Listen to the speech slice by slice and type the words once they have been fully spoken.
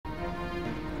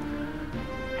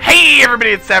Hey everybody,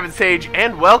 it's savagesageyt,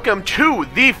 and welcome to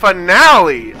the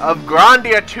finale of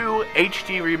Grandia 2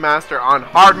 HD Remaster on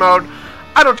hard mode.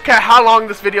 I don't care how long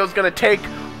this video is going to take,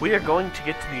 we are going to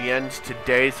get to the end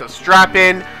today, so strap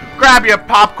in, grab your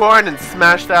popcorn, and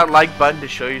smash that like button to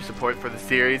show your support for the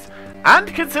series. And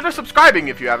consider subscribing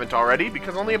if you haven't already,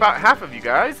 because only about half of you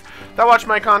guys that watch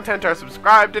my content are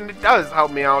subscribed, and it does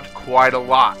help me out quite a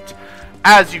lot.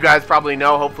 As you guys probably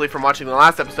know, hopefully from watching the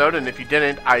last episode, and if you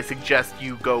didn't, I suggest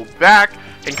you go back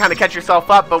and kind of catch yourself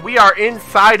up, but we are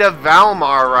inside of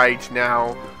Valmar right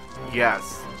now.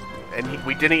 Yes. And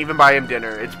we didn't even buy him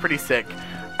dinner. It's pretty sick,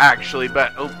 actually,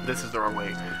 but, oh, this is the wrong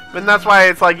way. And that's why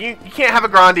it's like, you can't have a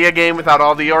Grandia game without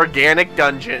all the organic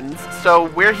dungeons. So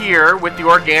we're here with the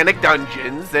organic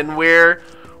dungeons, and we're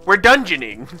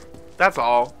dungeoning. That's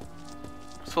all.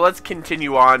 So let's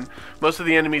continue on. Most of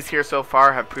the enemies here so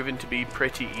far have proven to be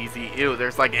pretty easy. Ew,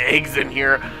 there's like eggs in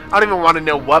here. I don't even want to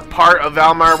know what part of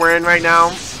Valmar we're in right now,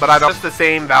 but I don't. Just the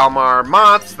same Valmar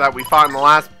moths that we fought in the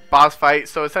last boss fight,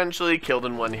 so essentially killed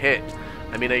in one hit.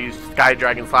 I mean, I used Sky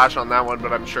Dragon Slash on that one,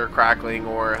 but I'm sure Crackling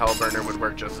or Hellburner would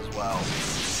work just as well.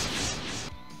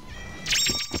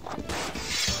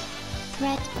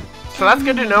 So that's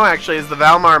good to know, actually, is the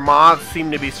Valmar moths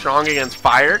seem to be strong against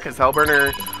fire, because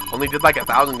Hellburner only did like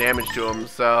 1,000 damage to him,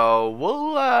 so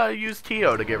we'll use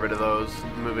Tio to get rid of those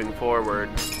moving forward.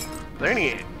 Are there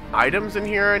any items in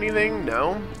here or anything?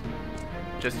 No?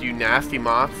 Just you nasty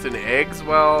moths and eggs?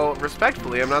 Well,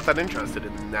 respectfully, I'm not that interested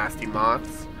in nasty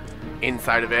moths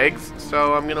inside of eggs,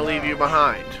 so I'm gonna leave you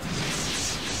behind.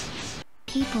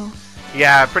 People.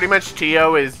 Yeah, pretty much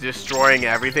Tio is destroying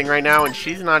everything right now, and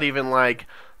she's not even like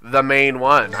the main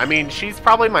one. I mean, she's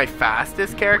probably my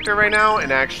fastest character right now,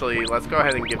 and actually, let's go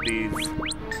ahead and give these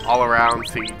all-around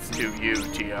seeds to you,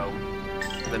 Tio.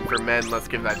 And then for men, let's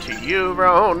give that to you,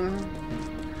 Roan.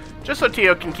 Just so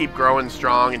Tio can keep growing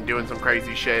strong and doing some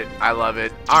crazy shit. I love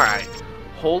it. Alright.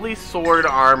 Holy Sword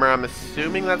Armor. I'm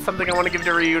assuming that's something I want to give to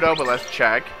Ryudo, but let's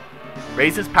check.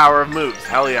 Raises power of moves.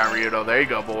 Hell yeah, Ryudo. There you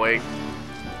go, boy.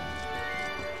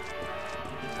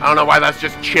 I don't know why that's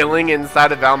just chilling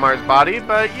inside of Valmar's body,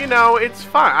 but, you know, it's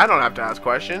fine. I don't have to ask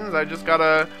questions. I just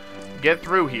gotta get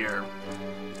through here.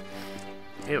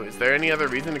 Ew, is there any other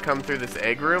reason to come through this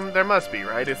egg room? There must be,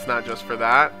 right? It's not just for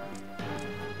that.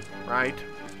 Right?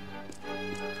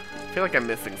 I feel like I'm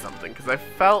missing something, because I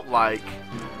felt like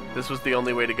this was the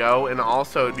only way to go, and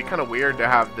also it'd be kind of weird to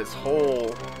have this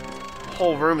whole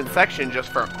room and section just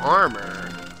for armor.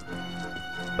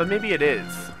 But maybe it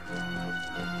is.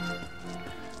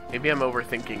 Maybe I'm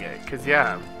overthinking it, because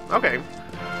yeah, okay.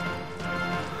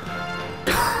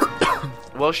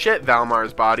 Well, shit,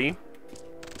 Valmar's body.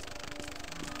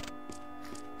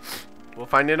 We'll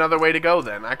find another way to go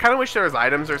then. I kind of wish there was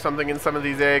items or something in some of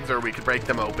these eggs, or we could break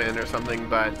them open or something,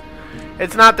 but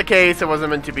it's not the case. It wasn't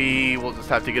meant to be. We'll just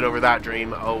have to get over that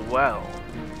dream. Oh, well.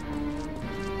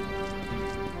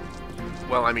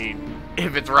 Well, I mean,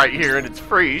 if it's right here and it's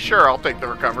free, sure, I'll take the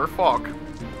recover. Fuck.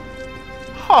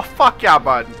 Oh, fuck yeah,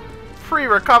 bud. Free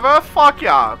recover? Fuck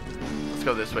yeah. Let's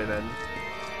go this way then.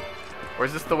 Or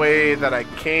is this the way that I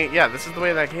came? Yeah, this is the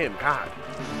way that I came. God.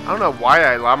 I don't know why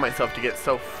I allow myself to get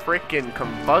so freaking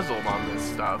confuzzled on this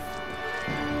stuff.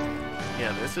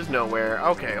 Yeah, this is nowhere.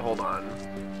 Okay, hold on.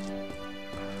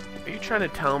 Are you trying to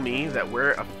tell me that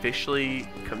we're officially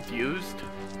confused?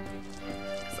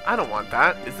 'Cause I don't want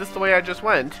that. Is this the way I just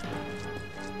went?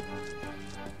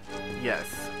 Yes.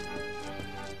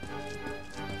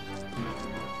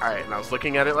 Alright, and I was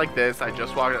looking at it like this. I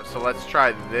just walked up, so let's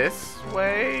try this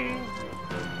way.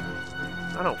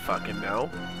 I don't fucking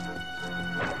know.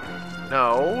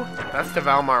 No, that's to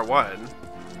Valmar 1.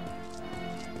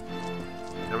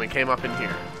 And we came up in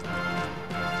here.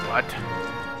 What?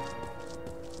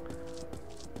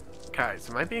 Guys,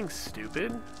 am I being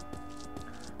stupid?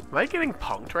 Am I getting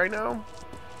punked right now?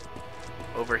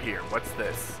 Over here, what's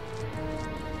this?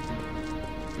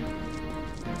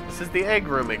 This is the egg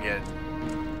room again.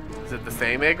 Is it the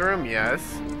same egg room? Yes.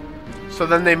 So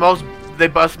then they must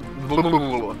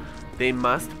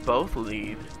both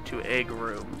lead to egg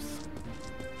rooms.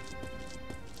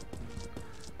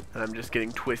 And I'm just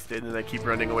getting twisted and I keep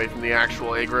running away from the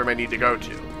actual egg room I need to go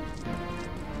to.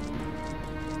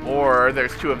 Or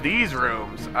there's two of these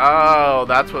rooms. Oh,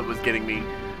 that's what was getting me.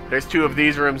 There's two of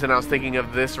these rooms and I was thinking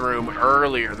of this room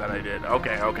earlier that I did.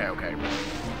 Okay.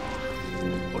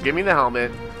 Well, give me the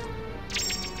helmet.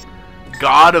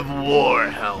 God of War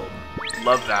helm.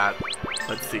 Love that.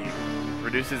 Let's see.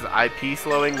 Reduces IP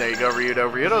slowing. There you go, Ryudo.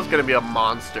 Ryudo's gonna be a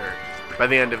monster by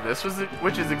the end of this,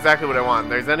 which is exactly what I want.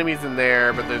 There's enemies in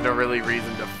there, but there's no really reason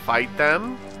to fight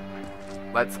them.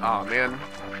 Let's... oh, man.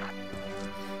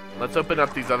 Let's open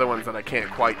up these other ones that I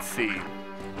can't quite see.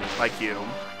 Like you.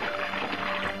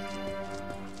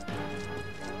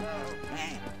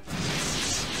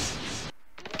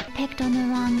 Picked on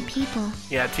the wrong people.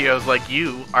 Yeah, Tio's like,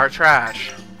 you are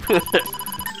trash.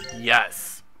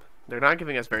 Yes. They're not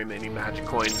giving us very many magic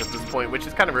coins at this point, which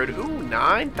is kind of rude. Ooh,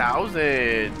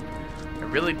 9,000. I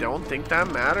really don't think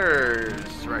that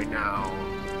matters right now.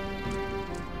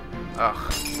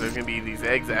 Ugh, there's gonna be these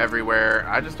eggs everywhere.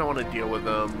 I just don't want to deal with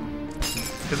them.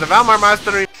 Because the Valmar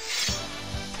Master...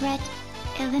 Threat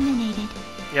eliminated.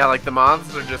 Yeah, like the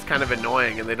moths are just kind of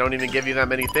annoying and they don't even give you that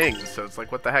many things. So it's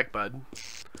like, what the heck, bud?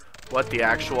 What the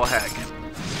actual heck?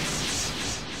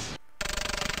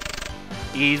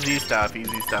 Easy stuff,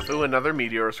 easy stuff. Ooh, another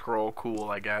meteor scroll. Cool,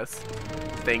 I guess.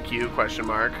 Thank you, question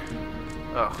mark.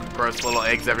 Ugh, gross little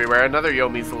eggs everywhere. Another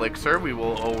Yomi's elixir. We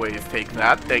will always take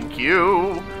that. Thank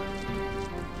you.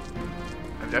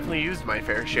 I've definitely used my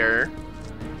fair share.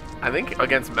 I think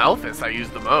against Melphis I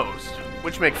used the most.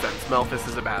 Which makes sense. Melphis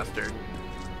is a bastard.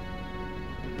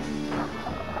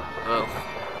 Ugh.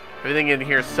 Everything in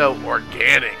here is so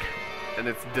organic. And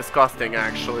it's disgusting,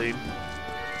 actually.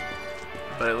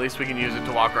 But at least we can use it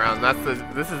to walk around.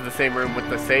 This is the same room with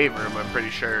the save room, I'm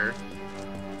pretty sure.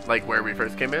 Like where we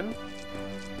first came in.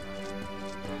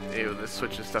 Ew, this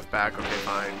switches stuff back. Okay,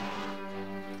 fine.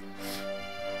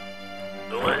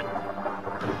 Do it.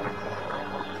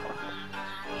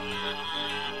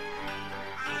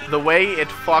 The way it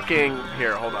fucking...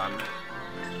 Here, hold on.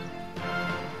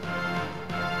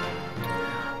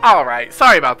 Alright,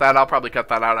 sorry about that. I'll probably cut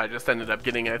that out. I just ended up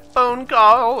getting a phone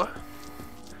call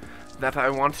that I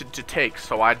wanted to take,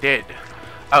 so I did.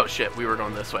 Oh shit, we were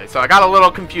going this way. So I got a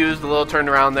little confused, a little turned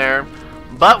around there.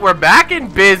 But we're back in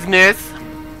business.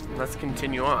 Let's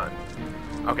continue on.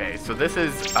 Okay, so this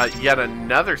is yet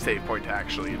another save point,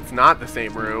 actually. It's not the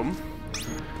same room.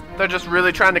 They're just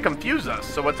really trying to confuse us.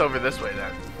 So what's over this way,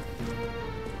 then?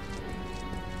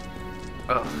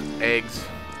 Ugh, eggs.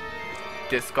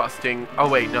 Disgusting. Oh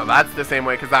wait, no, that's the same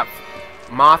way because that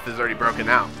moth is already broken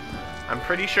out. I'm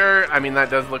pretty sure, I mean, that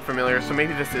does look familiar, so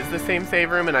maybe this is the same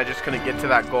save room and I just couldn't get to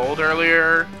that gold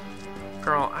earlier.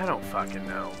 Girl, I don't fucking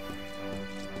know.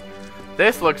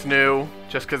 This looks new,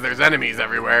 just because there's enemies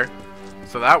everywhere.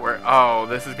 So that oh,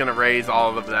 this is gonna raise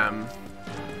all of them.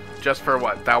 Just for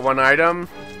what, that one item?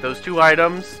 Those two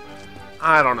items?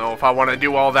 I don't know if I want to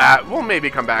do all that. We'll maybe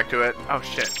come back to it. Oh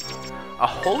shit. A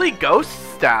Holy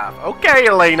Ghost Staff. Okay,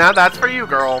 Elena, that's for you,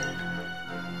 girl.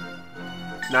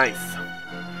 Nice.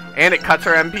 And it cuts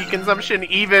our MP consumption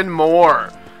even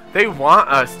more. They want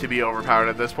us to be overpowered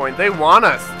at this point. They want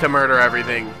us to murder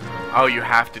everything. Oh, you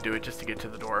have to do it just to get to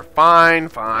the door. Fine,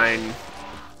 fine.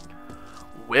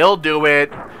 We'll do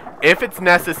it. If it's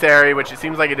necessary, which it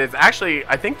seems like it is. Actually,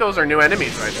 I think those are new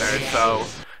enemies right there, so...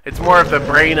 It's more of the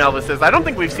brain Elvises. I don't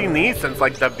think we've seen these since,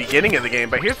 like, the beginning of the game.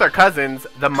 But here's their cousins,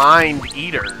 the Mind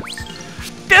Eaters.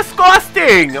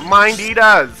 Disgusting! Mind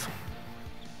Eaters!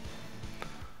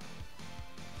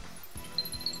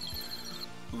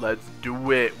 Let's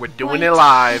do it. We're doing it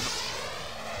live.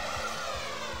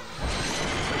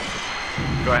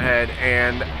 Go ahead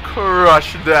and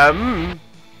crush them.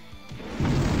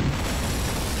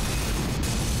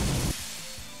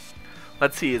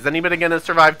 Let's see, is anybody gonna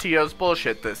survive Tio's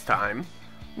bullshit this time?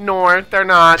 No, they're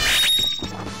not.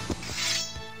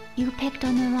 You picked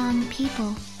on the wrong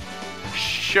people.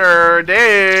 Sure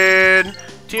did.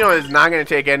 Tio is not gonna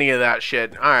take any of that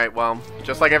shit. Alright, well,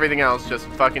 just like everything else, just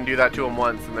fucking do that to them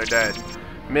once and they're dead.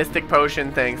 Mystic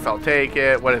Potion, thanks, I'll take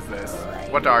it. What is this?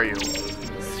 What are you?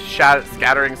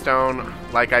 Scattering Stone,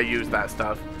 like I use that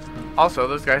stuff. Also,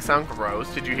 those guys sound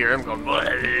gross. Did you hear him going?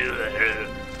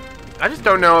 I just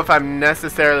don't know if I'm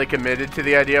necessarily committed to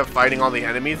the idea of fighting all the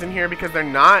enemies in here because they're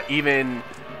not even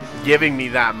giving me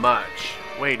that much.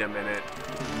 Wait a minute.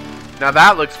 Now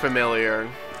that looks familiar.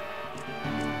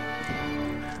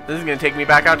 This is gonna take me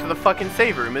back out to the fucking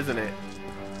save room, isn't it?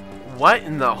 What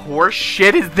in the horse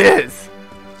shit is this?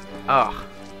 Ugh.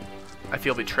 I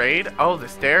feel betrayed. Oh, the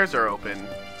stairs are open.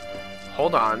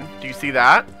 Hold on. Do you see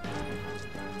that?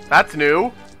 That's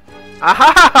new. Ah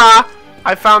ha ha ha!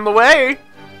 I found the way!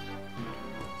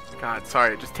 God,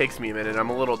 sorry, it just takes me a minute.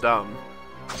 I'm a little dumb.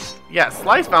 Yeah,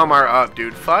 slice Valmar up,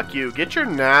 dude. Fuck you. Get your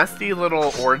nasty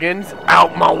little organs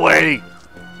out my way!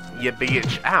 You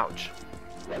bitch. Ouch.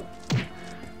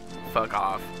 Fuck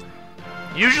off.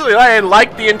 Usually I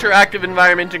like the interactive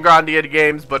environment in Grandia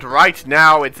games, but right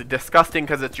now it's disgusting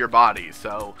because it's your body,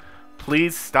 so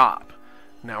please stop.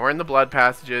 Now we're in the blood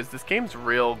passages. This game's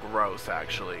real gross,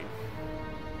 actually.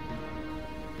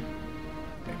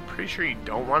 Pretty sure you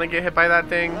don't want to get hit by that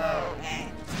thing.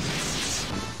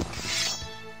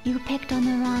 You picked on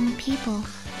the wrong people.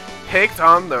 Picked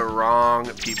on the wrong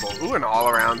people. Ooh, an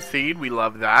all-around seed. We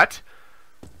love that.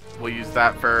 We'll use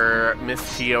that for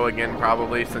Miss Tio again,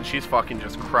 probably, since she's fucking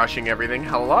just crushing everything.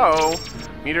 Hello.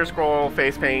 Meteor scroll,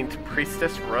 face paint,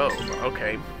 priestess robe.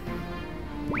 Okay.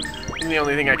 And the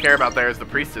only thing I care about there is the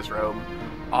priestess robe.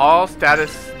 All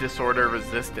status disorder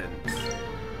resistance.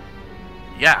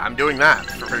 Yeah, I'm doing that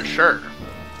for sure.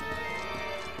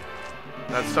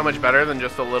 That's so much better than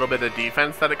just a little bit of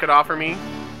defense that it could offer me.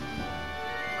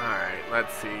 Alright,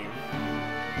 let's see.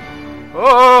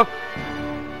 Oh!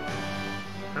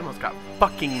 I almost got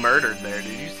fucking murdered there.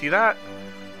 Did you see that?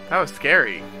 That was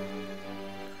scary.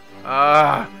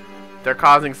 They're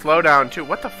causing slowdown too.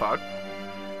 What the fuck?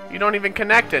 You don't even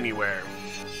connect anywhere.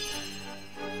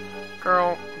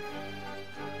 Girl,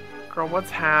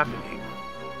 what's happening?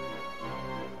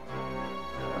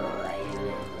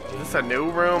 Is this a new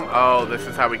room? Oh, this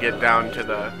is how we get down to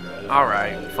the...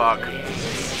 Alright, fuck.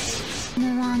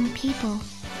 The wrong people.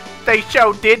 They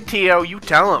sure did, Tio. You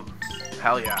tell them.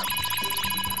 Hell yeah.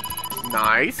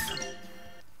 Nice.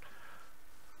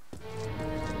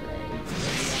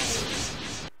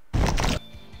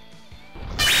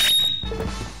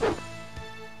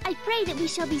 I pray that we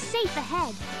shall be safe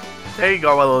ahead. There you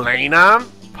go, Elena.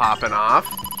 Popping off.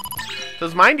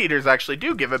 Those Mind Eaters actually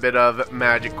do give a bit of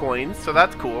magic coins, so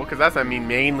that's cool, because that's, I mean,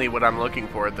 mainly what I'm looking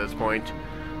for at this point.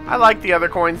 I like the other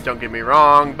coins, don't get me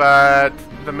wrong, but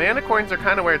the mana coins are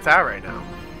kind of where it's at right now.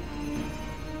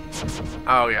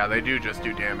 Oh yeah, they do just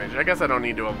do damage. I guess I don't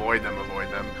need to avoid them.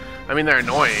 I mean, they're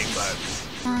annoying,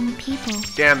 but... people.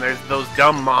 Damn, there's those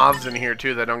dumb moths in here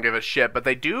too that don't give a shit, but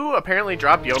they do apparently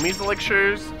drop Yomi's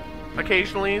elixirs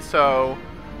occasionally, so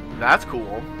that's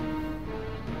cool.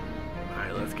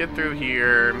 Alright, let's get through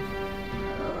here.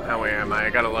 Now where am I? I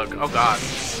gotta look. Oh god.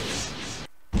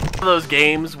 One of those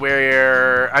games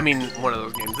where... I mean, one of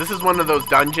those games. This is one of those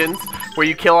dungeons where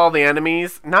you kill all the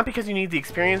enemies, not because you need the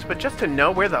experience, but just to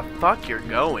know where the fuck you're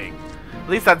going. At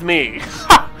least that's me.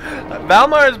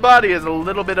 Valmar's body is a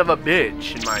little bit of a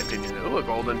bitch, in my opinion. Ooh, a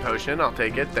golden potion. I'll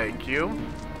take it. Thank you.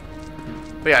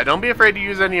 But yeah, don't be afraid to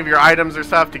use any of your items or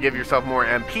stuff to give yourself more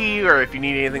MP, or if you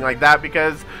need anything like that,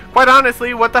 because, quite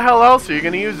honestly, what the hell else are you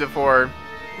going to use it for?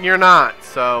 You're not,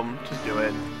 so just do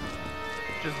it.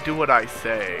 Just do what I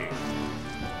say.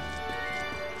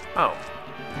 Oh.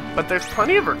 But there's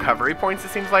plenty of recovery points, it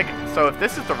seems like. So if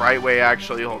this is the right way,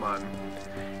 actually, hold on.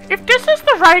 If this is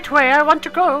the right way, I want to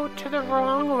go to the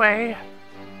wrong way.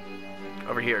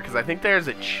 Over here, because I think there's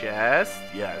a chest.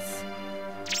 Yes.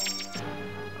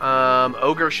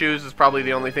 Ogre shoes is probably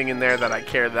the only thing in there that I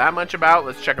care that much about.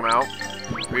 Let's check them out.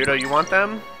 Ryudo, you want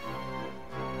them?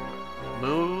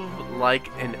 Move like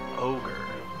an ogre.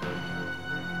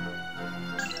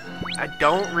 I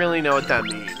don't really know what that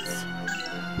means.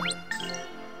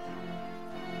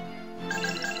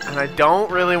 And I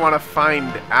don't really want to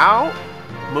find out.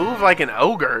 Move like an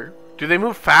ogre? Do they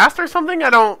move fast or something? I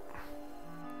don't...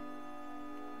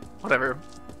 Whatever.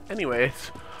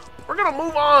 Anyways, we're gonna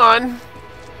move on.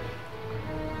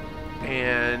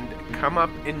 And come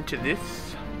up into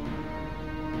this.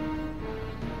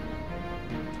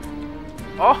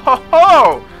 Oh ho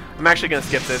ho! I'm actually gonna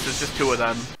skip this. It's just two of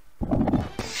them.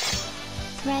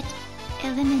 Threat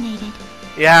eliminated.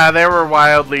 Yeah, they were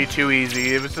wildly too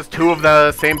easy. It was just two of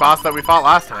the same boss that we fought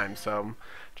last time, so...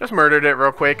 Just murdered it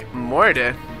real quick.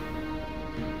 Murdered.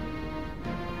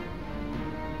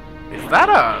 Is that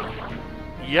a...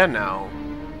 Yeah, no.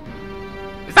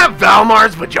 Is that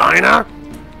Valmar's vagina?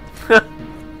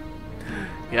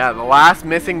 Yeah, the last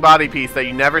missing body piece that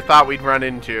you never thought we'd run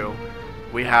into,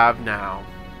 we have now.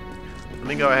 Let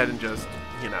me go ahead and just,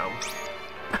 you know.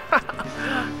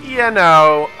 You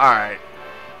know. Alright.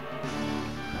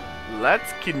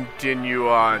 Let's continue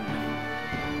on.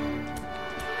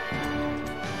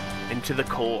 Into the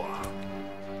core.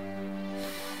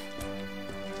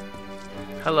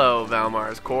 Hello,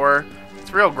 Valmar's core.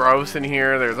 It's real gross in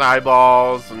here. There's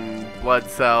eyeballs and blood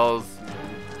cells.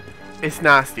 It's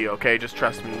nasty, okay? Just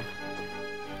trust me.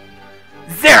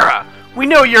 Zara! We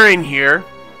know you're in here!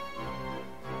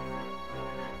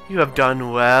 You have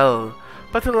done well.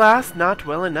 But alas, not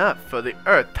well enough, for the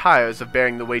earth tires of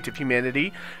bearing the weight of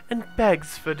humanity and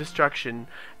begs for destruction.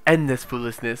 End this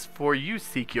foolishness, for you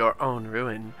seek your own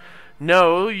ruin.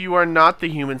 No, you are not. The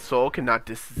human soul cannot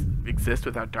exist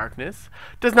without darkness.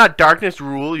 Does not darkness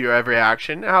rule your every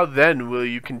action? How then will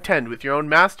you contend with your own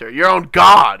master, your own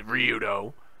god,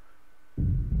 Ryudo?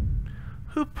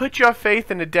 Who put your faith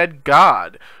in a dead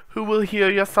god? Who will hear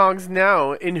your songs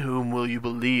now? In whom will you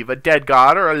believe, a dead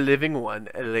god or a living one,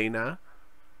 Elena?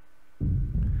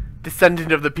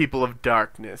 Descendant of the people of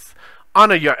darkness,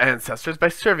 Honor your ancestors by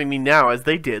serving me now as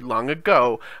they did long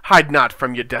ago. Hide not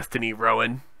from your destiny,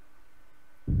 Rowan.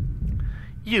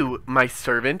 You, my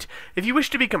servant, if you wish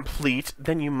to be complete,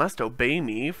 then you must obey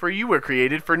me, for you were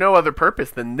created for no other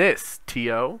purpose than this,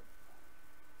 Tio.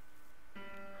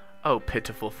 Oh,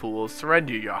 pitiful fools,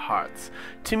 surrender your hearts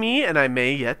to me, and I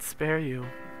may yet spare you.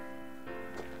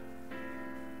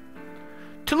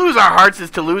 To lose our hearts is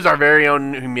to lose our very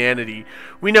own humanity.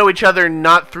 We know each other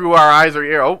not through our eyes or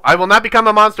ear. Oh, I will not become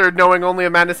a monster knowing only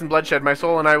of madness and bloodshed. My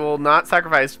soul and I will not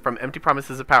sacrifice from empty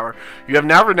promises of power. You have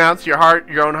now renounced your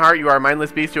own heart. You are a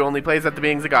mindless beast who only plays at the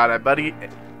beings of God. Buddy,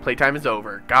 playtime is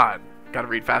over. God. Gotta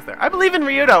read fast there. I believe in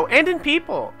Ryudo and in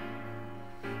people.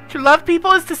 To love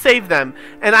people is to save them.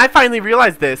 And I finally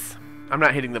realized this. I'm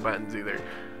not hitting the buttons either.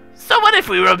 So what if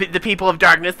we were the people of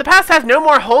darkness? The past has no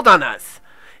more hold on us.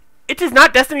 It is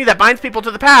not destiny that binds people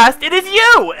to the past. It is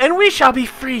you, and we shall be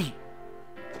free.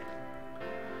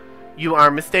 You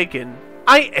are mistaken.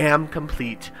 I am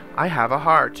complete. I have a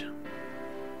heart.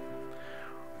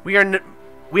 We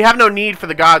have no need for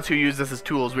the gods who use us as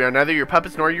tools. We are neither your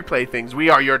puppets nor your playthings. We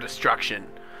are your destruction.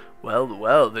 Well,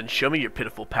 well, then show me your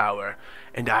pitiful power,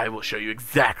 and I will show you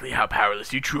exactly how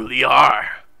powerless you truly are.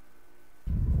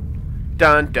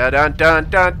 Dun dun dun dun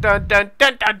dun dun dun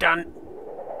dun dun dun.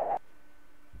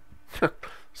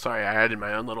 Sorry, I added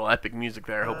my own little epic music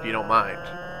there. Hope you don't mind.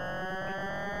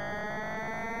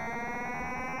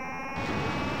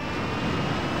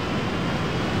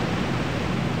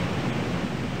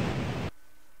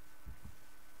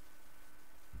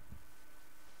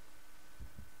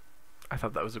 I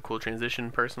thought that was a cool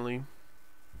transition, personally.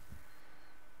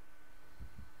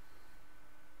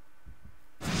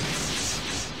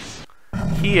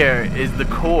 Here is the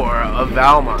core of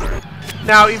Valmar.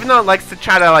 Now, even though it likes to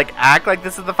try to act like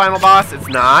this is the final boss, it's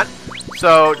not.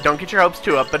 So don't get your hopes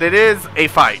too up, but it is a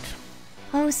fight.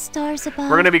 Oh, stars above.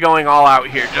 We're gonna be going all out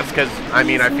here, just because I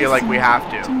feel like we have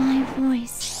to. My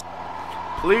voice.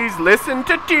 Please listen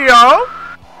to Tio.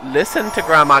 Listen to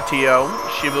Grandma Tio.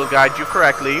 She will guide you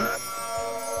correctly.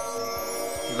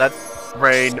 Let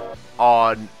rain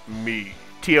on me.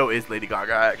 Tio is Lady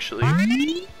Gaga, actually.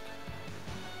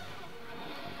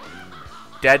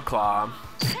 Dead Claw.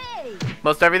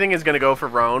 Most everything is going to go for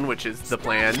Roan, which is the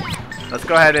plan. Let's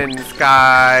go ahead and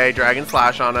Sky Dragon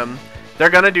Slash on him. They're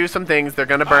going to do some things. They're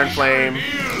going to burn flame.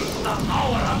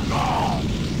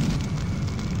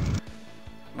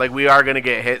 Like, we are going to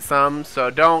get hit some, so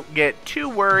don't get too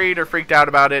worried or freaked out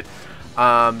about it.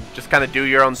 Just kind of do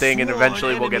your own thing, and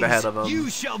eventually we'll get ahead of them. You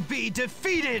shall be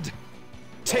defeated.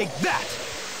 Take that.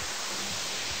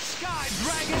 Sky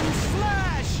Dragon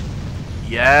Slash.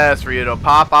 Yes, Ryudo,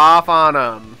 pop off on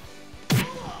him.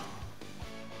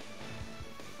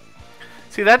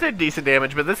 See, that did decent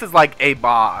damage, but this is like a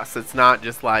boss. It's not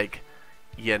just like,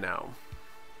 you know.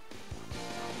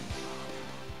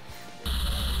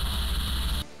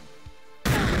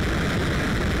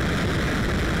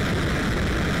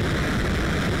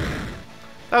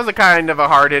 That was a kind of a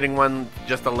hard-hitting one,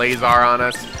 just a laser on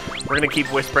us. We're going to keep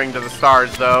whispering to the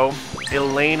stars, though.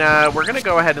 Elena, we're going to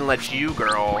go ahead and let you,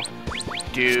 girl,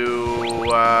 do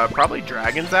probably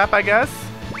Dragon Zap, I guess.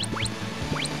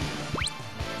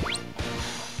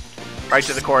 Right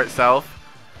to the core itself.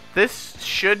 This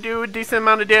should do a decent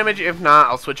amount of damage. If not,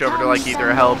 I'll switch over to like either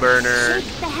a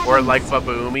Hellburner or like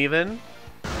Baboom even.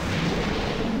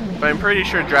 But I'm pretty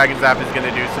sure Dragon Zap is going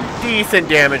to do some decent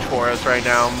damage for us right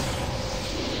now.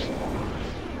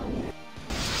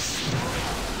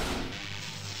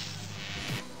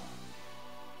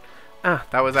 Ah,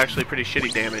 that was actually pretty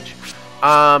shitty damage.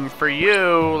 For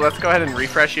you, let's go ahead and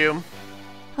refresh you.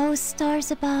 Oh,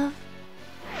 stars above.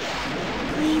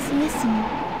 Please listen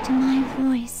to my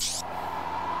voice.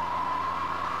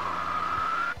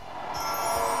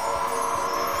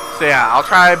 So yeah, I'll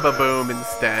try Baboom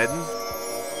instead.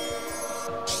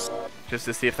 Just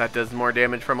to see if that does more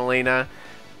damage from Elena.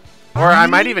 Or I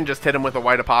might even just hit him with a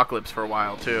White Apocalypse for a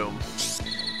while too.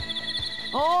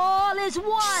 All is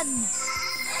one.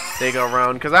 There you go,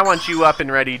 Roan, because I want you up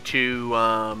and ready to,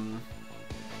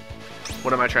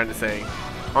 what am I trying to say?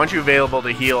 I want you available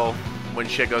to heal when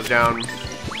shit goes down.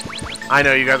 I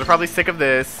know, you guys are probably sick of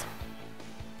this.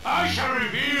 I shall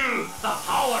reveal the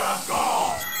power of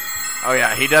God. Oh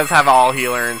yeah, he does have all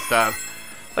healer and stuff.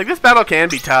 Like, this battle can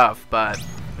be tough, but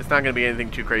it's not going to be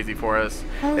anything too crazy for us.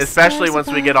 Oh, especially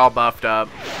once we get all buffed up.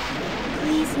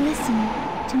 Please listen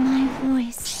to my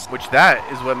voice. Which that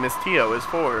is what Miss Tio is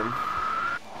for.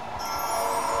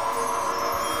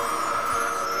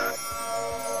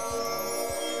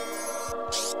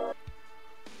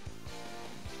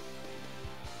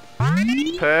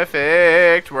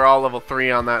 Perfect. We're all level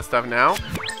 3 on that stuff now.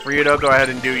 Ryudo, go ahead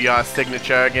and do your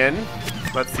signature again.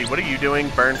 Let's see, what are you doing?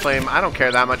 Burn Flame, I don't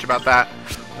care that much about that.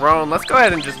 Roan, let's go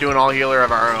ahead and just do an all healer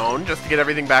of our own, just to get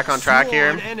everything back on track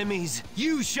here. Enemies,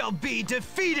 you shall be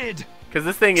defeated. Because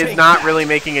this thing is not really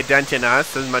making a dent in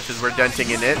us as much as we're denting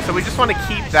in it. So we just want to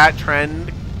keep that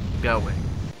trend going.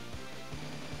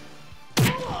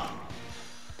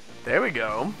 There we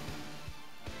go.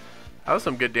 That was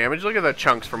some good damage. Look at the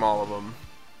chunks from all of them.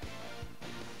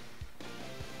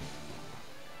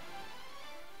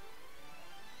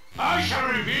 I shall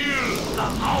reveal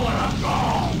the power of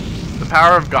God. The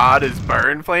power of God is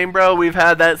Burn Flame, bro. We've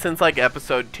had that since like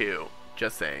episode 2.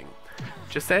 Just saying.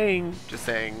 Just saying. Just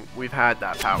saying. We've had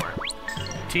that power.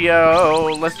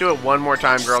 Tio, let's do it one more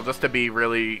time, girl, just to be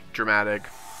really dramatic.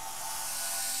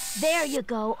 There you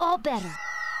go, all better.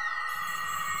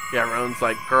 Yeah, Roan's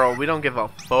like, girl, we don't give a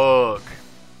fuck.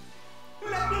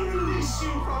 Let me release you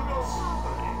from your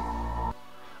suffering.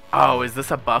 Oh, is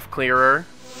this a buff clearer?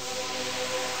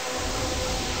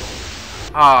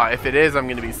 Ah, if it is, I'm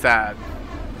gonna be sad.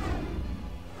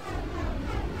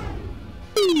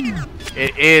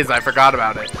 It is, I forgot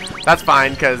about it. That's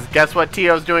fine, because guess what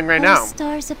Tio's doing right now?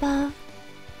 Stars above,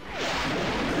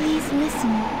 please listen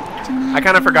to my I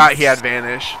kind of voice. forgot he had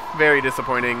Vanish. Very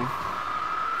disappointing.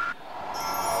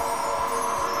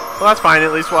 Well, that's fine.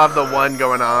 At least we'll have the one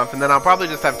going off. And then I'll probably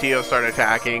just have Tio start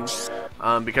attacking.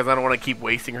 Because I don't want to keep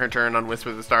wasting her turn on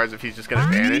Whisper the Stars if he's just going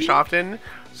to vanish often.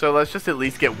 So let's just at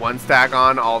least get one stack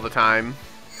on all the time.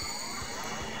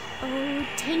 Oh,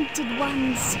 tainted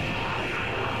ones.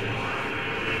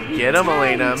 Get him,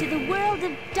 Return Elena. to the world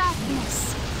of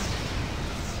darkness.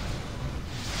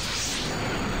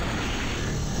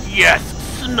 Yes!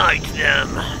 Smite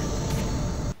them!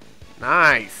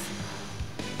 Nice.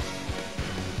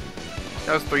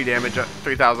 That was 3 damage,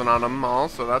 3,000 on them all,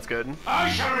 so that's good. I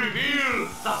shall reveal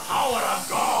the power of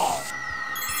God.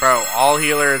 Bro, all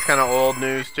healer is kind of old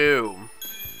news too.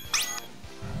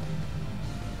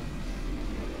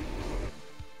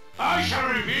 I shall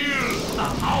reveal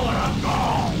the power of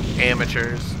God.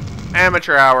 Amateurs.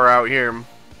 Amateur hour out here.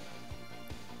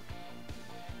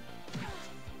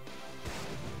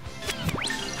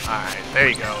 Alright, there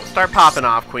you go. Start popping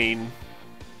off, Queen.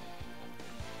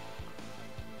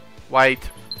 White.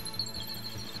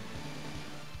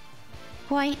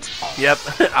 White. Yep.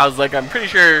 I was like, I'm pretty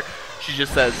sure she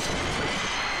just says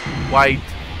white.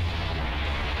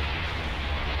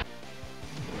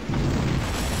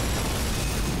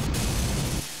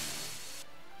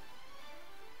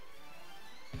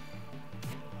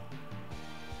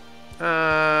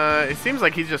 It seems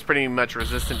like he's just pretty much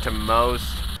resistant to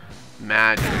most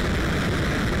magic.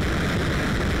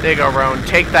 There you go, Roan.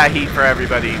 Take that heat for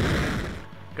everybody.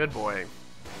 Good boy.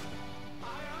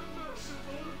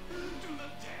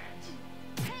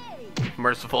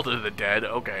 Merciful to the dead?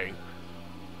 Okay.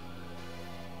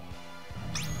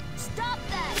 Stop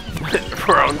that!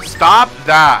 Roan, stop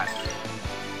that!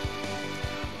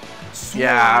 Sworn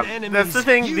Yeah, enemies, that's the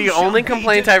thing. you The shall only be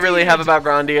complaint I really have defeated.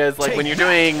 about Grandia is like when you're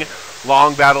doing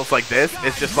long battles like this,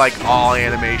 it's just like all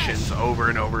animations over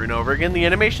and over and over again. The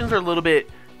animations are a little bit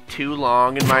too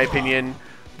long in my opinion.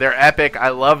 They're epic, I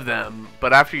love them,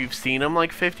 but after you've seen them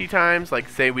like 50 times, like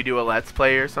say we do a let's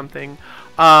play or something,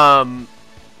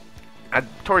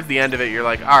 towards the end of it you're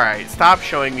like, alright, stop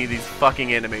showing me these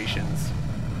fucking animations.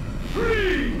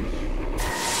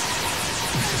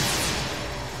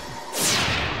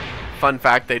 Fun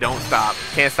fact, they don't stop.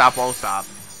 Can't stop, won't stop.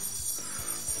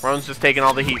 Roan's just taking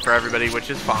all the heat for everybody, which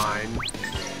is fine.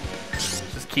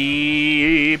 Just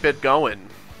keep it going.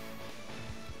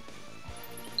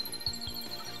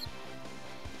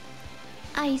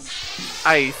 Ice.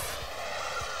 Ice.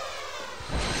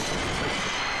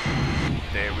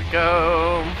 There we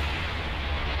go.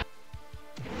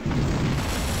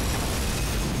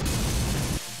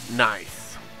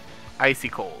 Nice. Icy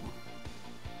cold.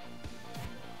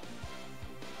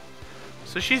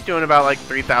 So she's doing about like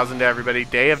 3,000 to everybody.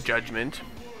 Day of Judgment.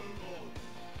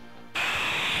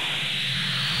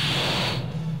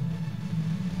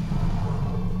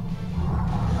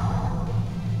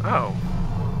 Oh.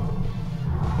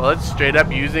 Well, it's straight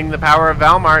up using the power of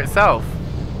Valmar itself.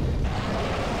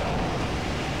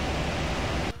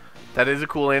 That is a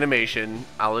cool animation.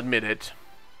 I'll admit it.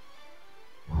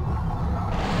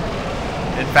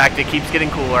 In fact, it keeps getting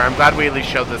cooler. I'm glad we at least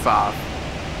showed this off.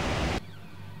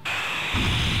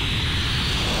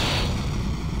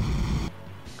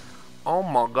 Oh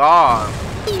my god.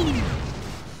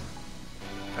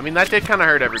 I mean, that did kind of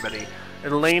hurt everybody.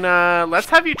 Elena, let's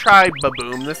have you try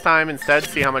Baboom this time instead,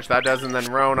 see how much that does, and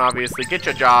then Roan, obviously, get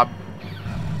your job.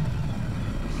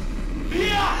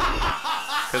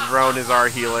 Because Roan is our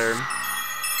healer.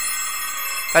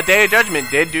 That Day of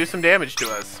Judgment did do some damage to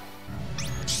us.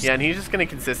 Yeah, and he's just gonna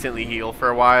consistently heal for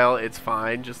a while. It's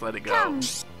fine, just let it go. Come,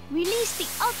 release the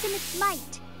ultimate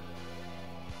might.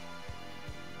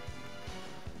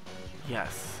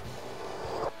 Yes.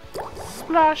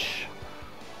 Splash.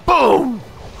 Boom!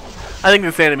 I think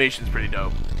this animation's pretty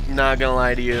dope. Not gonna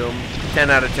lie to you. 10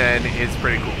 out of 10. It's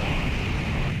pretty cool.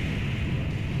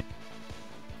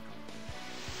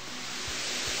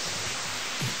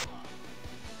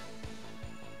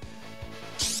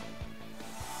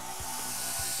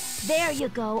 There you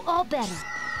go, all better.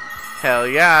 Hell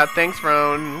yeah. Thanks,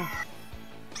 Roan.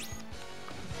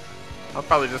 I'll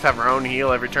probably just have Roan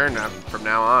heal every turn from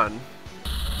now on.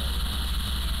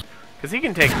 Because he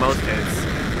can take most hits.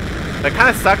 That kind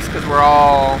of sucks because we're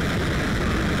all...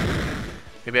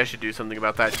 Maybe I should do something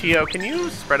about that. Tio, can you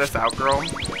spread us out, girl?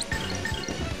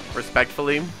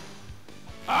 Respectfully.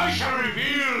 I shall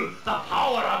reveal the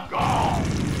power of God.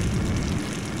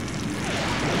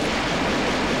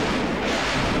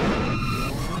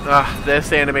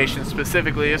 This animation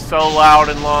specifically is so loud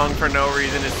and long for no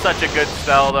reason. It's such a good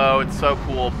spell, though. It's so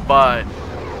cool, but...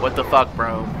 What the fuck,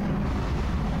 bro?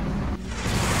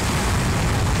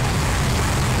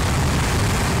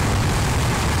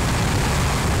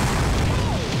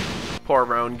 Poor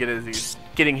Roan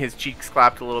getting his cheeks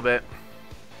clapped a little bit.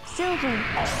 Silver.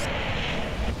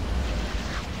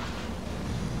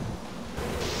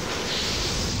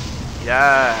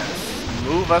 Yes.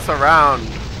 Move us around.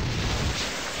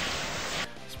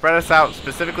 Spread us out.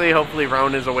 Specifically, hopefully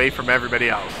Roan is away from everybody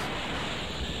else.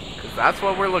 Because that's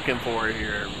what we're looking for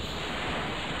here.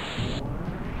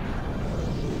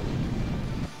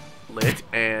 Lit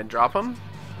and drop him.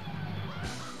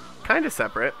 Kind of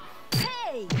separate.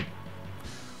 Hey!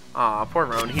 Aw, poor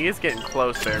Roan. He is getting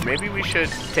close there. Maybe we should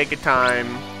take a time.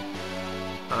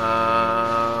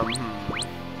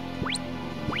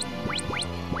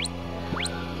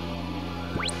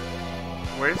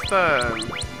 Where's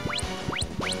the...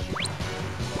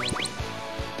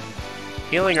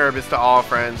 Healing Herb is to all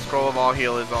friends. Scroll of all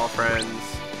heal is all friends.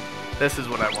 This is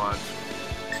what I want.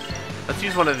 Let's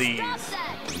use one of these.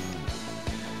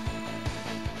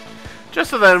 Just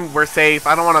so then we're safe.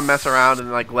 I don't want to mess around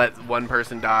and like let one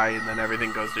person die and then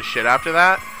everything goes to shit after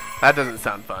that. That doesn't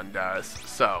sound fun, does.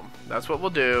 So, that's what we'll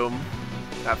do.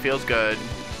 That feels good.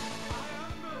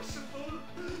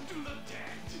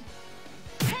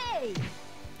 Hey!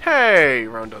 Hey!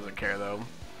 Roan doesn't care though.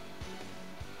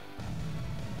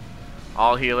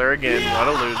 All healer again. What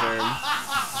a loser.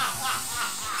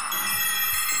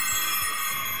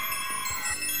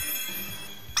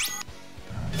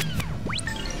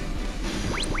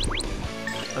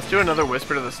 Let's do another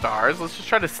Whisper to the Stars. Let's just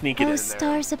try to sneak it in there.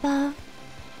 Stars above,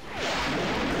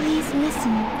 please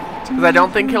listen to Because I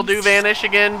don't think he'll do Vanish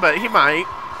again, but he might.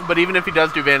 But even if he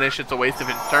does do Vanish, it's a waste of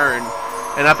his turn.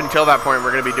 And up until that point,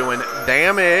 we're going to be doing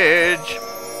damage.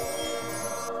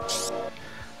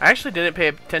 I actually didn't pay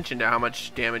attention to how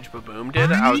much damage Baboom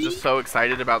did. I was just so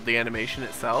excited about the animation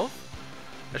itself.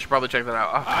 I should probably check that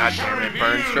out. Oh, god damn it.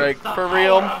 Burn Strike for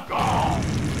real.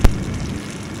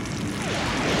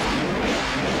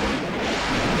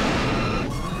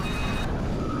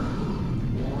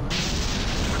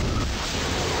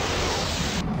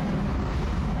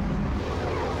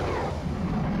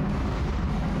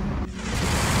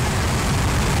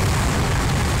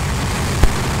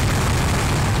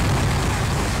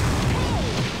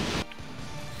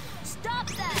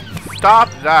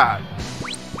 Stop that!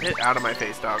 Get out of my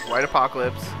face, dog. White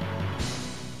Apocalypse.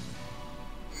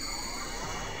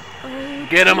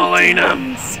 Get him, Elena!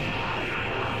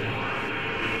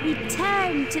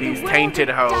 Return to These the world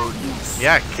tainted of hoes. darkness.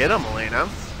 Yeah, get him, Elena.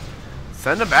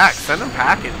 Send him back. Send him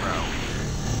packing, bro.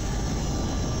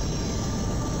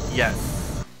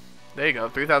 Yes. There you go.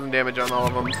 3,000 damage on all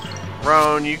of them.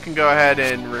 Roan, you can go ahead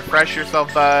and refresh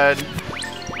yourself, bud.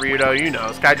 Ryudo, you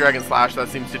know, Sky Dragon Slash, that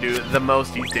seems to do the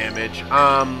most damage.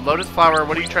 Lotus Flower,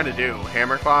 what are you trying to do?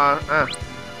 Hammer Claw?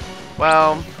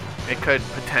 Well, it could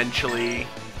potentially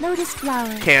Lotus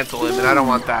Flower. cancel him, and I don't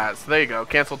want that. So there you go.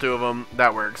 Cancel 2 of them.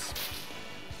 That works.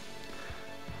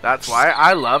 That's why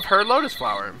I love her Lotus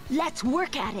Flower. Let's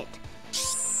work at it.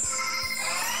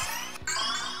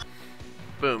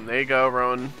 Boom. There you go,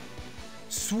 Roan.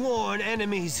 Sworn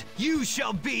enemies, you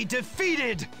shall be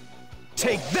defeated!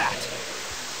 Take that!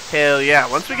 Hell yeah.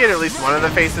 Once we get at least one of the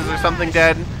faces or something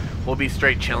dead, we'll be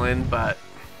straight chilling, but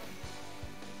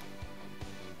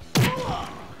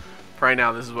for right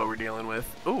now, this is what we're dealing with.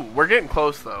 Ooh, we're getting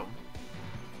close, though.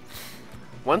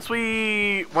 Once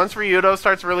Ryudo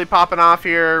starts really popping off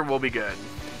here, we'll be good.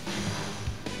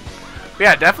 But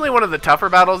yeah, definitely one of the tougher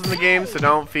battles in the game, so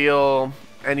don't feel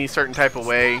any certain type of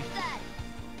way.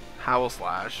 Howl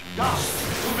Slash. Down.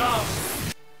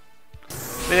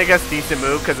 I mean, I guess decent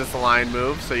move because it's a line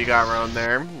move, so you got Roan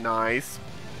there. Nice.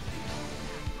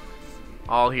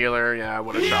 All healer, yeah,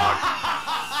 what a shock.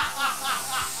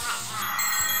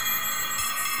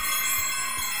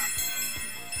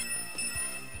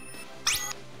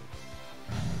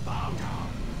 Bow down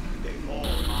before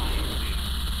my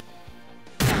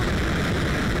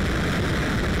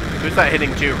Who's that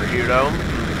hitting to? Ryudo?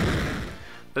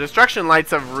 The Destruction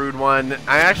Lights of Rude One.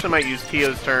 I actually might use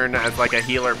Tio's turn as like a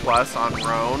healer plus on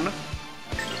Roan.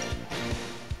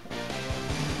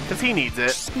 Because he needs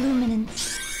it. Luminance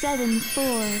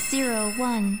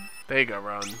 7401. There you go,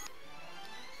 Roan.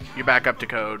 You're back up to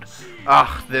code.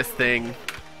 Ugh, this thing.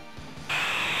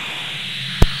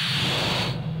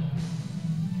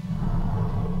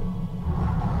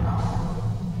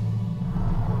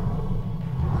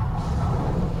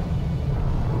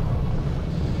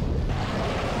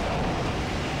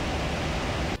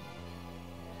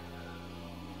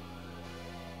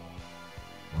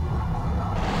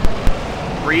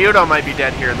 Ryudo might be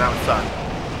dead here, and that would suck.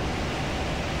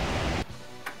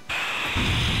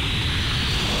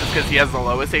 Just because he has the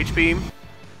lowest HP.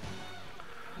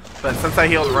 But since I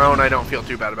healed Roan, I don't feel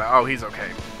too bad about it. Oh, he's okay.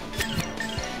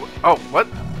 Oh, what?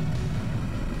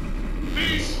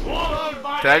 be swallowed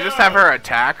by Did I just have her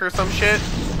attack or some shit?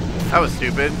 That was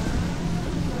stupid.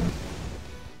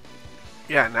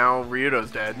 Yeah, now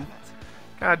Ryudo's dead.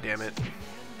 God damn it.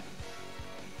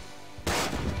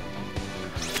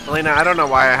 Elena, I don't know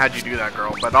why I had you do that,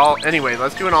 girl. But anyway,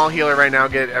 let's do an all healer right now.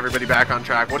 Get everybody back on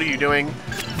track. What are you doing?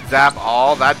 Zap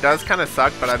all. That does kind of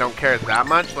suck, but I don't care that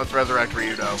much. Let's resurrect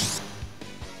Ryudo.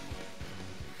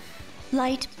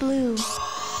 Light blue.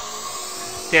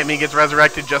 Damn, he gets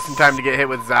resurrected just in time to get hit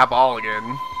with Zap all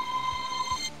again.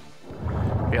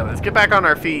 Yeah, let's get back on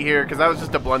our feet here, because that was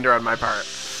just a blunder on my part.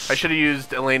 I should have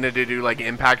used Elena to do like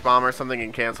Impact Bomb or something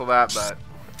and cancel that, but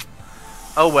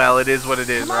oh well, it is what it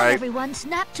is, Come on, right? everyone,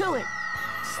 snap to it.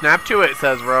 Snap to it,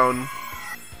 says Roan.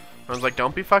 Roan's like,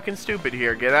 don't be fucking stupid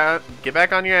here. Get out, get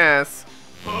back on your ass.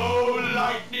 Oh,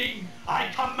 lightning, I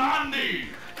command thee.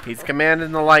 He's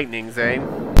commanding the lightnings, eh?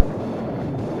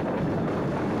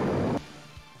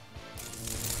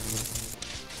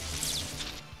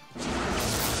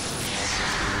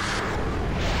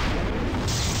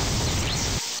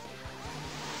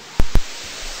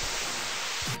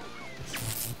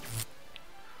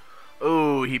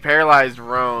 Ooh, he paralyzed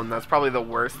Roan. That's probably the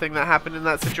worst thing that happened in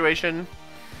that situation.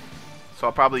 So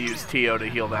I'll probably use Tio to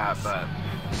heal that, but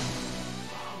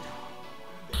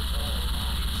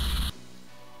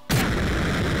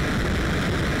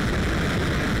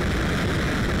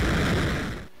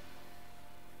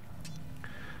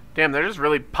damn, they're just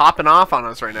really popping off on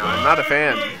us right now. I'm not a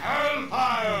fan.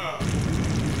 Hellfire.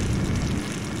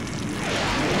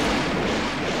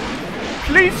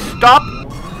 Please stop.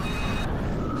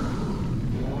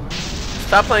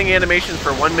 Stop playing animations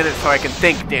for 1 minute so I can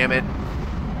think, damn it.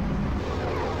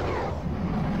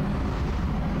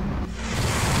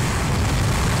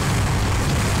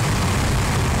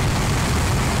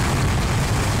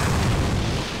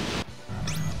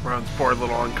 Roan's poor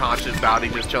little unconscious body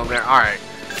just chilling there. Alright.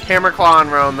 Hammer Claw on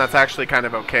Roan, that's actually kind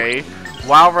of okay.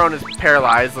 While Roan is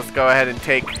paralyzed, let's go ahead and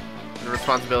take the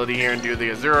responsibility here and do the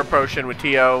Azura Potion with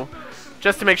Tio,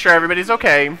 just to make sure everybody's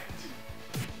okay.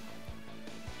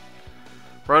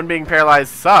 Roan being paralyzed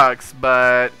sucks,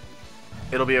 but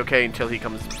it'll be okay until he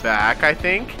comes back, I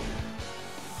think.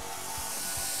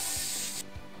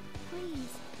 Please,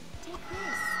 take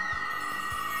this.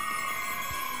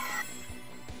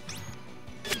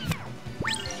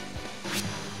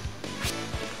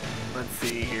 Let's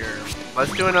see here.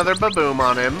 Let's do another Baboom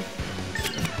on him.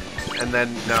 And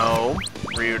then, no.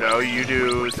 Ryudo, you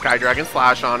do Sky Dragon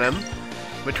Slash on him.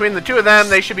 Between the two of them,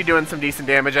 they should be doing some decent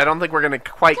damage. I don't think we're going to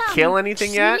quite kill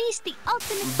anything yet. Release the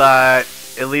ultimate. But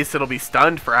at least it'll be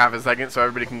stunned for half a second so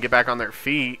everybody can get back on their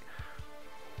feet.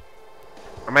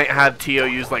 I might have Tio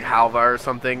use like Halva or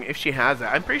something if she has it.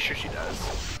 I'm pretty sure she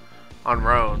does. On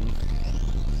Roan.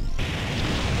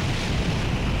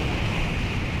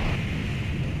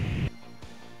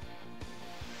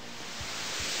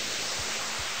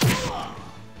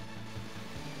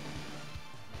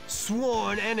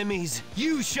 Sworn enemies,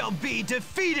 you shall be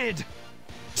defeated!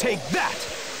 Take that!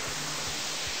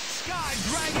 Sky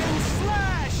Dragon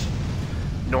Slash!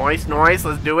 Nice, nice.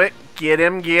 Let's do it. Get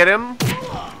him, get him.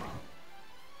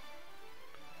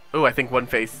 Ooh, I think One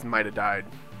Face might have died.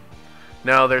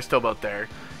 No, they're still both there.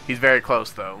 He's very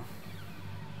close, though.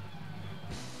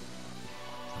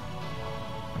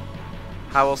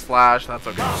 Howl Slash, that's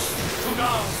okay.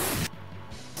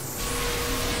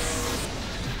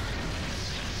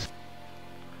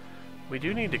 We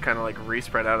do need to kind of like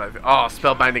re-spread out. Oh,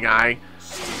 Spellbinding Eye.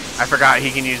 I forgot he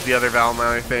can use the other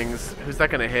Valamire things. Who's that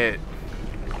gonna hit?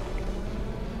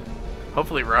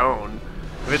 Hopefully Roan.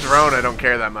 If it's Roan, I don't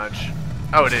care that much.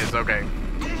 Oh, it is. Okay.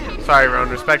 Sorry, Roan.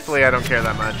 Respectfully, I don't care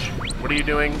that much. What are you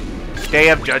doing? Day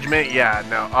of Judgment? Yeah,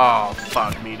 no. Oh,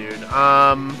 fuck me, dude.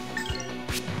 I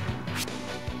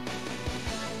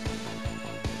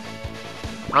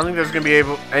don't think there's gonna be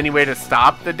any way to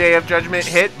stop the Day of Judgment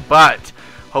hit, but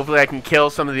hopefully I can kill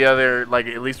some of the other, like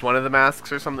at least one of the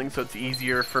masks or something, so it's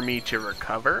easier for me to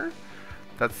recover.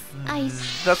 That's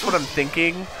what I'm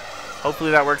thinking.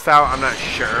 Hopefully that works out. I'm not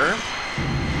sure,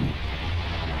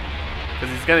 because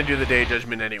he's gonna do the Day of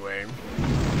Judgment anyway.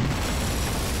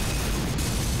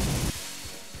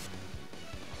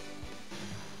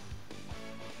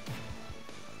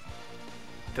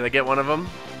 Did I get one of them?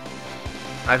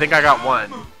 I think I got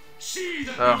one.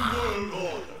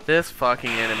 Ugh. This fucking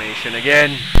animation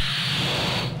again.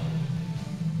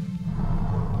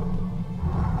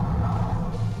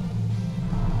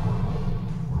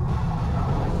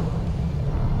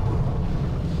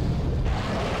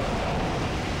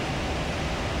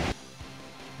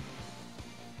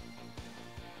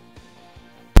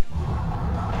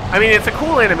 I mean, it's a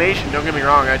cool animation, don't get me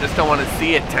wrong. I just don't want to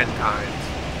see it 10 times.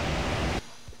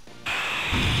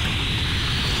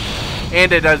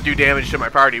 And it does do damage to my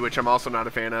party, which I'm also not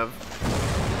a fan of.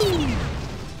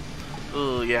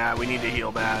 Ooh, yeah, we need to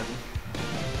heal bad.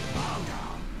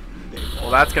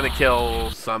 Well, that's gonna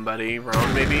kill somebody.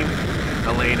 Roan, maybe?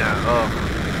 Elena. Oh.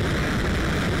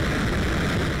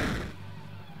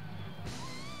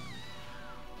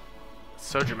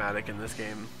 So dramatic in this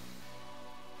game.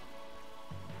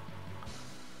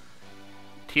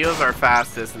 Teo's our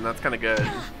fastest, and that's kind of good.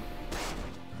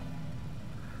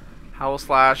 Howl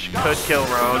Slash could kill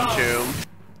Roan too.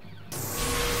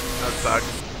 That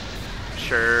sucks.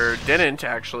 Sure didn't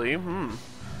actually. Roan's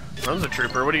a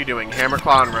trooper. What are you doing?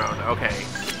 Hammerclaw and Roan. Okay.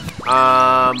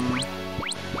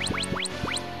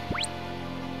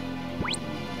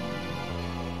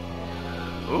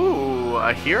 Ooh,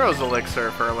 a hero's elixir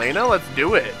for Elena. Let's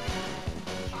do it.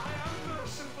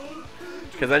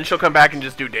 Because then she'll come back and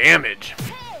just do damage.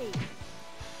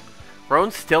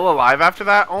 Roan's still alive after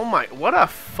that? Oh my, what a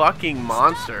fucking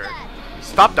monster.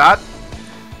 Stop that.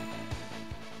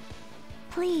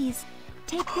 Please,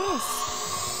 take this.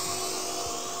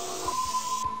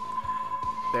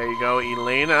 There you go,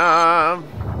 Elena.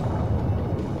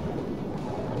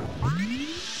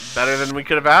 Better than we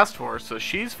could have asked for, so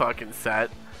she's fucking set.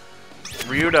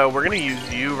 Ryudo, we're gonna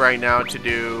use you right now to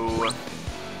do...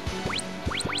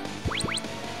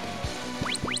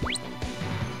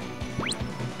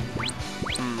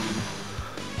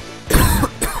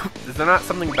 Is there not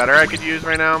something better I could use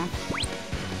right now?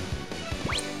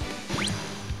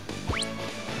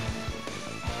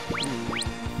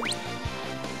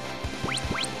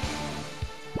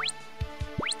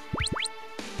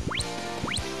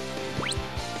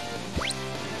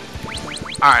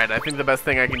 Alright, I think the best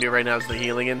thing I can do right now is the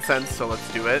healing incense, so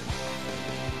let's do it.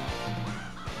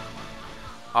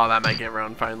 Oh, that might get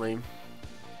Roan finally.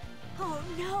 Oh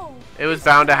no. It was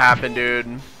bound to happen,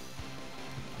 dude.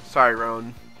 Sorry,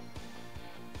 Roan.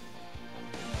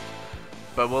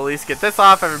 But we'll at least get this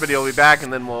off, everybody will be back,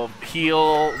 and then we'll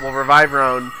heal, we'll revive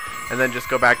Roan, and then just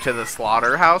go back to the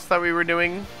slaughterhouse that we were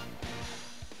doing.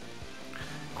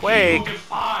 Quake! He who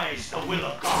defies the will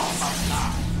of God must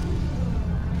die.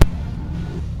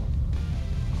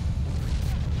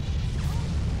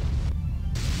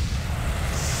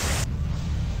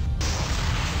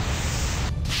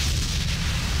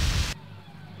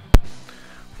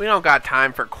 We don't got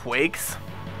time for quakes.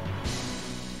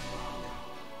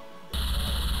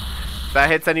 If that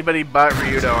hits anybody but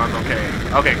Ryudo, I'm okay.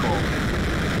 Okay, cool.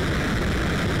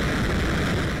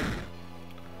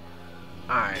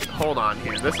 Alright, hold on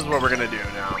here. This is what we're gonna do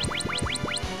now.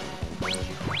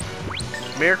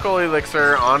 Miracle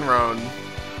Elixir on Roan.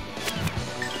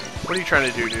 What are you trying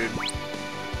to do, dude?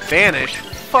 Vanish?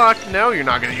 Fuck, no, you're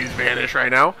not gonna use Vanish right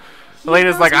now.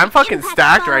 Elena's like, I'm fucking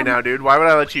stacked right now, dude. Why would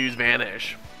I let you use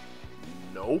Vanish?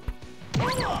 Nope.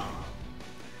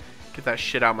 Get that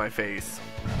shit out of my face.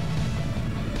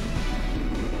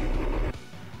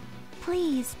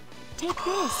 Please, take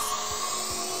this.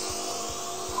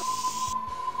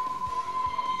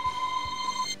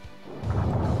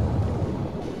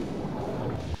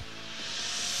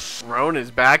 Roan is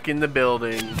back in the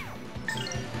building.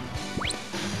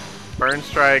 Burn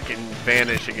Strike and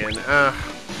Vanish again. Ugh.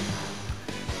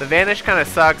 The Vanish kind of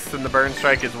sucks and the Burn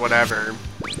Strike is whatever.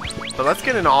 But let's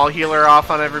get an all healer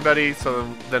off on everybody so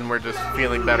then we're just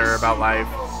feeling better about life.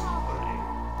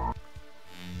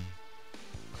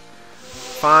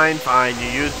 Fine, fine. You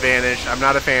used Vanish. I'm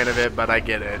not a fan of it, but I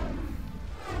get it.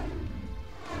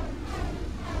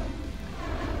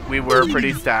 We were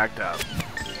pretty stacked up.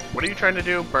 What are you trying to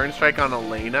do? Burn Strike on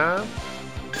Elena?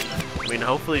 I mean,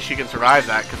 hopefully she can survive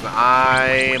that, because I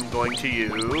am going to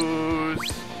use...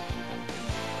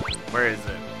 Where is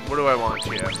it? What do I want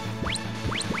here?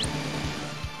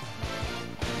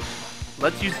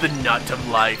 Let's use the Nut of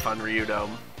Life on Ryudo.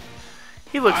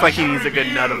 He looks like he needs a good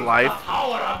Nut of Life.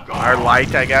 Or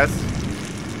Light, I guess.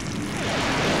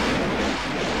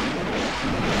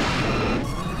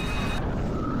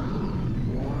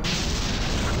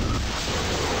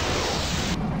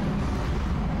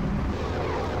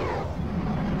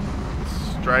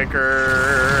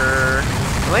 Striker.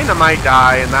 Elena might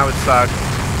die, and that would suck.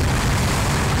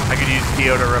 I could use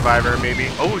Dio to revive her, maybe.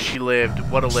 Oh, she lived.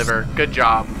 What a liver. Good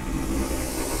job.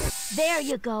 There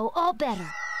you go, all better.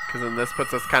 Because then this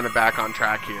puts us kind of back on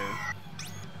track here.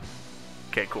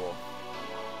 Okay, cool.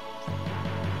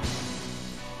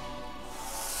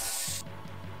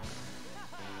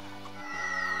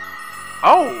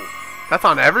 Oh! That's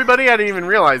on everybody? I didn't even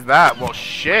realize that. Well,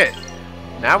 shit.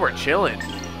 Now we're chilling.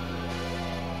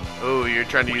 Oh, you're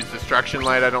trying to use Destruction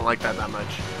Light? I don't like that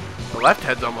much. The left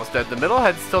head's almost dead. The middle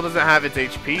head still doesn't have its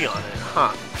HP on it.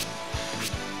 Huh.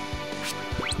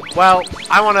 Well,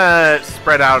 I want to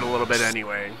spread out a little bit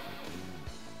anyway.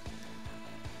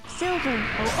 Silver.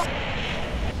 Oh.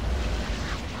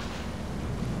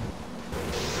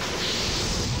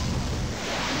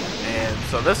 And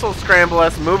so this will scramble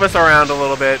us, move us around a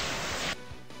little bit.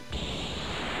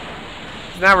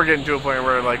 Now we're getting to a point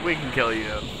where, like, we can kill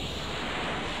you.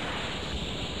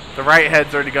 The right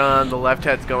head's already gone. The left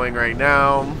head's going right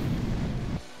now.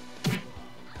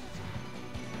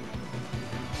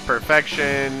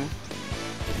 Perfection.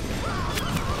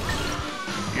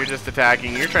 You're just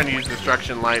attacking. You're trying to use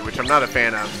Destruction Light, which I'm not a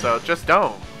fan of, so just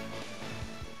don't.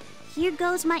 Here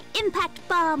goes my impact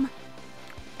bomb.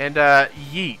 And,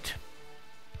 yeet.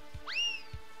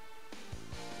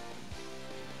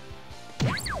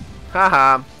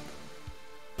 Haha.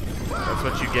 That's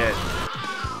what you get.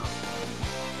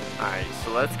 Alright,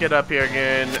 so let's get up here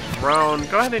again. Roan,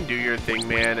 go ahead and do your thing,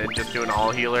 man, and just do an all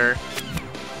healer.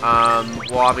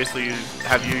 We'll obviously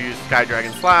have you use Sky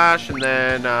Dragon Slash, and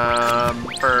then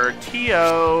for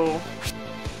Tio,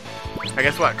 I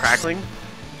guess what, Crackling?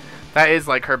 That is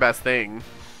like her best thing.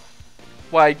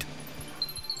 White.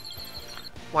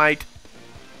 White.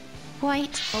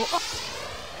 White. Oh, oh.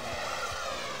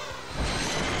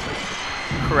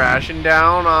 Crashing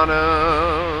down on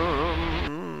him.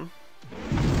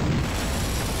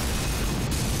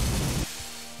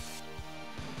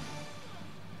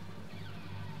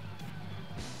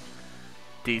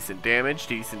 Decent damage,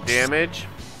 decent damage.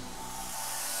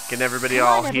 Getting everybody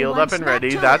all healed up and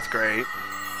ready. That's great.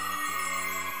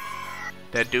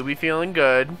 That do be feeling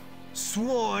good.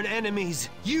 Sworn enemies,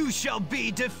 you shall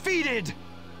be defeated!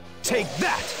 Take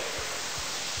that!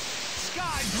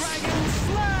 Sky Dragon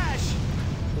Slash!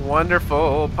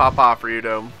 Wonderful. Pop off,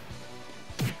 Ryudo.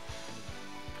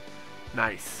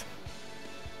 Nice.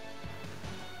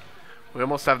 We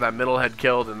almost have that middle head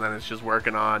killed, and then it's just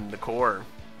working on the core.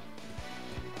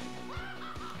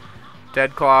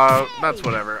 Dead Claw, that's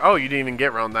whatever. Oh, you didn't even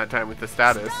get Roan that time with the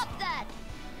status.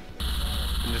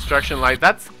 And Destruction Light,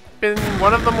 that's been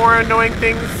one of the more annoying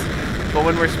things. But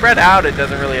when we're spread out, it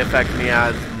doesn't really affect me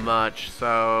as much.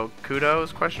 So,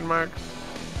 kudos, question mark.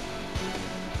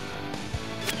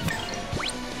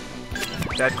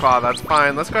 Dead Claw, that's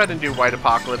fine. Let's go ahead and do White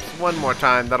Apocalypse one more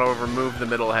time. That'll remove the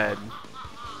middle head.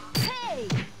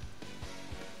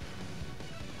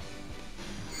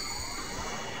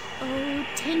 Oh,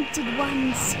 tainted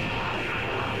ones.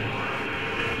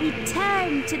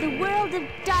 Return to the world of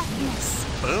darkness.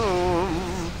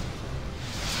 Boom.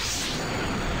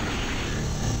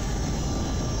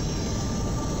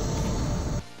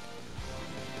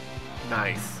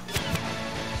 Nice.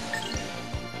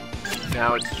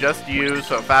 Now it's just you,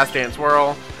 so Fast Dance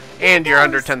Whirl, and you're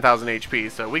under 10,000 HP,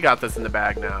 so we got this in the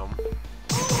bag now.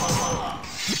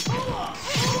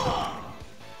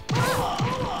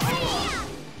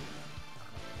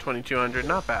 $2,200,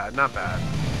 not bad, not bad.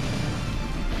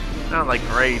 Not like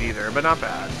great either, but not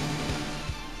bad.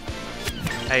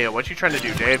 Hey, what you trying to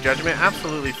do? Day of Judgment?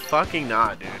 Absolutely fucking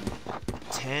not, dude.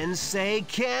 Tensei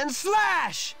can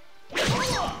slash!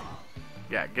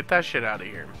 Yeah, get that shit out of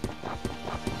here.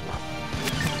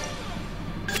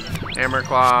 Hammer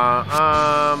Claw,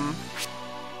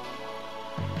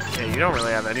 yeah, you don't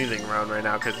really have anything around right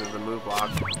now because of the move block.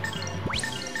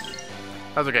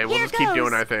 That's okay, we'll just keep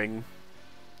doing our thing.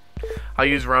 I'll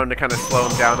use Roan to kind of slow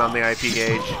him down on the IP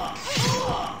gauge.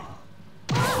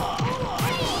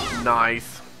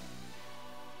 Nice.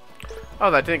 Oh,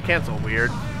 that didn't cancel.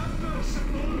 Weird.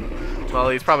 Well,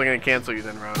 he's probably going to cancel you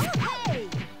then, Ron.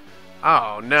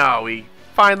 Oh, no. He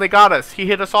finally got us. He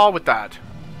hit us all with that.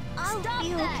 I'll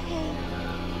be okay.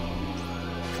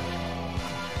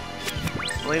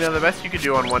 Melina, the best you could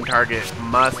do on one target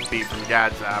must be from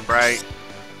Gadzap, right?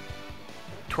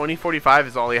 2045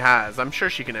 is all he has. I'm sure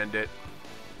she can end it.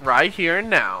 Right here and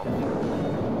now.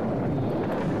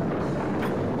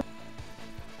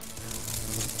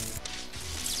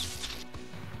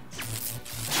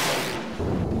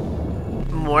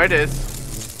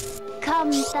 Mortis.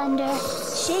 Come, thunder,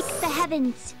 shake the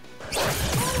heavens.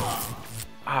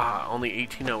 Ah, only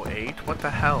 1808? What the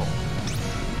hell?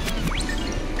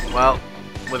 Well,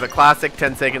 with a classic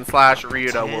 10-second slash,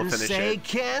 Ryudo will finish it.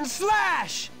 10-second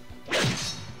slash!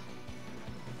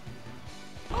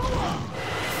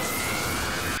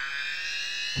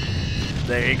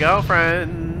 There you go,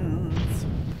 friends.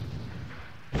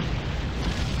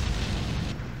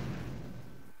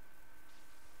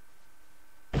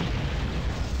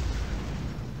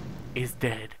 Is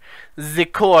dead. The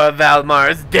core of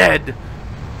Valmar is dead.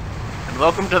 And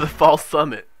welcome to the False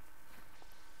Summit.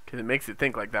 Because it makes it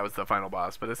think like that was the final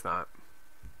boss, but it's not.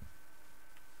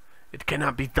 It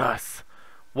cannot be thus.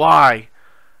 Why?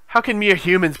 How can mere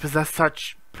humans possess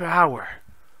such power?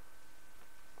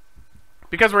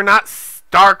 Because we're not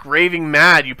stark raving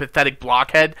mad, you pathetic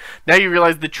blockhead. Now you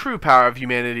realize the true power of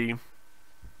humanity.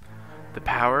 The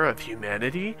power of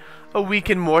humanity? A weak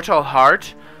and mortal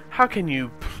heart? How can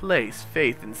you place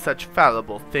faith in such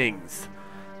fallible things?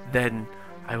 Then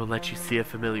I will let you see a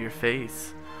familiar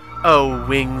face. Oh,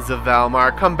 wings of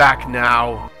Valmar, come back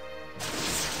now.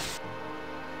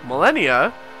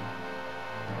 Millennia?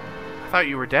 I thought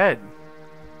you were dead.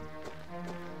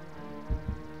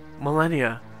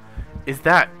 Millennia, is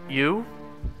that you?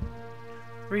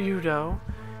 Ryudo,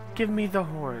 give me the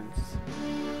horns.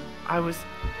 I was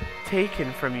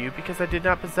taken from you because I did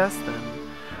not possess them.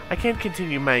 I can't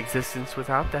continue my existence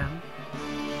without them.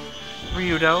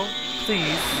 Ryudo,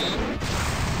 please.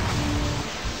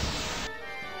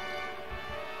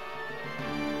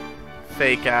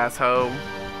 Fake asshole.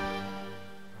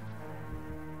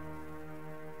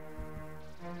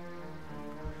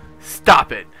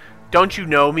 Stop it! Don't you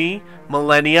know me,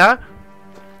 Millennia?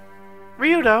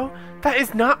 Ryudo, that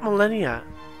is not Millennia.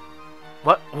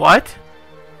 What?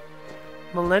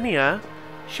 Millennia?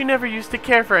 She never used to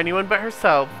care for anyone but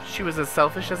herself. She was as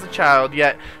selfish as a child,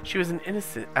 yet she was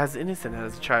as innocent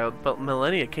as a child, but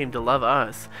Millennia came to love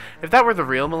us. If that were the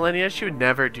real Millennia, she would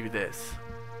never do this.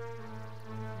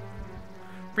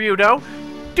 Ryudo,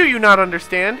 do you not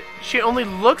understand? She only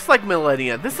looks like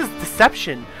Millennia. This is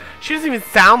deception. She doesn't even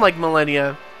sound like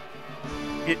Millennia.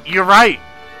 You're right.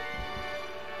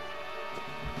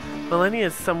 Millennia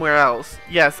is somewhere else.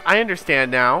 Yes, I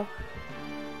understand now.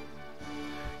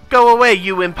 Go away,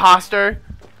 you imposter!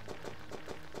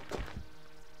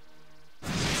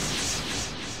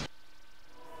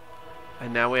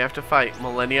 And now we have to fight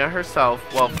Millennia herself.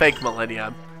 Well, fake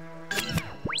Millennia.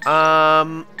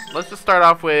 Let's just start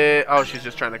off with... Oh, she's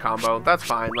just trying to combo. That's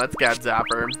fine. Let's Gadzap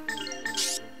her.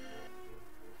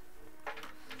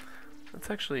 Let's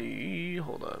actually...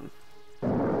 Hold on.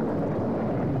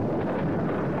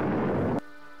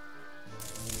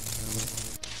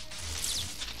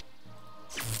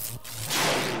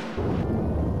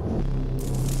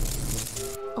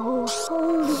 Oh,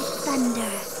 holy thunder.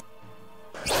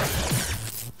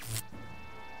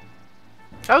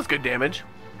 That was good damage.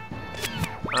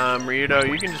 Ryudo,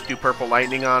 you can just do purple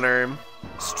lightning on her.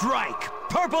 Strike!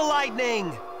 Purple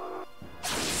lightning!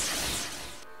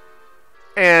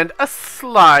 And a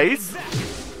slice.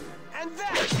 And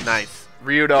that! Nice.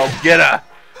 Ryudo, get her!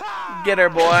 Get her,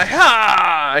 boy!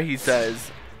 Ha! He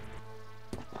says.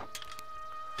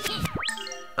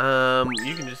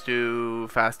 You can just do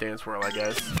fast dance whirl, I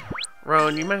guess.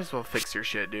 Roan, you might as well fix your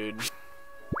shit, dude.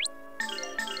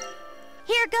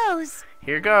 Here goes.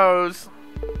 Here goes.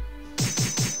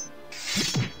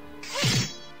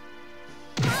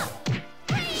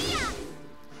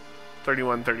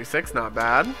 $31.36, not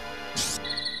bad.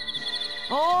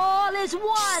 All is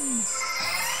one.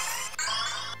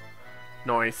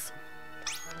 Nice.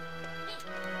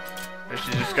 And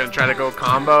she's just gonna try to go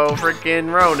combo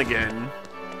freaking Roan again.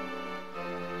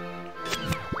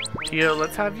 Tio,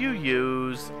 let's have you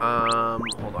use,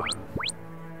 hold on.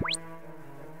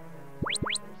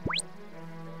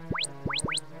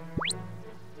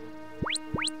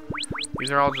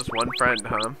 These are all just one friend,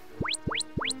 huh?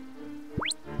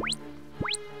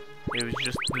 It was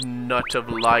just the nut of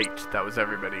light that was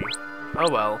everybody. Oh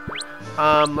well.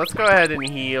 Let's go ahead and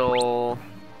heal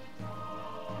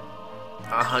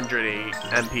 108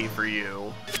 MP for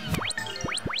you.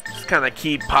 Just kind of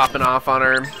keep popping off on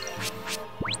her.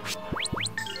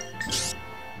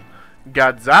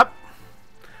 God's up.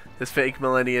 This fake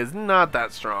Millennia is not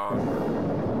that strong.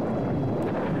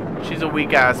 She's a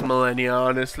weak-ass Millennia,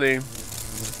 honestly.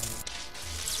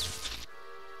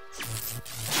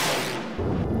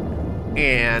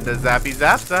 And a zappy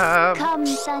zap zap. Come,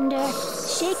 thunder,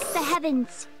 shake the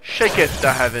heavens. Shake it,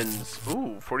 the heavens.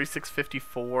 Ooh,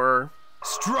 4654.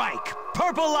 Strike!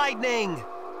 Purple lightning!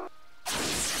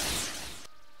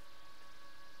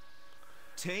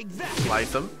 Take that!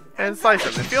 Slice him and slice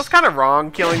him. It feels kind of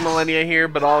wrong killing Millennia here,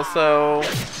 but also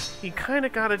you kind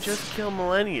of gotta just kill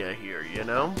Millennia here, you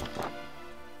know?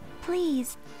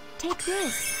 Please, take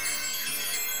this.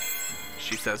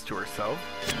 She says to herself.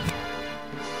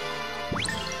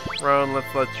 Roan,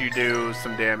 let's let you do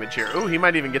some damage here. Ooh, he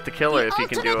might even get the killer if he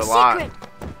can do a lot.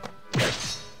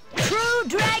 True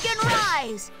Dragon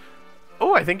Rise!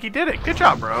 Oh, I think he did it. Good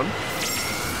job, Roan.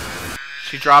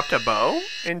 She dropped a bow?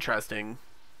 Interesting.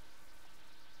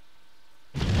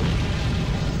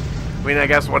 I mean, I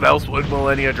guess what else would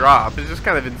Millennia drop? It's just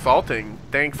kind of insulting.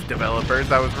 Thanks, developers.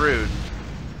 That was rude.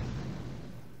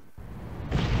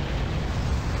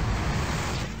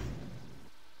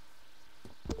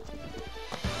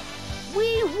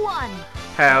 We won!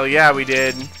 Hell yeah, we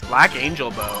did. Black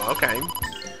Angel Bow. Okay.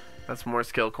 That's more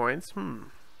skill coins.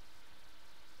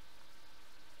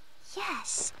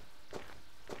 Yes.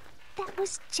 That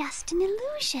was just an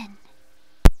illusion.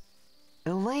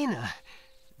 Elena,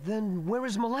 then where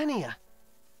is Millennia?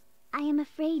 I am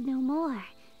afraid no more.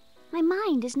 My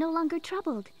mind is no longer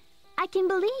troubled. I can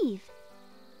believe.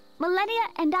 Millennia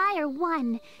and I are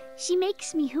one. She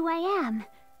makes me who I am.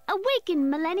 Awaken,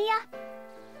 Millennia!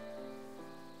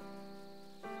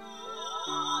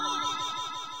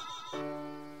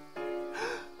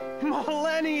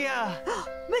 Millennia!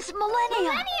 Miss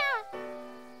Millennia!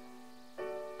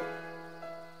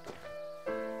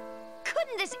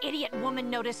 Couldn't this idiot woman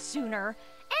notice sooner?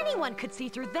 Anyone could see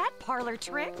through that parlor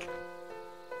trick.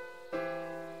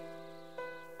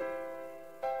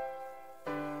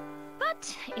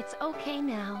 But it's okay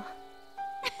now.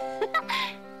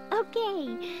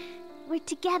 Okay, we're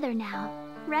together now,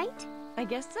 right? I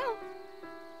guess so.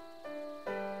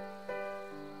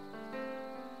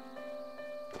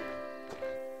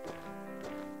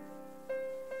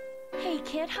 Hey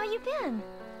kid, how you been?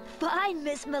 Fine,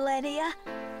 Miss Millennia.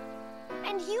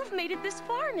 And you've made it this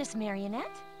far, Miss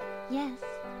Marionette. Yes,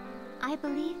 I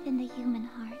believe in the human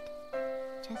heart,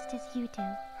 just as you do.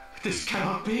 This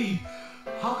cannot be.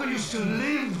 How can you still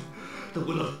live? The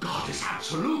will of God is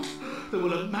absolute. The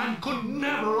will of man could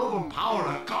never overpower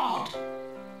a god.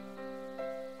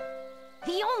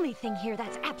 The only thing here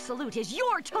that's absolute is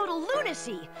your total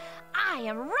lunacy. I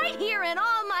am right here in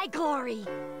all my glory.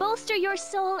 Bolster your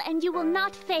soul and you will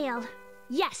not fail.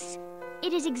 Yes,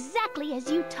 it is exactly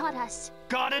as you taught us.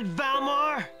 Got it,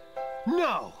 Valmar?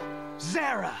 No!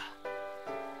 Zara!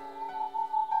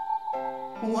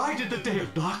 Why did the day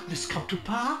of darkness come to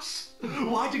pass?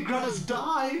 Why did Granus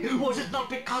die? Was it not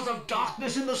because of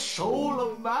darkness in the soul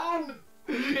of man?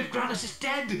 If Granus is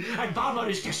dead and Valmar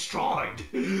is destroyed,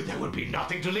 there would be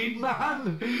nothing to lead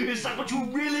man. Is that what you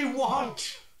really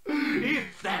want?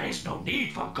 If there is no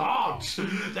need for gods,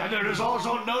 then there is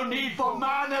also no need for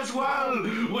man as well.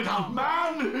 Without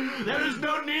man, there is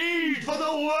no need for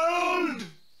the world.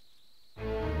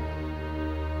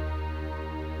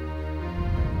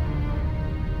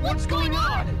 What's going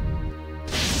on?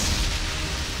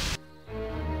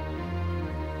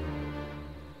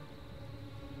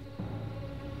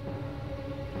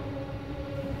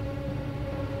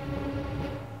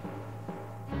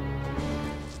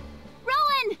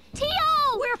 Rowan! Tio!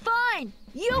 We're fine.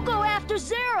 You go after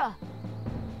Zara.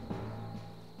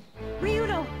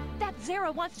 Ryudo, that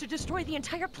Zara wants to destroy the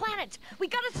entire planet. We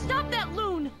gotta stop that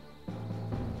loon.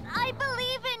 I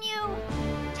believe in you!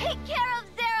 Take care of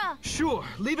Zara! Sure,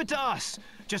 leave it to us.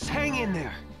 Just hang in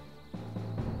there.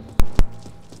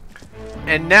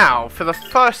 And now, for the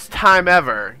first time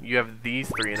ever, you have these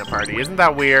three in a party. Isn't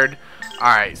that weird?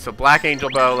 Alright, so Black Angel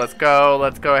Bow, let's go.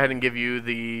 Let's go ahead and give you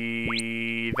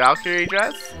the Valkyrie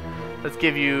dress. Let's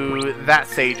give you that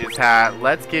Sage's hat.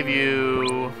 Let's give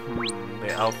you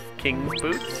the Elf King's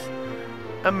boots.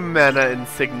 A Mana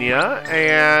insignia.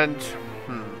 And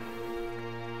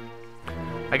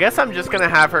I guess I'm just going to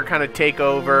have her kind of take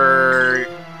over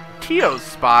Tio's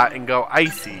spot and go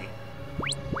icy.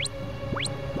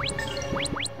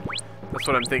 That's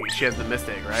what I'm thinking. She has the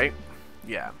Mystic, right?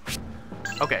 Yeah.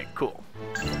 Okay, cool.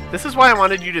 This is why I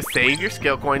wanted you to save your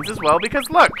skill coins as well, because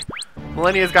look,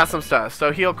 Millennia's got some stuff.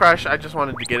 So Heal Crush, I just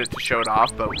wanted to get it to show it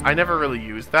off, but I never really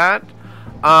used that.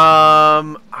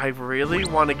 I really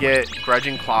want to get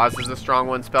Grudging Claws is a strong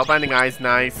one. Spellbinding Eye's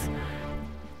nice.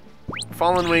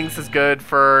 Fallen Wings is good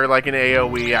for like an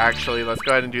AoE actually. Let's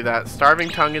go ahead and do that. Starving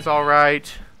Tongue is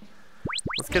alright.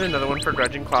 Let's get another one for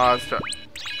Grudging Claws.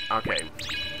 Okay,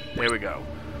 there we go.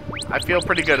 I feel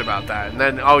pretty good about that. And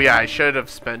then, oh yeah, I should have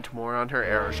spent more on her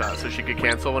Arrow Shot so she could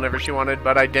cancel whenever she wanted,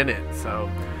 but I didn't. So,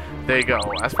 there you go.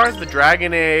 As far as the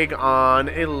Dragon Egg on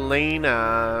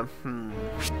Elena, I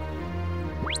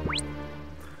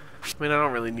mean, I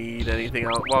don't really need anything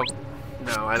else. Well,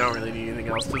 no, I don't really need anything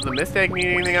else. Does the Mist Egg need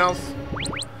anything else?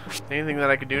 Anything that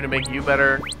I could do to make you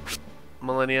better,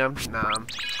 Millennia? Nah.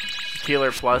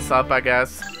 Healer Plus up, I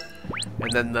guess.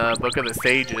 And then the Book of the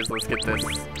Sages, let's get this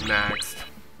maxed.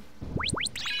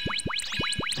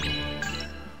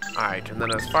 Alright, and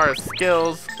then as far as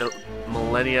skills,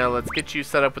 Millennia, let's get you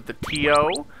set up with the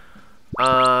TO.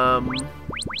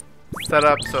 Set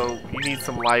up, so you need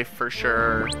some life for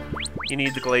sure. You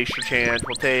need the Glacier Chant.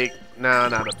 We'll take, no,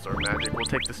 not Absorb Magic. We'll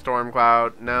take the Storm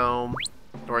Cloud. No,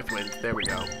 North Wind. There we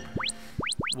go.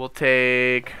 We'll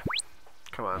take,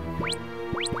 come on.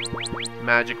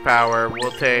 Magic Power.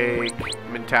 We'll take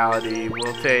Mentality.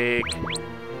 We'll take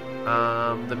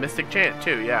the Mystic Chant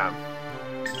too, yeah.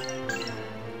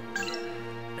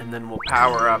 And then we'll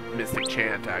power up Mystic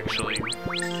Chant actually.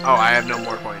 Oh, I have no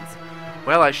more coins.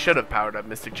 Well, I should have powered up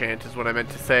Mystic Chant is what I meant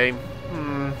to say.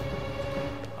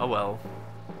 Oh well.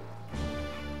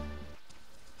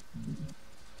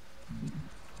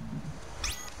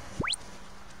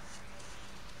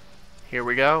 Here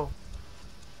we go.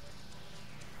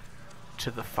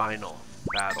 To the final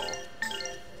battle.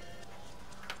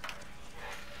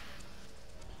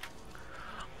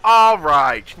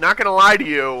 Alright, not gonna lie to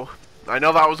you. I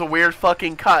know that was a weird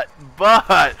fucking cut,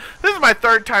 but this is my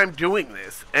third time doing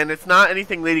this, and it's not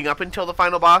anything leading up until the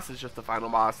final boss, it's just the final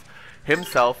boss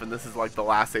himself, and this is like the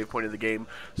last save point of the game.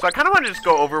 So I kind of want to just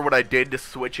go over what I did to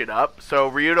switch it up. So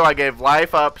Ryudo, I gave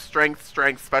life up, strength,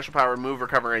 special power, move,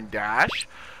 recover, and dash.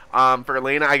 For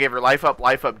Elena, I gave her life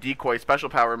up, decoy, special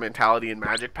power, mentality, and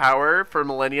magic power. For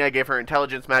Millennia, I gave her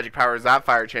intelligence, magic power,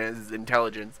 Zapfire chant,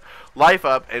 intelligence, life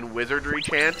up, and wizardry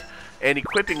chant. And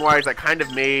equipping wise, I kind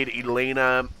of made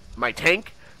Elena my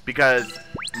tank because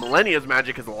Millennia's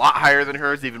magic is a lot higher than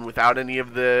hers, even without any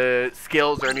of the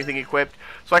skills or anything equipped.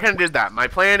 So I kind of did that. My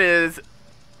plan is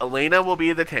Elena will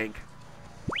be the tank.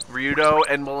 Ryudo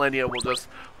and Millennia will just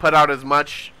put out as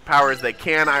much power as they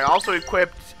can. I also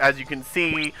equipped, as you can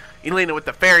see, Elena with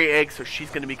the fairy egg, so she's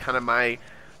going to be kind of my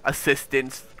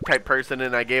assistant type person,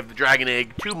 and I gave the dragon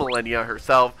egg to Millennia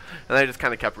herself, and I just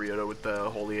kind of kept Ryudo with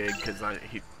the holy egg because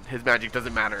his magic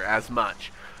doesn't matter as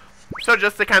much. So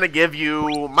just to kind of give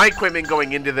you my equipment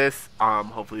going into this,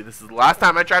 hopefully this is the last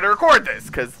time I try to record this,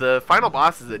 because the final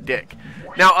boss is a dick.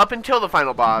 Now, up until the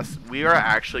final boss, we are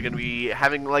actually going to be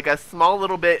having like a small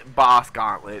little bit boss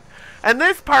gauntlet, and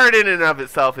this part in and of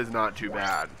itself is not too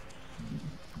bad.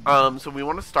 So we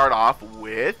want to start off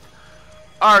with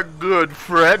our good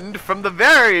friend from the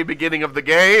very beginning of the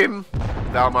game,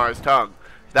 Valmar's Tongue.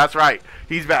 That's right,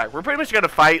 he's back. We're pretty much going to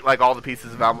fight like all the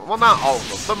pieces of Valmar. Well, not all of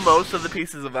them, but most of the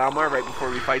pieces of Valmar right before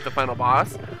we fight the final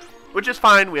boss, which is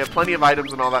fine. We have plenty of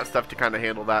items and all that stuff to kind of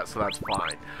handle that, so that's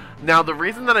fine. Now, the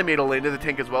reason that I made Elena the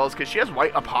tank as well is because she has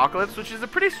White Apocalypse, which is a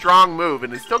pretty strong move,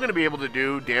 and is still going to be able to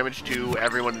do damage to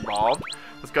everyone involved.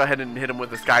 Let's go ahead and hit him with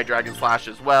the Sky Dragon Slash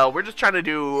as well. We're just trying to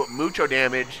do mucho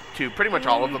damage to pretty much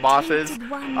all of the bosses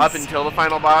up until the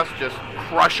final boss. Just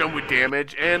crush them with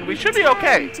damage, and we should be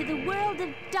okay. To the world of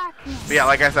darkness. But yeah,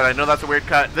 like I said, I know that's a weird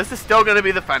cut. This is still going to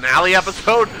be the finale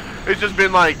episode. It's just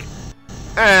been like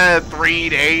 3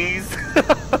 days.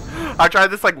 I try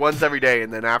this like once every day,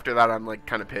 and then after that I'm like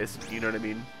kind of pissed, you know what I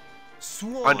mean?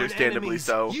 Understandably enemies,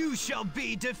 so. You shall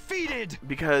be defeated.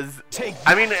 Because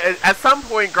I mean, at some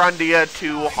point Grandia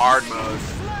 2 hard mode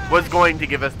was going to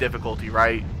give us difficulty,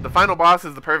 right? The final boss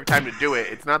is the perfect time to do it.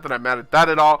 It's not that I'm mad at that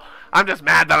at all. I'm just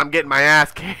mad that I'm getting my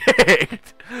ass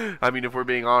kicked. I mean, if we're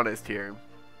being honest here.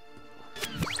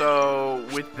 So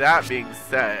with that being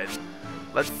said,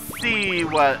 let's see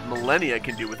what Millennia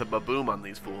can do with a Baboom on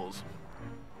these fools.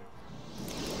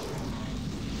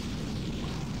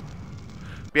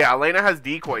 Yeah, Elena has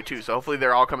decoy too, so hopefully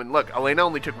they're all coming. Look, Elena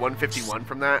only took 151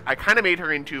 from that. I kind of made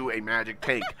her into a magic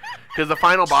tank because the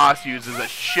final boss uses a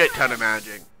shit ton of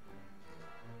magic.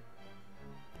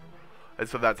 And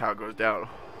so that's how it goes down.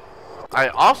 I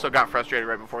also got frustrated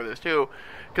right before this too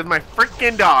because my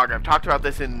freaking dog, I've talked about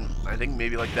this in, I think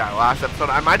maybe like that last episode.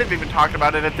 I might have even talked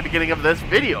about it at the beginning of this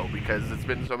video because it's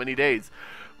been so many days.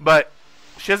 But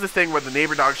she has this thing where the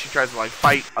neighbor dog, she tries to like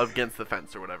fight against the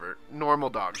fence or whatever. Normal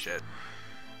dog shit.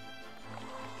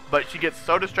 But she gets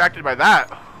so distracted by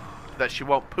that that she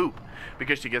won't poop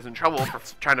because she gets in trouble for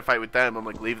trying to fight with them. I'm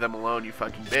like, leave them alone, you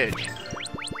fucking bitch.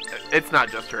 It's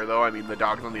not just her though. I mean, the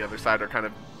dogs on the other side are kind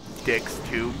of dicks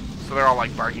too. So they're all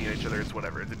like barking at each other. It's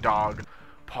whatever. It's a dog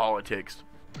politics.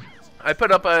 I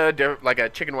put up a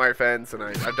chicken wire fence, and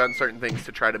I've done certain things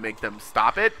to try to make them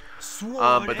stop it.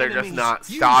 But they're just not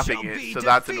stopping it, so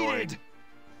that's annoying.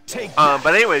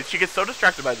 But anyways, she gets so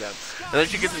distracted by them, and then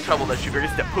she gets in trouble that she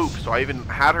forgets to poop. So I even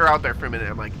had her out there for a minute.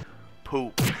 I'm like,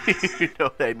 poop. You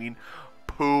know what I mean?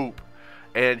 Poop.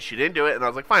 And she didn't do it, and I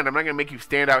was like, fine, I'm not going to make you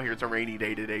stand out here. It's a rainy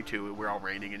day today, too. We're all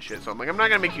raining and shit. So I'm like, I'm not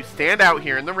going to make you stand out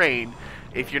here in the rain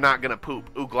if you're not going to poop.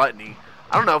 Ooh, gluttony.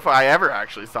 I don't know if I ever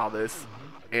actually saw this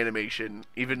animation,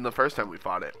 even the first time we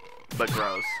fought it. But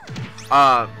gross.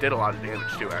 Did a lot of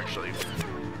damage, too, actually.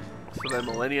 So then,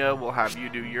 Millennia, we'll have you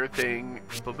do your thing.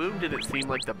 Baboom didn't seem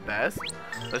like the best.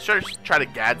 Let's try to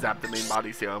gadzap the main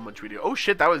body, see how much we do. Oh,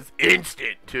 shit, that was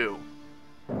instant, too.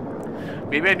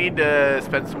 Maybe I need to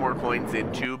spend some more coins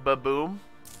into Baboom.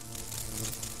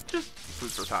 Just food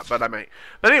for thought, but I might.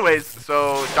 But anyways,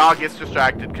 so dog gets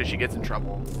distracted because she gets in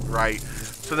trouble, right?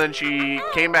 So then she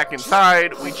came back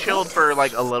inside. We chilled for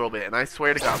like a little bit, and I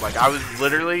swear to God, like I was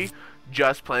literally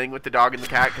just playing with the dog and the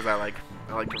cat because I like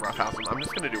to roughhouse them. I'm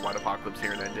just gonna do White Apocalypse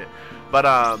here and end it. But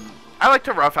I like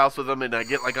to roughhouse with them, and I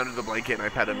get like under the blanket and I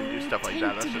pet them and do stuff like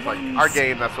that. That's just like our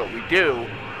game. That's what we do.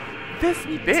 This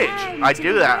bitch, I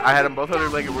do that. I had them both under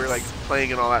the blanket. We were like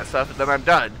playing and all that stuff, and then I'm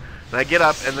done. And I get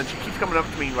up, and then she keeps coming up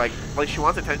to me like she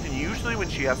wants attention. Usually when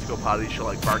she has to go potty, she'll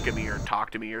like bark at me or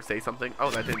talk to me or say something. Oh,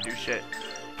 that didn't do shit.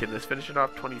 Can this finish it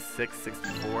off?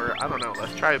 26-64. I don't know.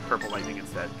 Let's try Purple Lightning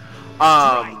instead.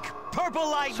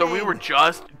 Purple Lightning. So we were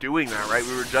just doing that, right?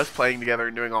 We were just playing together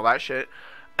and doing all that shit.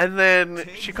 And then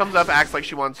she comes up, acts like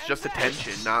she wants just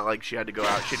attention, not like she had to go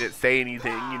out. She didn't say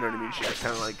anything, you know what I mean? She just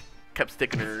kind of like kept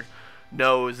sticking her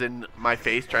nose in my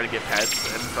face trying to get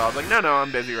pets, and so I was like, no,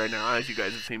 I'm busy right now, as you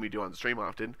guys have seen me do on stream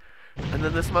often. And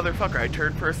then this motherfucker, I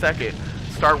turned for a second,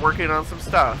 start working on some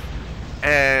stuff,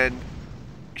 and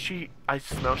I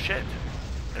smell shit.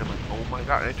 And I'm like, oh my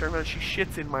God, and I turn around, she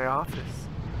shits in my office.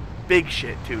 Big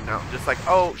shit too, now, just like,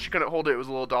 oh, she couldn't hold it, it was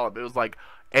a little dollop, it was like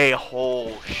a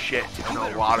whole shit, and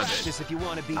a lot of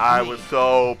it. I was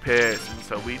so pissed, and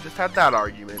so we just had that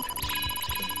argument.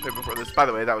 Right before this, by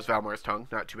the way, that was Valmar's tongue,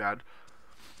 not too bad.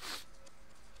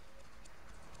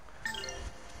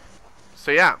 So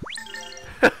yeah,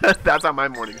 that's how my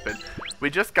morning's been.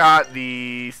 We just got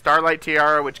the Starlight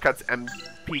Tiara, which cuts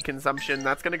MP consumption.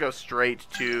 That's going to go straight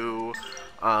to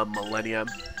Millennia.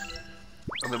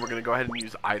 And then we're going to go ahead and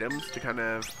use items to kind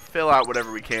of fill out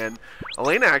whatever we can.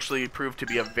 Elena actually proved to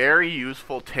be a very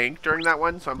useful tank during that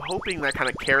one, so I'm hoping that kind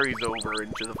of carries over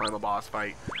into the final boss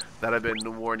fight that I've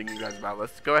been warning you guys about.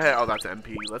 Let's go ahead. Oh, that's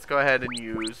MP. Let's go ahead and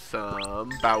use some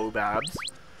Baobabs,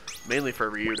 mainly for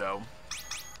Ryudo.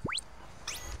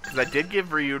 Because I did give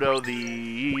Ryudo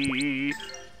the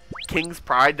King's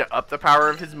Pride to up the power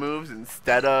of his moves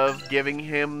instead of giving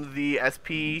him the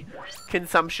SP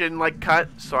consumption like cut.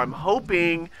 So I'm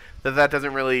hoping that that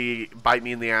doesn't really bite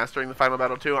me in the ass during the final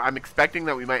battle too. I'm expecting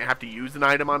that we might have to use an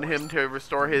item on him to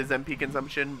restore his MP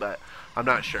consumption, but I'm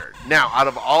not sure. Now, out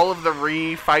of all of the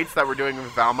re-fights that we're doing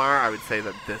with Valmar, I would say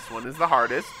that this one is the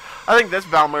hardest. I think this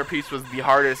Valmar piece was the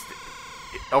hardest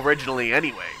originally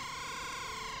anyway.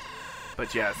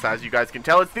 But yes, as you guys can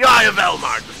tell, it's the Eye of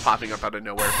Elmar just popping up out of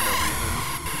nowhere for no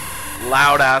reason.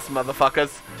 Loud ass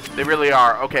motherfuckers. They really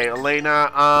are. Okay, Elena,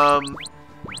 I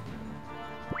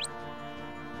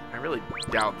really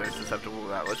doubt they're susceptible to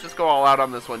that. Let's just go all out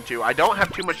on this one too. I don't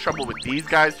have too much trouble with these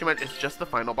guys too much. It's just the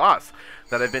final boss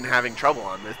that I've been having trouble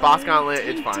on. This boss gauntlet,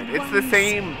 it's fine. It's the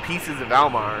same pieces of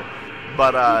Valmar,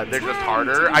 but they're just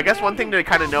harder. I guess one thing to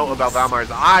kind of note about Valmar's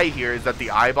eye here is that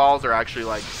the eyeballs are actually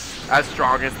like as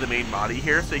strong as the main body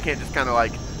here, so you can't just kind of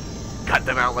like cut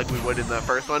them out like we would in the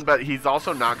first one, but he's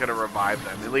also not going to revive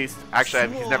them. At least,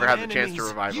 actually, he's never had the chance to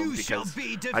revive them because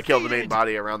I killed the main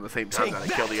body around the same time that I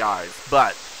killed the eyes.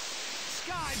 But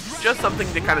just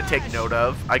something to kind of take note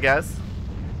of, I guess.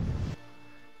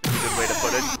 That's a good way to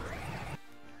put it.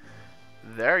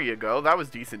 There you go. That was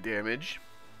decent damage.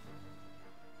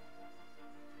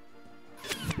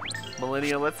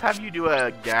 Millennia, let's have you do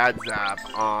a Gad Zap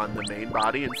on the main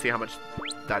body and see how much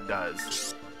that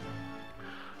does.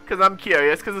 Because I'm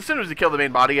curious, because as soon as you kill the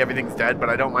main body, everything's dead, but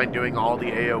I don't mind doing all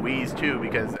the AoEs too,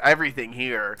 because everything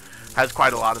here has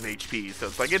quite a lot of HP, so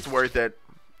it's like, it's worth it.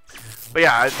 But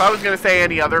yeah, if I was going to say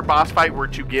any other boss fight were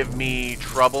to give me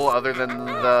trouble other than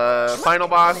the final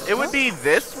boss, it would be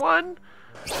this one.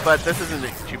 But this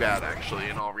isn't too bad, actually,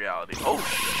 in all reality. Oh,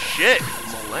 shit!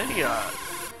 Millennia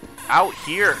out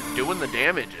here doing the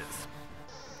damages.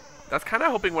 That's kind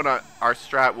of hoping what our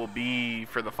strat will be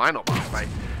for the final boss fight.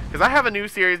 Because I have a new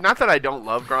series, not that I don't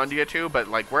love Grandia 2, but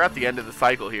like we're at the end of the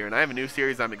cycle here, and I have a new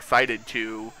series I'm excited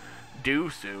to do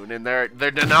soon, and they're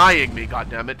denying me,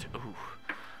 goddammit. Ooh.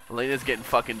 Elena's getting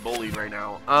fucking bullied right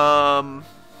now. How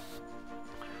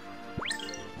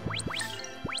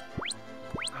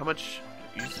much?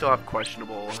 You still have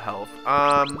questionable health.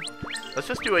 Let's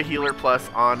just do a healer plus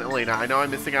on Elena. I know I'm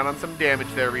missing out on some damage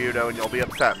there, Ryudo, and you'll be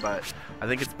upset, but I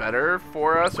think it's better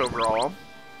for us overall.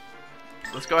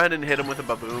 Let's go ahead and hit him with a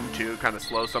baboom to kind of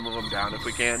slow some of them down if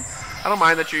we can. I don't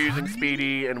mind that you're using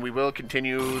Speedy, and we will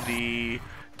continue the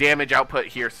damage output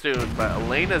here soon, but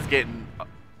Elena's getting...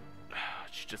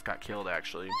 she just got killed,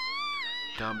 actually.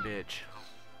 Dumb bitch.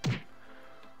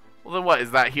 Well, then what? Is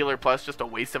that healer plus just a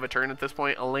waste of a turn at this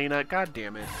point, Elena? God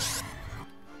damn it.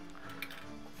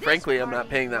 Frankly, I'm not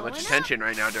paying that much attention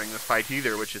right now during this fight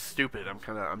either, which is stupid.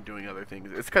 I'm doing other things.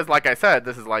 It's because, like I said,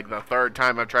 this is like the third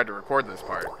time I've tried to record this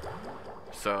part.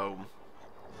 So,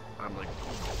 I'm like,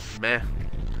 meh.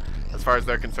 As far as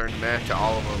they're concerned, meh to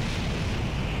all of them.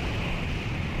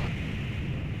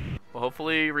 Well,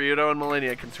 hopefully Ryudo and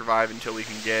Millennia can survive until we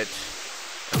can get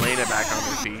Elena back on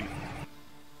her feet.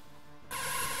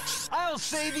 I'll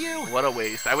save you. What a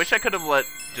waste. I wish I could have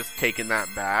just taken that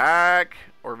back,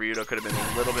 or Ryudo could have been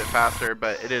a little bit faster,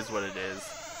 but it is what it is.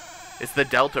 It's the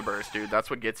Delta Burst, dude. That's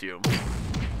what gets you.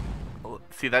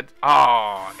 See that?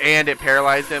 Oh, and it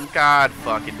paralyzed him. God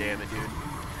fucking damn it, dude.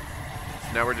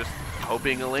 So now we're just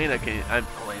hoping Millennia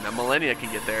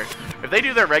can get there. If they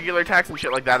do their regular attacks and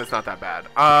shit like that, it's not that bad.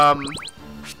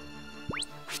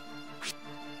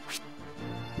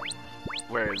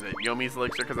 Where is it? Yomi's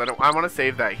elixir, because I want to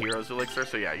save that hero's elixir.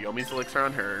 So yeah, Yomi's elixir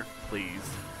on her, please.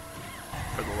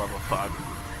 For the love of fuck.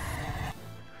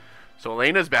 So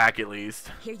Elena's back at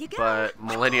least. Here you go. But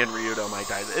Millennia and Ryudo might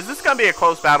die. Is this gonna be a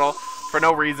close battle for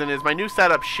no reason? Is my new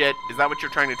setup shit? Is that what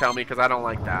you're trying to tell me? Because I don't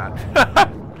like that.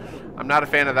 I'm not a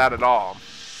fan of that at all.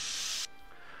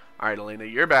 Alright, Elena,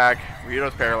 you're back.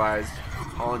 Ryudo's paralyzed.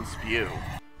 Holland spew.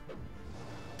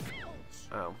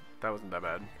 Oh, that wasn't that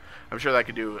bad. I'm sure that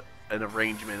could do an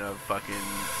arrangement of fucking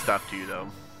stuff to you, though.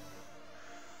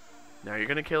 Now you're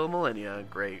gonna kill Millennia.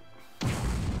 Great.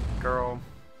 Girl.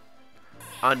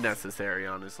 Unnecessary,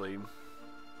 honestly.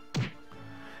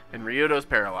 And Ryudo's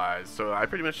paralyzed, so I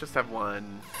pretty much just have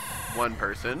one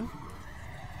person.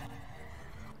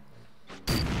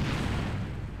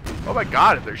 Oh my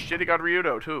god, they're shitting on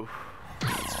Ryudo, too.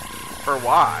 For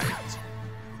why?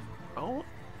 Oh.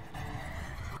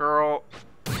 Girl.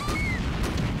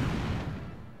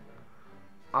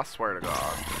 I swear to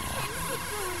God.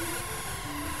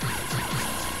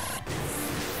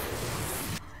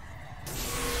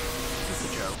 This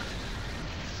is a joke.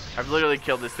 I've literally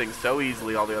killed this thing so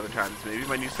easily all the other times. Maybe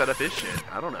my new setup is shit.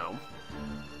 I don't know.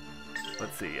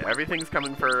 Let's see. Everything's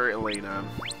coming for Elena.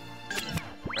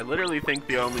 I literally think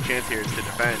the only chance here is to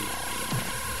defend.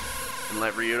 And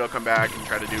let Ryudo come back and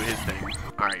try to do his thing.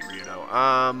 Alright,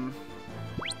 Ryudo.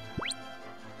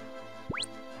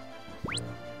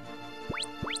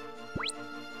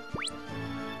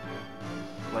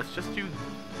 Let's just do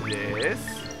this.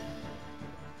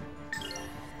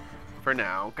 For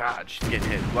now. God, she's getting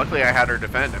hit. Luckily I had her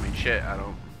defend. I mean, shit, I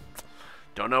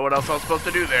don't know what else I was supposed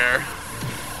to do there.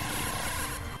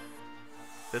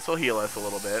 This will heal us a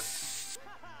little bit.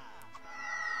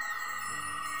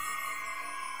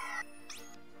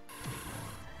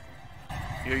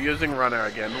 You're using runner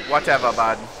again. Whatever,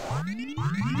 bud.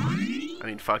 I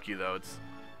mean, fuck you, though. It's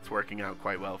working out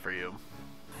quite well for you.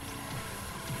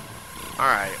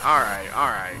 Alright, alright,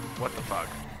 alright. What the fuck?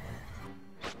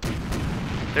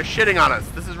 They're shitting on us.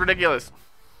 This is ridiculous.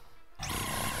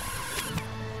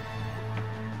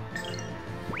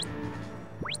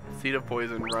 Seed of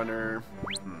Poison, runner.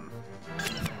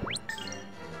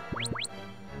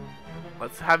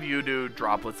 Let's have you do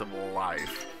Droplets of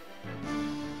Life.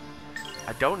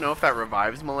 I don't know if that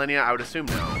revives Millennia. I would assume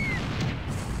no.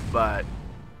 But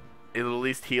it'll at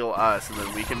least heal us, and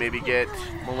then we can maybe get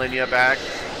Millennia back.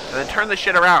 And then turn the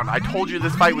shit around. I told you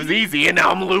this fight was easy, and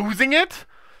now I'm losing it?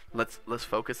 Let's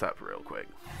focus up real quick.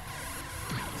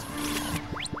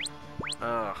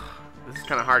 Ugh. This is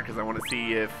kind of hard because I want to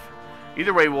see if...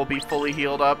 Either way, we'll be fully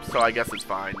healed up, so I guess it's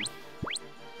fine.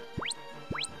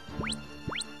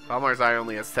 Valmar's Eye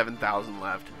only has 7,000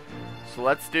 left. So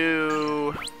let's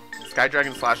do Sky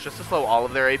Dragon Slash just to slow all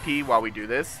of their AP while we do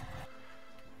this.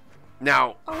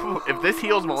 Now, if this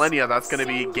heals Millennia, that's going to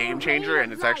be game changer,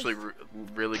 and it's actually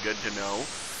really good to know.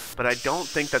 But I don't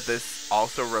think that this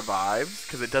also revives,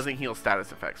 because it doesn't heal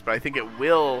status effects. But I think it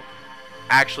will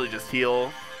actually just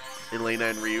heal Elena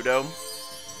and Ryudo.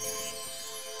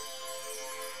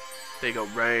 There you go,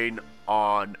 rain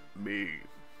on me.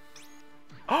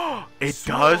 Oh, it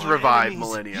does revive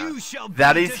Millennia.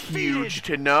 That is huge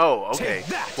to know. Okay,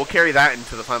 we'll carry that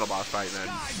into the final boss fight then.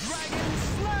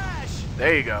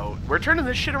 There you go. We're turning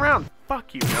this shit around.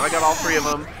 Fuck you. Now I got all 3 of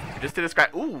them. I just did a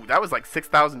scratch. Ooh, that was like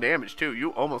 6,000 damage too.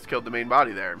 You almost killed the main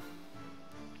body there.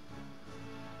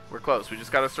 We're close. We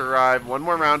just gotta survive 1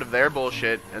 more round of their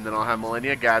bullshit, and then I'll have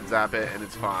Millennia Gad zap it, and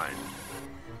it's fine.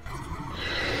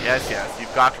 Yes, yes,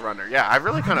 you've got to run her. Yeah, I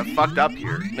really kind of fucked up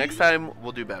here. Next time,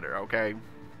 we'll do better, okay?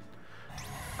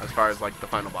 As far as, like, the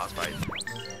final boss fight.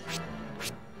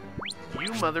 You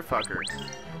motherfucker.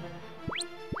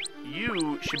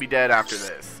 You should be dead after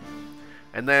this.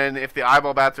 And then, if the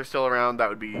eyeball bats are still around, that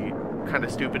would be kind of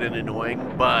stupid and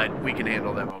annoying, but we can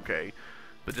handle them, okay?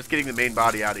 But just getting the main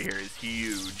body out of here is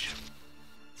huge.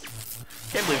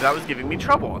 Can't believe that was giving me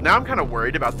trouble. Now I'm kind of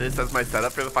worried about this as my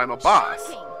setup for the final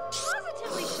boss.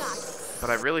 But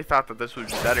I really thought that this would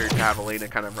be better to have Elena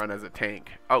kind of run as a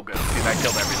tank. Oh, good. See, that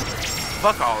killed everything.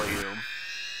 Fuck all of you.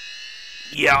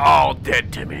 You're all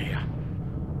dead to me.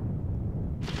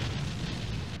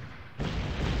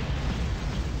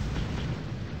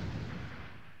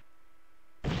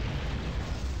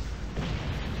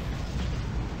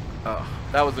 Oh,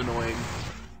 that was annoying.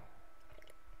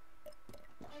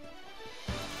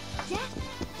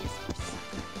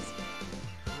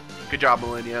 Good job,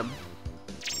 Millennium.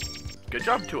 Good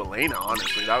job to Elena,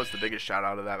 honestly. That was the biggest shout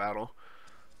out of that battle.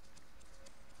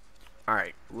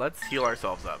 Alright, let's heal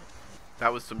ourselves up.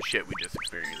 That was some shit we just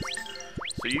experienced.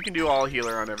 So you can do all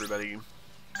healer on everybody.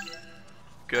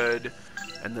 Good.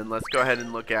 And then let's go ahead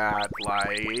and look at,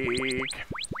 like...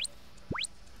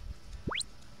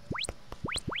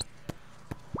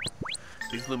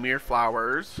 these Lumiere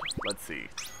flowers. Let's see.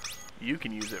 You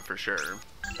can use it for sure.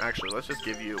 Actually, let's just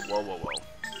give you... Whoa, whoa, whoa.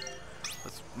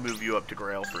 Let's move you up to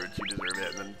Grail Fruits. You deserve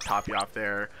it. And then top you off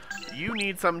there. You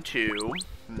need some too.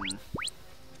 We'll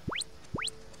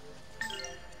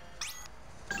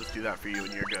just do that for you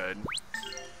and you're good.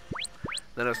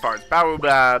 Then as far as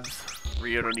Baobabs,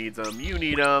 Ryudo needs them. You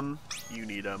need them. You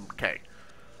need them. Okay.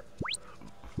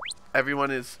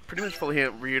 Everyone is pretty much fully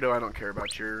hit. Ryudo, I don't care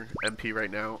about your MP right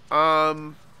now.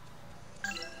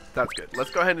 That's good.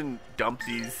 Let's go ahead and dump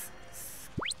these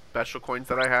special coins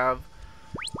that I have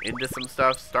into some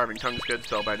stuff. Starving Tongue's good.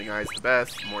 Spellbinding Eye's the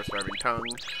best. More Starving Tongue.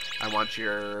 I want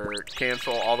your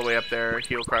Cancel all the way up there.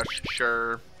 Heal Crush,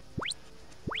 sure.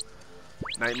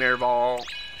 Nightmare Ball,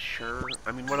 sure.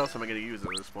 I mean, what else am I going to use at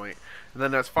this point? And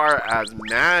then as far as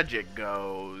magic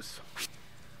goes,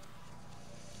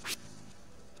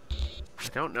 I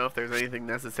don't know if there's anything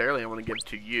necessarily I want to give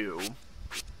to you.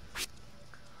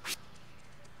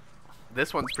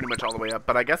 This one's pretty much all the way up,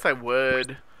 but I guess I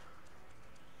would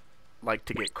like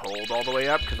to get Cold all the way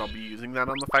up, because I'll be using that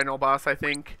on the final boss, I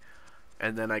think.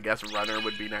 And then I guess Runner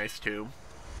would be nice too.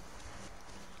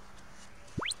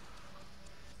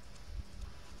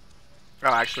 Oh,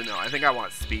 actually no, I think I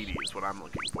want Speedy is what I'm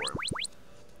looking for.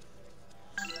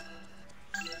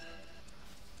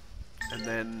 And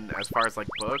then as far as like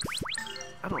books,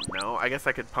 I don't know. I guess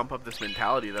I could pump up this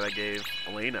mentality that I gave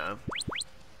Elena.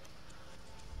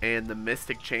 And the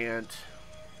Mystic Chant,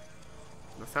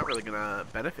 that's not really gonna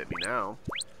benefit me now.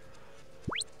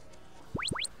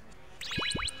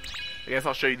 I guess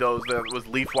I'll show you those. That was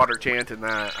Leaf Water Chant and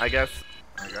that. I guess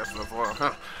that's what,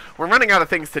 huh. We're running out of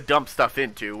things to dump stuff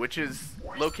into, which is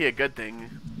low-key a good thing.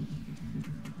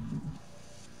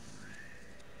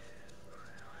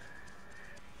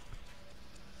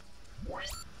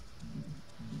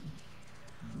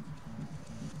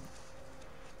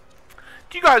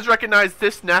 Do you guys recognize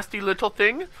this nasty little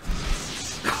thing?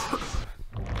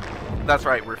 That's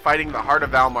right, we're fighting the Heart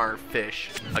of Valmar fish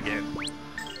again.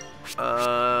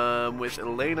 With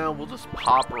Elena, we'll just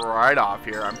pop right off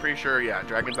here. I'm pretty sure, yeah,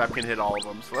 Dragon Zap can hit all of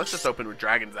them. So let's just open with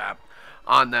Dragon Zap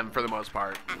on them for the most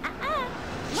part.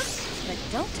 Look, but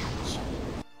don't touch.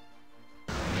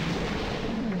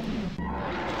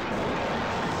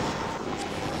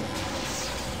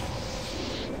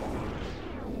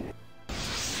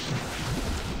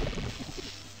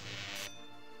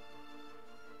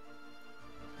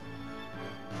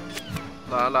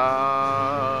 La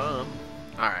la.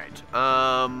 Alright.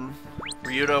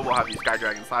 Ryudo will have you Sky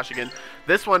Dragon Slash again.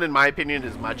 This one, in my opinion,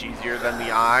 is much easier than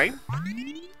the Eye.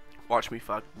 Watch me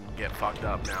get fucked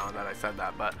up now that I said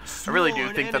that, but I really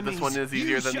do think that this one is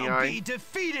easier than the Eye.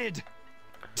 Defeated.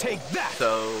 Take that.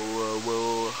 So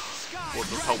we'll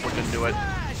just hope we can do it.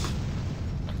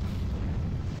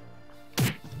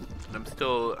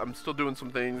 still doing some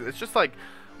things. It's just like,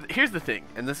 here's the thing,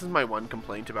 and this is my one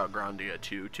complaint about Grandia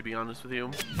 2, to be honest with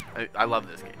you. I love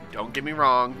this game. Don't get me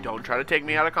wrong. Don't try to take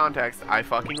me out of context. I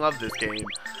fucking love this game.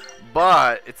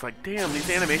 But it's like, damn, these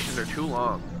animations are too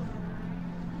long.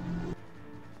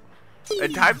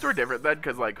 And times were different then,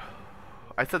 because, like,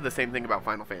 I said the same thing about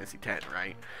Final Fantasy X,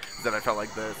 right? That I felt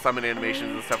like the summon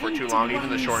animations and stuff were too long, even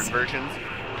the shortened versions.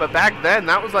 But back then,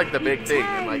 that was, like, the big thing.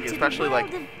 And, like, especially,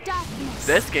 like,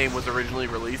 this game was originally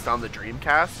released on the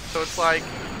Dreamcast, so it's like...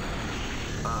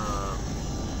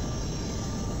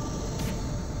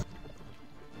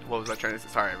 what was I trying to say?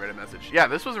 Sorry, I read a message. Yeah,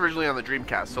 this was originally on the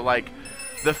Dreamcast, so, like...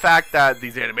 the fact that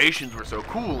these animations were so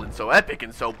cool and so epic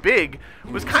and so big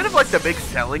was kind of like the big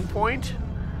selling point,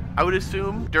 I would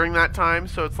assume, during that time.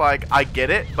 So it's like, I get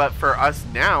it, but for us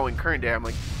now in current day, I'm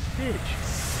like, bitch,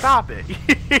 stop it.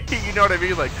 You know what I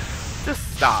mean? Like,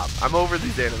 just stop. I'm over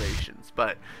these animations.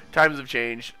 But times have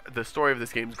changed. The story of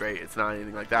this game's great. It's not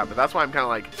anything like that. But that's why I'm kind of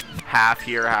like half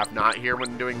here, half not here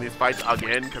when doing these fights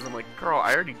again. Because I'm like, girl,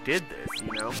 I already did this,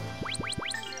 you know?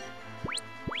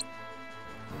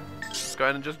 Go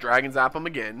ahead and just drag and zap them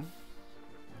again.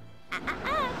 Look,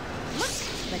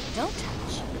 but don't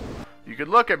touch. You could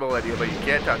look at Millennia, but you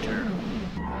can't touch her.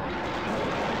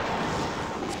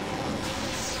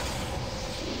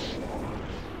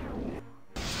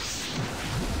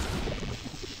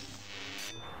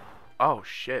 Oh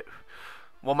shit.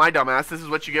 Well, my dumbass, this is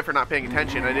what you get for not paying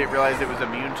attention. I didn't realize it was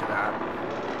immune to that.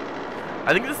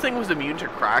 I think this thing was immune to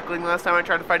crackling last time I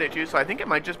tried to fight it too, so I think it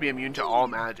might just be immune to all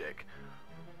magic.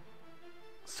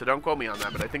 So don't quote me on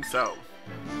that, but I think so.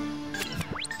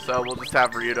 So we'll just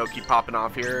have Ryudo keep popping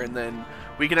off here, and then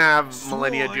we can have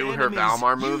Millennia do her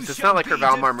Valmar moves. It's not like her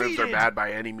Valmar moves are bad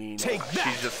by any means.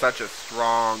 She's just such a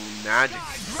strong magic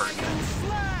person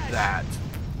that,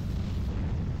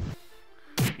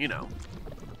 you know.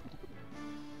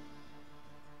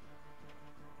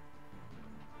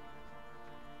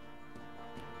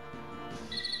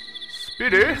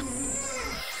 Speedy.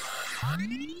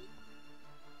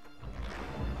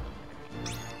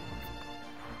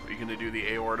 Gonna do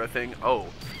the aorta thing. Oh,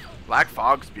 Black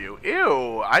Fog Spew.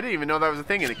 Ew, I didn't even know that was a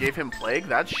thing, and it gave him plague.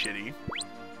 That's shitty.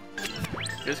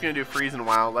 Just gonna do freeze and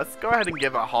wow. Let's go ahead and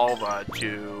give a halva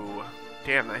to...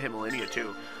 damn, that hit Millennia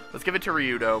too. Let's give it to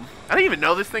Ryudo. I didn't even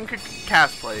know this thing could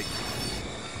cast plague.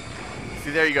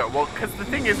 See, there you go. Well, because the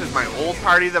thing is my old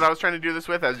party that I was trying to do this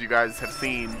with, as you guys have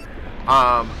seen,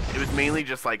 it was mainly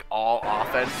just like all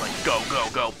offense, like go, go,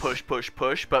 go, push, push,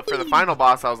 push. But for the final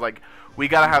boss, I was like, we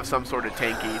gotta have some sort of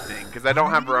tanky thing, because I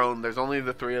don't have Roan. There's only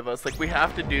the three of us. Like, we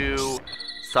have to do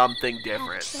something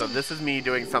different. So this is me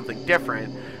doing something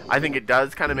different. I think it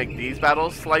does kind of make these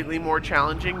battles slightly more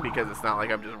challenging, because it's not like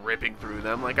I'm just ripping through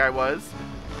them like I was.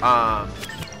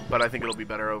 But I think it'll be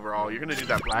better overall. You're gonna do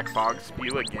that Black Fog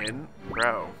Spew again?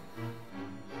 Bro.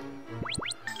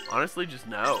 Honestly, just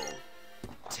no.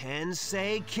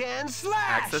 Tensei can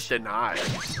slash! Access denied.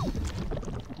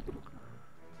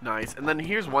 Nice. And then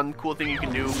here's one cool thing you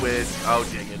can do with... oh,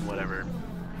 digging, whatever.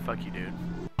 Fuck you, dude.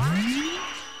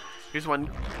 Here's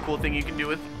one cool thing you can do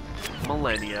with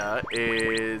Millennia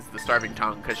is the Starving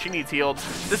Tongue, because she needs healed.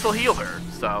 This will heal her.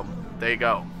 So, there you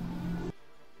go.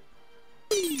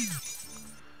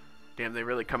 Damn, they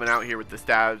really coming out here with the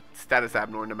status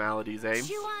abnormalities, eh?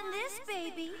 Chew on this,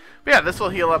 baby. But yeah, this will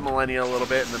heal up Millennia a little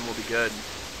bit, and then we'll be good.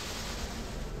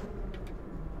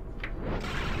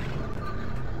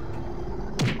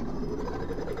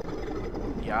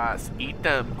 Yes, eat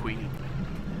them, queen.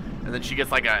 And then she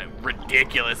gets like a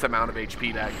ridiculous amount of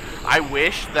HP back. I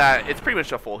wish that... it's pretty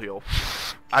much a full heal.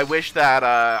 I wish that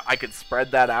I could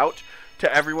spread that out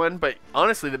to everyone, but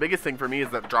honestly, the biggest thing for me is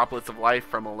that Droplets of Life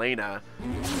from Elena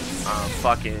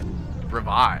fucking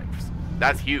revives.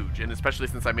 That's huge, and especially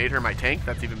since I made her my tank,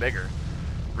 that's even bigger.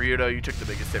 Ryudo, you took the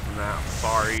biggest hit from that. I'm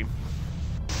sorry.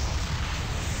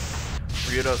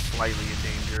 Ryudo's slightly in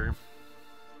danger.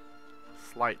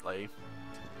 Slightly.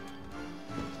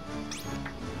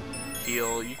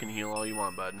 Heal. You can heal all you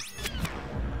want, bud.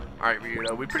 Alright,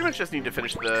 Ryudo. We pretty much just need to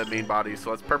finish the main body, so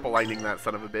let's Purple Lightning that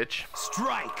son of a bitch.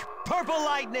 Strike! Purple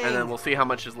Lightning! And then we'll see how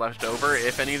much is left over,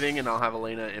 if anything, and I'll have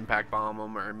Elena Impact Bomb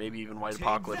them, or maybe even White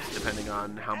Apocalypse, depending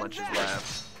on how much is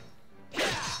left.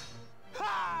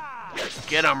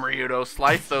 Get them, Ryudo.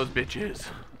 Slice those bitches.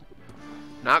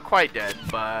 Not quite dead,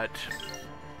 but...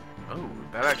 oh,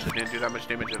 that actually didn't do that much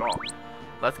damage at all.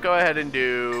 Let's go ahead and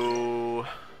do...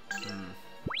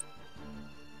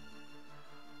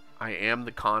 I am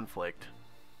the conflict.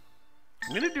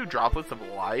 I'm gonna do Droplets of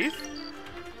Life,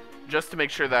 just to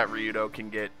make sure that Ryudo can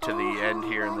get to the end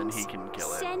here, and then he can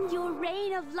kill it. Send your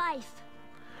rain of life.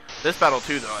 This battle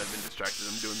too, though, I've been distracted.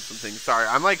 I'm doing some things. Sorry,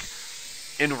 I'm like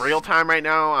in real time right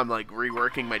now. I'm like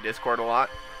reworking my Discord a lot.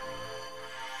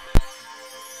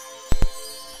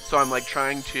 So I'm like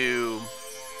trying to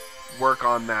work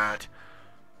on that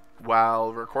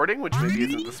while recording, which maybe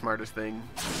isn't the smartest thing.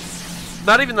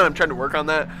 Not even that I'm trying to work on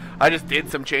that. I just did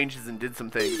some changes and did some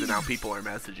things, and now people are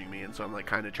messaging me, and so I'm like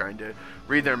kind of trying to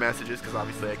read their messages because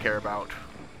obviously I care about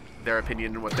their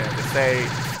opinion and what they have to say.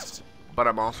 But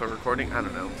I'm also recording. I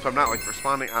don't know. So I'm not like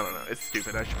responding. I don't know. It's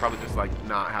stupid. I should probably just like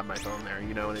not have my phone there.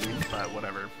 You know what I mean? But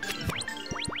whatever.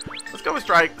 Let's go with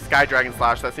Sky Dragon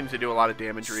Slash. That seems to do a lot of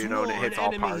damage, you know, and it hits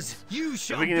all parts.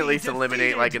 If we can at least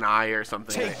eliminate like an eye or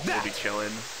something, we'll be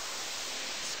chilling.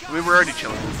 We were already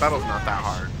chilling. This battle's not that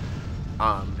hard.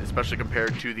 Especially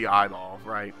compared to the eyeball,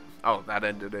 right? Oh, that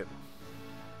ended it.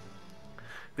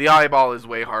 The eyeball is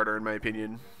way harder in my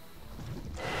opinion.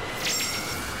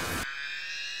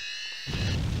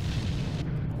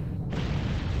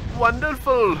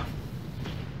 Wonderful.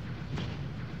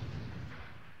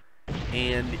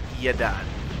 And you're done.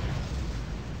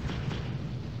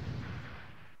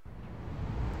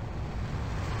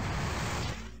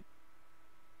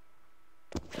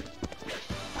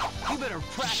 You better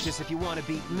practice if you want to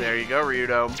beat me. There you go,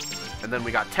 Ryudo. And then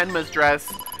we got Tenma's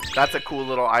dress. That's a cool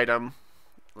little item.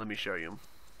 Let me show you.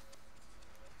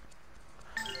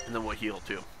 And then we'll heal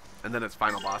too. And then it's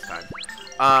final boss time.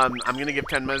 I'm going to give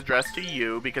Tenma's dress to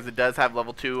you because it does have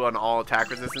level 2 on all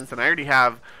attack resistance. And I already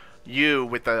have you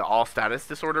with the all status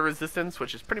disorder resistance,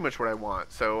 which is pretty much what I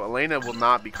want. So Elena will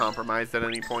not be compromised at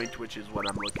any point, which is what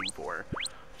I'm looking for.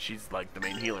 She's like the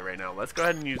main healer right now. Let's go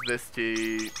ahead and use this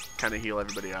to kind of heal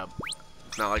everybody up.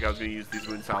 It's not like I was going to use these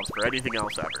wound salves for anything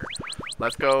else ever.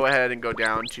 Let's go ahead and go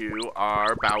down to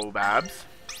our Baobabs.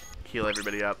 Heal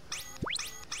everybody up.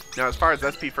 Now, as far as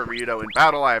SP for Ryudo in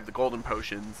battle, I have the golden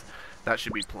potions. That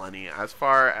should be plenty. As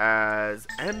far as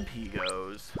MP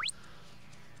goes,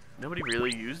 nobody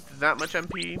really used that much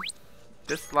MP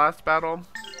this last battle.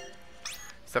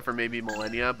 Except for maybe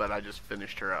Millennia, but I just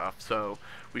finished her off. So,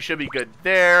 we should be good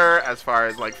there as far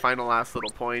as, like, final last little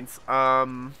points. I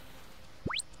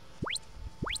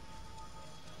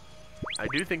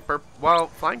do think, well,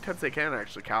 Flying Tensei can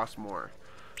actually cost more.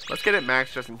 Let's get it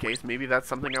maxed just in case. Maybe that's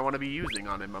something I want to be using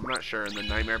on him. I'm not sure. And then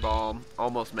Nightmare Ball,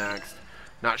 almost maxed.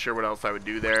 Not sure what else I would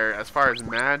do there. As far as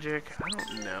magic, I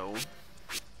don't know.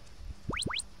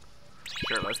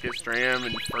 Sure, let's get Stram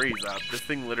and Freeze up. This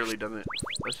thing literally doesn't...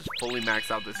 Let's just fully max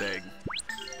out this egg.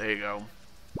 There you go.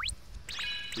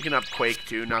 We can up Quake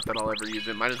too. Not that I'll ever use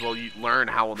it. Might as well learn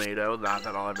Howlnado. Not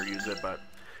that I'll ever use it, but...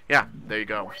 Yeah, there you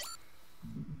go.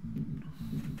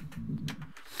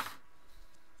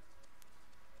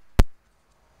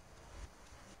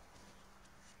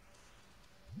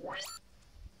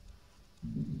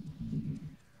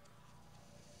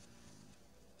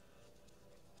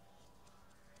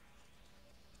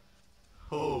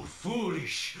 Oh,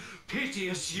 foolish,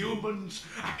 piteous humans,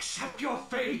 accept your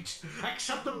fate,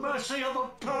 accept the mercy of a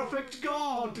perfect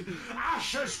God.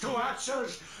 Ashes to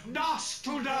ashes, dust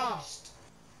to dust.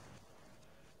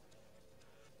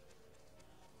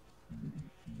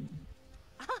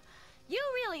 You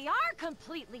really are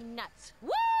completely nuts.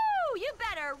 Woo! You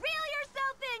better reel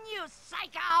yourself in, you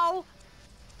psycho!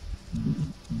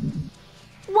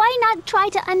 Why not try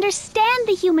to understand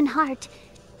the human heart?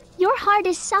 Your heart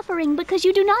is suffering because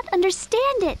you do not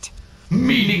understand it.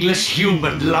 Meaningless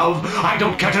human love. I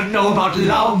don't care to know about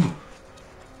love.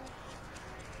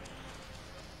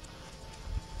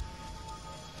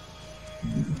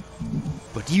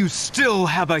 But you still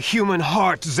have a human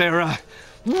heart, Zera.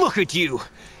 Look at you.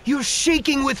 You're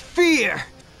shaking with fear.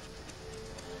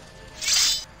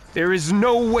 There is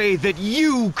no way that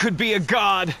you could be a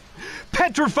god.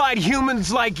 Petrified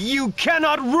humans like you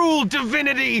cannot rule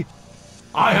divinity.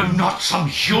 I am not some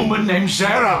human named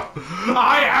Zera.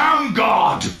 I am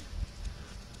God.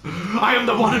 I am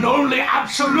the one and only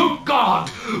absolute God,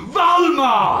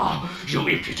 Valma. You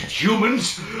impudent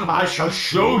humans, I shall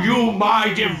show you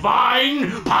my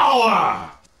divine power.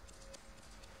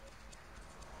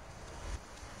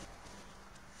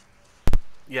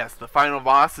 Yes, the final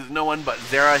boss is no one but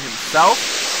Zera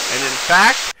himself, and in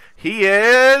fact, he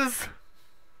is...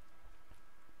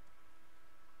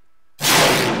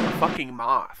 a fucking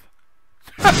moth.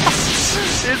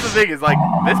 Here's the thing, is like,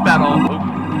 this battle...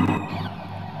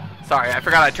 Ooh. Sorry, I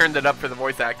forgot I turned it up for the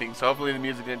voice acting, so hopefully the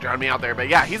music didn't drown me out there, but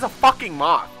yeah, he's a fucking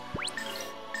moth.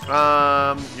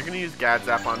 You're gonna use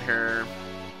Gadzap on her.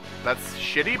 That's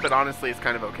shitty, but honestly, it's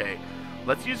kind of okay.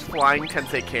 Let's use Flying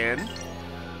Tensei Can.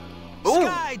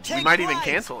 Ooh, we might even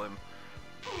cancel him.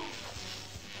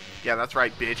 Yeah, that's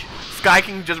right, bitch. Sky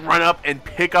can just run up and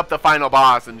pick up the final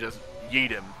boss and just yeet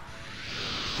him.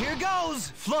 Here goes!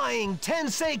 Flying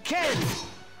Tensei Ken!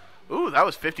 Ooh, that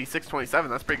was 56-27.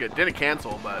 That's pretty good. Didn't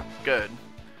cancel, but good.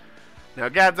 Now,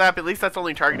 Gadzap, at least that's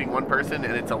only targeting one person,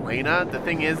 and it's Elena. The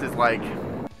thing is like,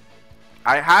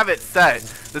 I have it set.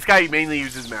 This guy mainly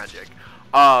uses magic.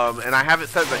 And I have it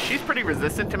set that she's pretty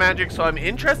resistant to magic, so I'm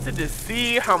interested to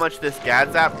see how much this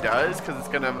Gadzap does, because it's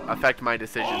going to affect my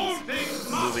decisions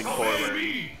moving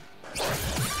forward.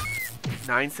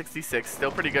 966,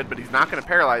 still pretty good, but he's not going to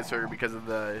paralyze her because of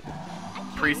the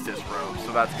Priestess robe,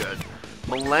 so that's good.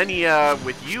 Millennia,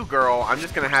 with you, girl, I'm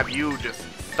just going to have you just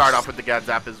start off with the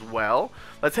Gadzap as well.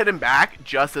 Let's hit him back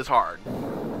just as hard.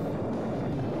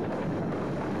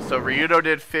 So Ryudo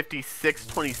did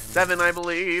 56-27, I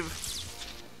believe.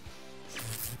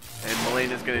 And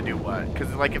Melena's gonna do what?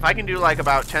 Because like if I can do like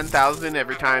about 10,000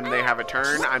 every time they have a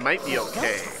turn, I might be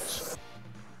okay.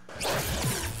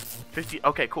 50.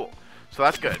 Okay, cool. So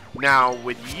that's good. Now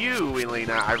with you,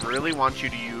 Elena, I really want you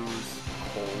to use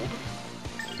hold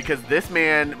because this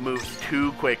man moves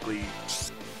too quickly.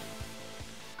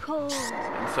 Cold.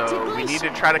 And so we need to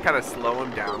try to kind of slow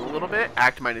him down a little bit.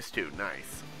 Act -2.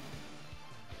 Nice.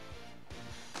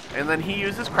 And then he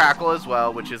uses Crackle as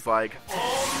well, which is like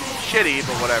shitty,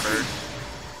 but whatever.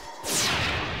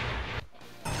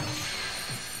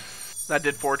 That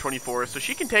did 424, so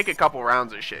she can take a couple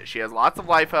rounds of shit. She has lots of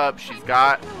life up, she's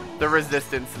got the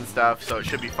resistance and stuff, so it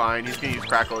should be fine. He's gonna use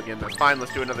Crackle again, that's fine.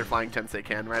 Let's do another Flying Tensei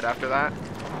Can right after that.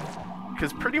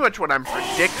 Because pretty much what I'm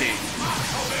predicting,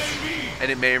 and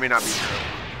it may or may not be true,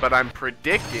 but I'm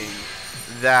predicting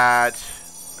that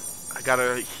I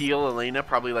gotta heal Elena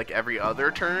probably like every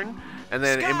other turn, and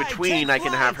then in between I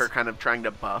can have her kind of trying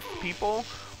to buff people.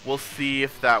 We'll see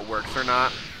if that works or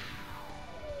not.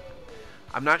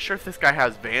 I'm not sure if this guy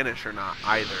has Vanish or not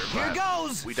either, but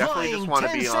we definitely just want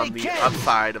to be on the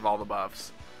upside of all the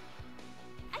buffs.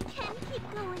 I can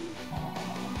keep going.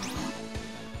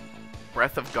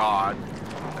 Breath of God.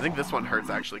 I think this one hurts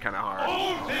actually kind of hard.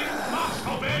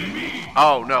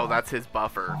 Oh no, that's his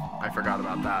buffer. I forgot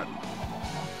about that.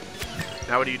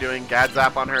 Now what are you doing?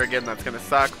 Gadzap on her again. That's going to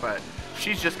suck, but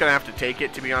she's just going to have to take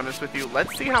it, to be honest with you.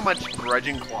 Let's see how much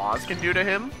Grudging Claws can do to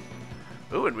him.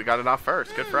 Ooh, and we got it off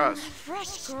first. Good for us.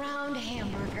 Fresh ground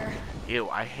hamburger. Ew,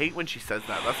 I hate when she says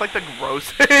that. That's like the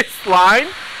grossest line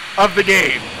of the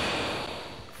game.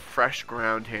 Fresh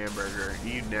ground hamburger.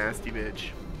 You nasty bitch.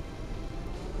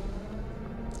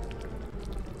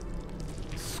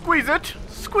 Squeeze it.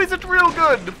 Squeeze it real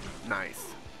good.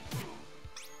 Nice.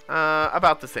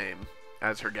 About the same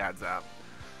as her Gadzap.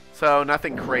 So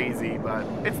nothing crazy, but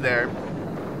it's there.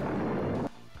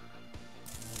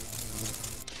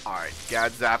 Alright,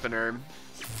 Gadzapping her.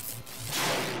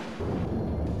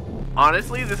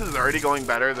 Honestly, this is already going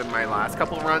better than my last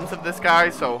couple runs of this guy,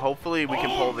 so hopefully we can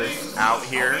pull this out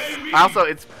here. Also,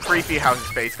 it's creepy how his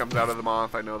face comes out of the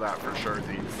moth. I know that for sure.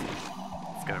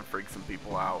 It's gonna freak some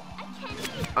people out.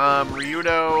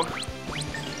 Ryudo,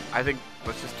 I think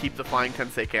let's just keep the Flying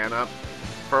Tensei Can up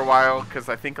for a while, because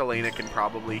I think Elena can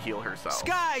probably heal herself.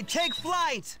 Sky, take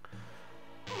flight!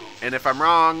 And if I'm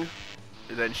wrong,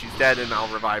 then she's dead and I'll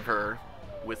revive her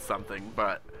with something,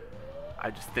 but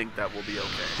I just think that will be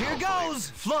okay. Here goes!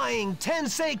 Flying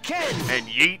Tensei Ken! And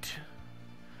yeet!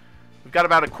 We've got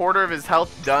about a quarter of his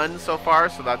health done so far,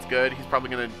 so that's good. He's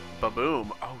probably gonna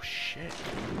ba-boom. Oh shit.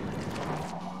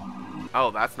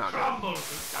 Oh, that's not good.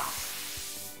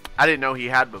 I didn't know he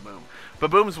had ba-boom.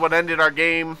 Ba-boom's what ended our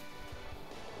game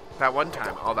that one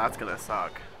time. Oh, that's gonna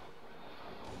suck.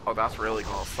 Oh, that's really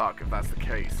gonna suck if that's the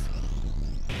case.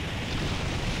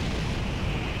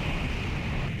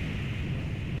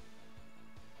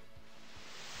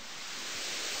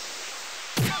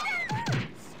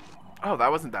 Oh,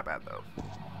 that wasn't that bad though.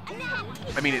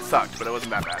 I mean, it sucked, but it wasn't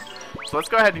that bad. So let's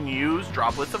go ahead and use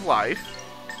Droplets of Life.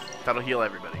 That'll heal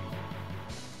everybody.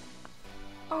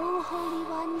 Oh, holy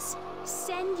ones,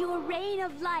 send your rain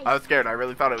of life. I was scared. I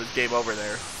really thought it was game over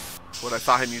there. When I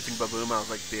saw him using ba-boom, I was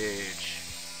like, bitch.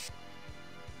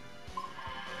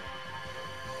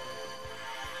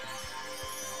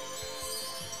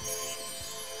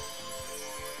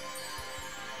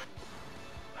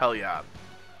 Hell yeah.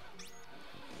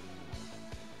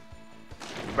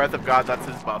 Breath of God, that's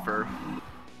his buffer.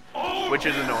 Which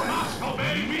is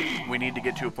annoying. We need to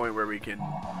get to a point where we can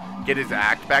get his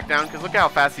act back down, because look how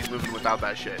fast he's moving without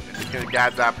that shit. And he's going to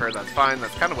Gadzap her, that's fine.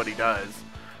 That's kind of what he does,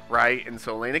 right? And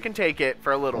so Elena can take it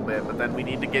for a little bit, but then we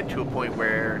need to get to a point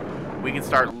where we can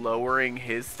start lowering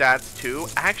his stats too.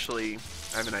 Actually,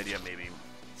 I have an idea maybe.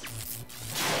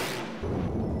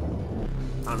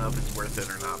 I don't know if it's worth it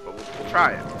or not, but we'll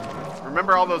try it.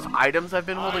 Remember all those items I've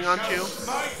been holding on to?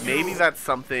 Maybe that's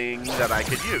something that I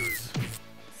could use.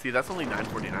 See, that's only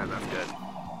 949. That's good.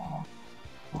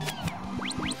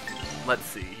 Let's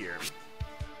see here.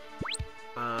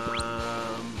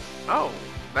 Oh,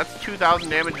 that's 2,000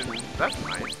 damage, and that's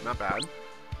nice. Not bad.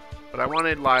 But I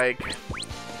wanted, like...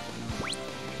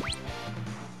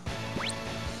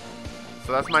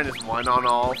 So that's -1 on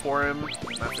all for him.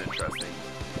 That's interesting.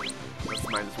 That's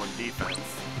 -1 defense.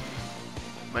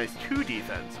 -2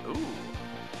 defense. Ooh.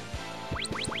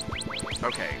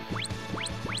 Okay.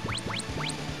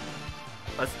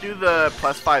 Let's do the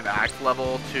 +5 act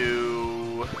level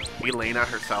to Elena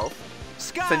herself.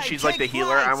 Since she's like the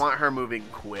healer, I want her moving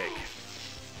quick.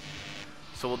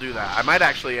 So we'll do that. I might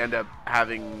actually end up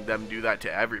having them do that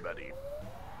to everybody.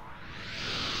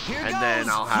 And then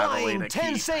I'll have Elena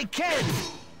keep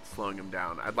slowing him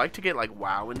down. I'd like to get like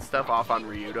WoW and stuff off on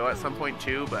Ryudo at some point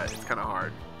too, but it's kind of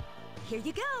hard. Here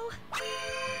you go.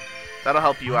 That'll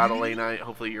help you out, Elena.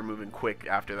 Hopefully you're moving quick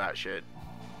after that shit.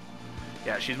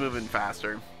 Yeah, she's moving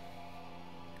faster.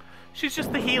 She's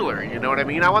just the healer, you know what I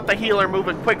mean? I want the healer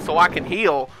moving quick so I can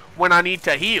heal when I need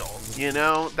to heal, you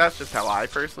know? That's just how I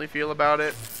personally feel about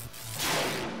it.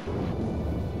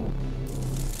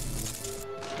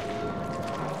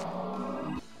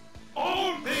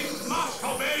 All things must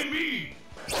obey me!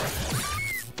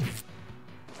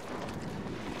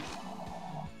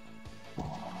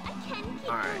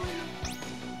 Alright.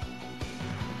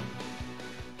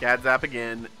 Gadzap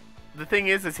again. The thing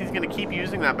is he's going to keep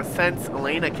using that, but since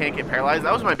Elena can't get paralyzed,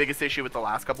 that was my biggest issue with the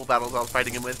last couple battles I was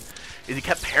fighting him with, is he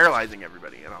kept paralyzing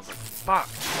everybody, and I was like, fuck.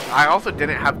 I also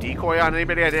didn't have decoy on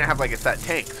anybody, I didn't have like a set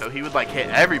tank, so he would like hit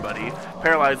everybody,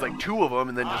 paralyze like 2 of them,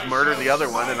 and then just murder the other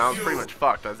one, and I was pretty much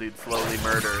fucked as he'd slowly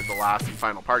murder the last and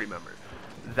final party member.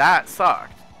 That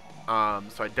sucked.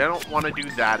 So I don't want to do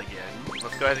that again.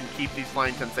 Let's go ahead and keep these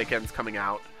Flying Tenseikens coming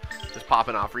out. Just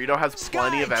popping off. Rito has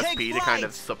plenty of SP to kind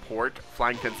of support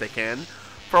Flying Tenseiken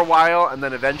for a while, and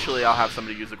then eventually I'll have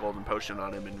somebody use a golden potion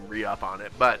on him and re-up on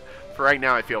it. But for right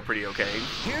now, I feel pretty okay.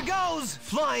 Here goes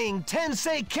Flying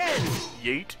Tenseiken.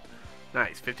 Yeet.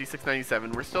 Nice.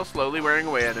 5697. We're still slowly wearing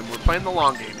away at him. We're playing the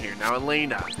long game here. Now,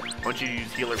 Elena, I want you to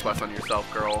use Healer Plus on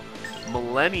yourself, girl.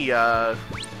 Millennia...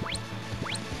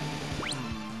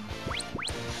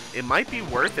 It might be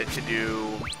worth it to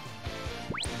do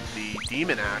the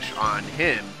Demon Ash on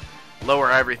him.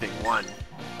 Lower everything 1.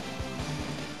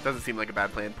 Doesn't seem like a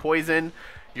bad plan. Poison,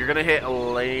 you're going to hit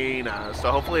Elena.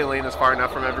 So hopefully Elena's far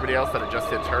enough from everybody else that it just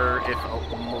hits her. If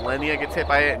Millennia gets hit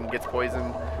by it and gets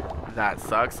poisoned, that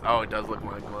sucks. Oh, it does look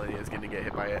like Millennia is going to get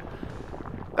hit by it.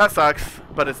 That sucks,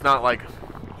 but it's not like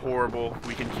horrible.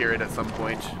 We can cure it at some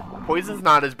point. Poison's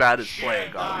not as bad as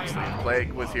Plague, obviously. If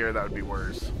Plague was here, that would be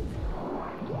worse.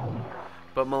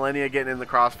 But Millennia getting in the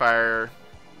crossfire,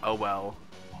 oh well,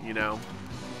 you know.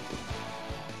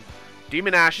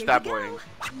 Demon Ash, that boy.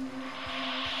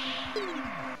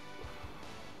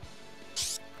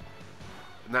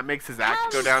 And that makes his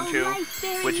act go down too,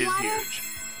 which is huge.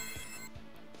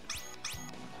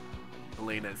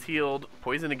 Elena is healed.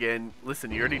 Poison again.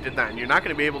 Listen, you already did that, and you're not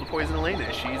going to be able to poison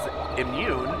Elena. She's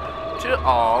immune to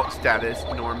all status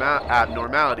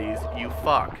abnormalities, you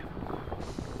fuck.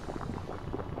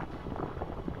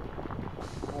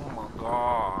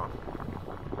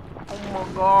 Oh my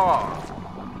god.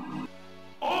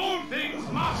 All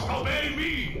things must obey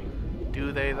me.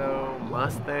 Do they though?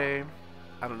 Must they?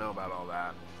 I don't know about all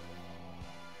that.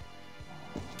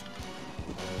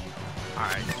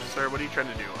 Alright, sir, what are you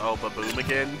trying to do? Oh, Baboom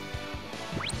again?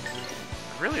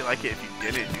 I'd really like it if you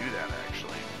didn't do that,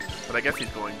 actually. But I guess he's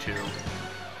going to.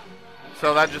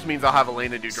 So that just means I'll have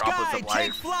Elena do Droplets of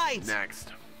Life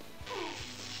next.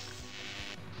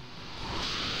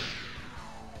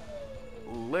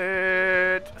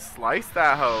 Lit. Slice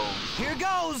that hoe. Here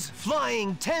goes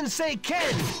Flying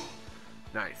Tenseiken.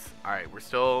 Nice. Alright,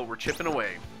 we're chipping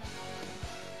away.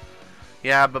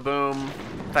 Yeah, Baboom.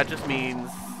 That just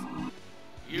means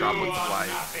Droplets of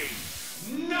Life.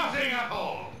 Nothing at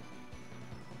all.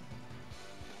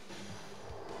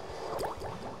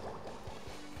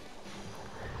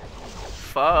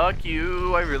 Fuck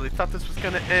you. I really thought this was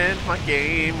gonna end my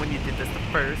game when you did this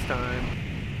the first time.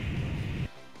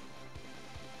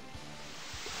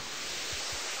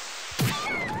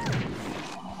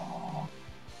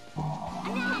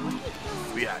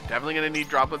 Yeah, definitely gonna need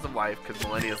Droplets of Life because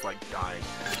Millennia's like dying.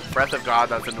 Breath of God,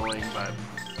 that's annoying, but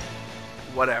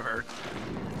whatever.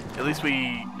 At least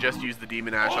we just used the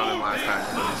Demon Ash on him last time,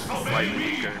 so he's slightly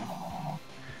weaker.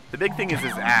 The big thing is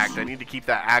his act. I need to keep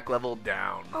that act level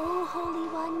down. Oh, holy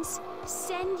ones,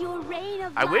 send your rain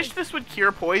of I life. wish this would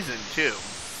cure poison too.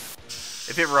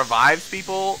 If it revives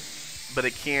people, but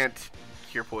it can't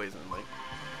cure poison. Like,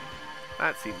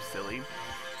 that seems silly.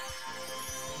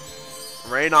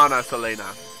 Rain on us,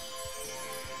 Elena.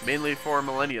 Mainly for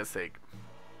Millennia's sake.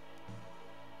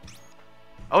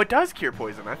 Oh, it does cure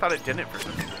poison. I thought it didn't for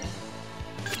some reason.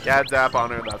 Gad Zap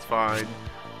on her, that's fine.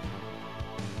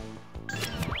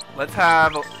 Let's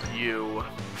have you.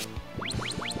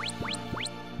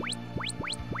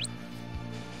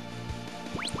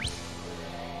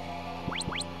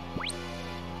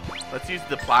 Let's use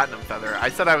the Platinum Feather. I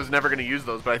said I was never going to use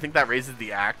those, but I think that raises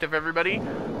the act of everybody.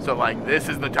 So, like, this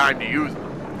is the time to use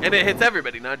them. And it hits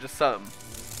everybody, not just some.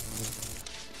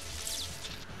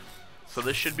 So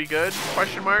this should be good,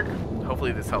 question mark.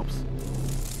 Hopefully this helps.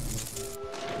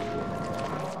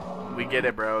 We get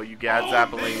it, bro. You Gad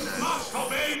Zap Elena.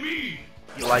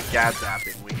 You like Gad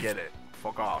Zapping. We get it.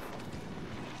 Fuck off.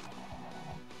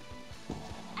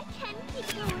 I can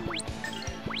keep going.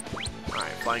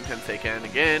 Alright, Flying Tenseiken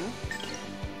again.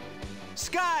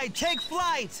 Sky, take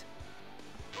flight!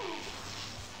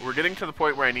 We're getting to the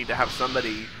point where I need to have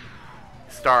somebody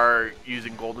start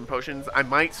using golden potions. I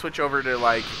might switch over to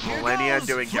like Millennia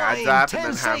doing Gad Zap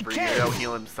and then have Ryudo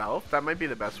heal himself. That might be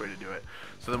the best way to do it.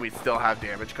 So then we still have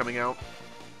damage coming out.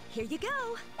 Here you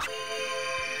go.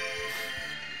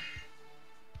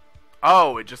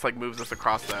 Oh, it just like moves us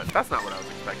across that. That's not what I was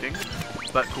expecting.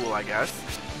 But cool, I guess.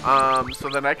 So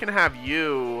then I can have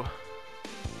you...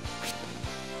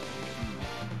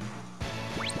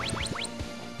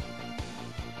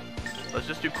 Let's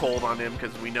just do cold on him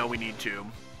because we know we need to.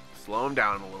 Slow him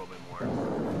down a little bit more.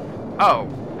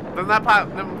 Oh, then that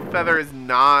Platinum Feather is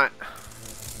not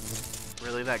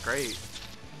really that great.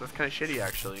 That's kind of shitty,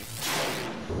 actually.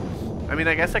 I mean,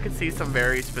 I guess I could see some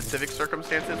very specific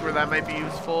circumstances where that might be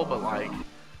useful, but like...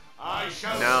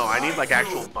 No, I need like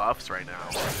actual buffs right now.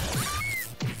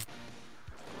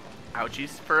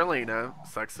 Ouchies for Elena.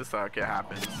 Sucks to suck, it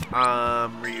happens.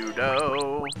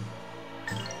 Ryudo.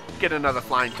 Get another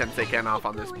Flying Tenseiken off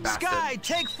on this bastard. Sky,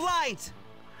 take flight!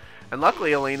 And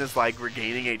luckily Elena's like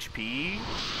regaining HP.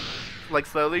 Like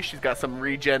slowly, she's got some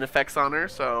regen effects on her,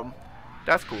 so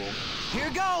that's cool.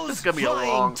 Here goes. This is gonna be a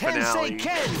long finale.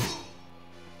 Tenseiken.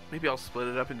 Maybe I'll split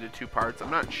it up into 2 parts, I'm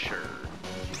not sure.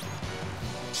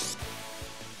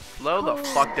 Slow the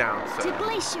fuck down, To sir.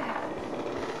 Glacier.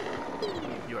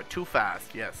 You are too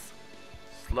fast, yes.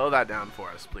 Slow that down for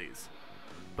us, please.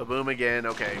 Ba-boom again,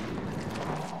 okay.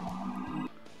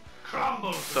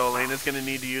 So Elena's gonna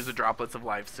need to use the Droplets of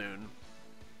Life soon.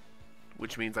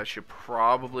 Which means I should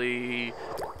probably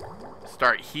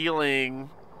start healing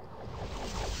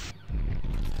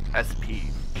SP.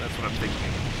 That's what I'm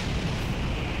thinking.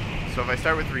 So if I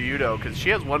start with Ryudo, because she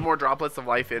has 1 more Droplets of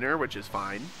Life in her, which is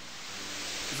fine.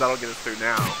 Because that'll get us through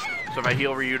now. So if I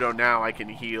heal Ryudo now, I can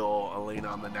heal Elena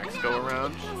on the next go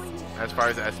around. As far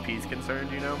as SP is concerned,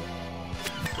 you know.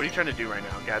 What are you trying to do right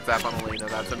now? Gad Zap on Elena,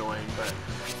 that's annoying, but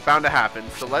it's bound to happen.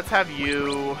 So let's have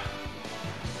you...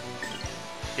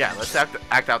 Yeah, let's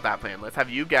act out that plan. Let's have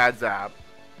you Gad Zap,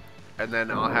 and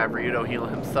then I'll have Ryudo heal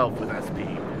himself with SP,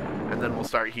 and then we'll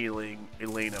start healing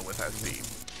Elena with SP.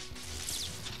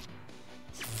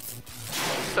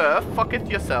 Sir, fucketh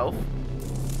yourself.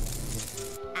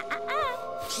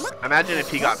 Imagine if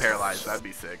he got paralyzed, that'd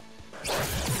be sick.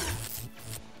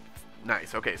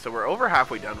 Nice, okay, so we're over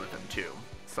halfway done with him too.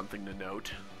 Something to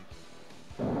note.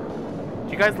 Do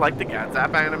you guys like the Gad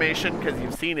Zap animation? Because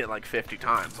you've seen it like 50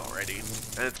 times already.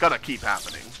 And it's gonna keep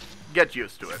happening. Get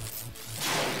used to it.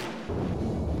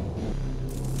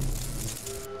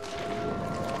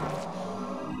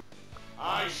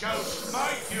 I shall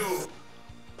smite you!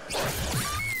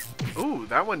 Ooh,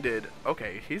 that one did.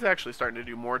 Okay, he's actually starting to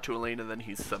do more to Elena than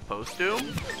he's supposed to.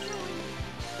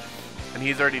 And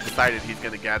he's already decided he's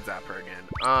gonna Gad Zap her again.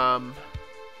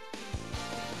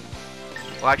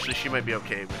 Well, actually, she might be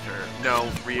okay with her. No,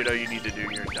 Ryudo, you need to do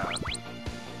your job.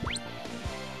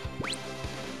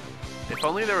 If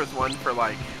only there was one for,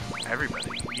 like, everybody.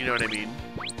 You know what I mean?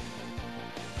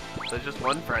 There's just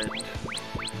one friend.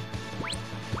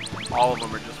 All of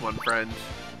them are just one friend.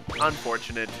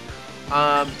 Unfortunate.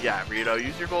 Yeah, Ryudo,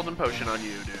 use your golden potion on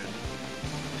you, dude.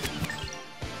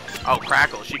 Oh,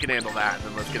 Crackle, she can handle that, and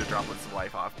then let's get a Droplets of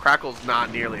Life off. Crackle's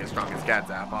not nearly as strong as Gad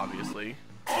Zap, obviously.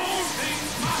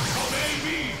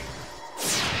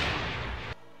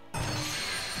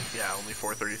 Yeah, only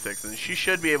 436, and she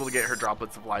should be able to get her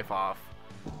Droplets of Life off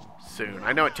soon.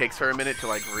 I know it takes her a minute to,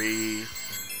 like,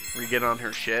 re-get on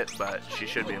her shit, but she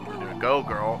should be able to do it. Go,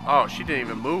 girl. Oh, she didn't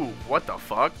even move. What the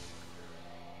fuck?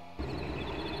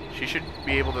 She should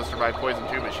be able to survive poison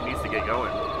too, but she needs to get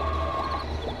going.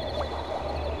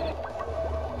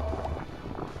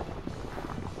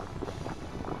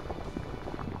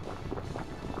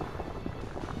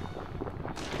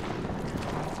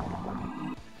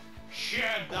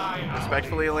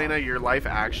 Respectfully, Elena, your life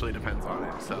actually depends on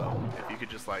it. So if you could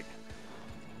just like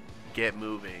get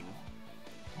moving.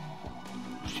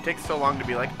 She takes so long to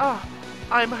be like, oh,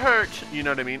 I'm hurt. You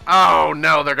know what I mean? Oh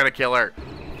no, they're gonna kill her.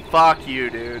 Fuck you,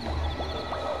 dude.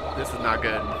 This is not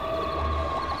good.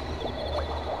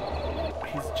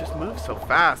 He's just moves so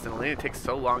fast, and Elena takes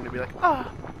so long to be like, oh,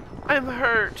 I'm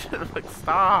hurt. I'm like,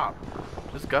 stop.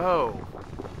 Just go.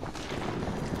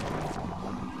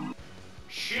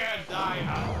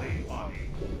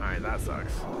 Alright, that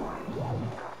sucks.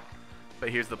 But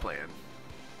here's the plan.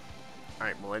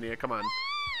 Alright, Millennia, come on.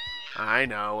 I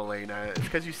know, Elena. It's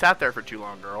because you sat there for too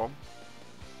long, girl.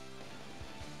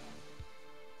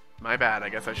 My bad. I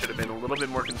guess I should have been a little bit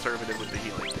more conservative with the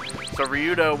healing. So,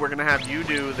 Ryudo, we're going to have you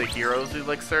do the Hero's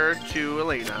Elixir to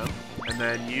Elena. And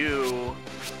then you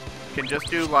can just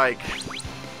do, like,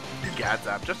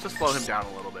 Gadzap, just to slow him down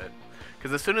a little bit.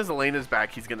 Because as soon as Elena's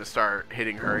back, he's going to start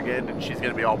hitting her again, and she's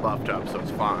going to be all buffed up, so it's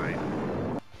fine.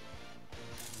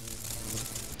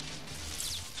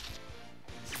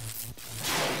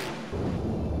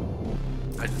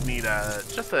 I just need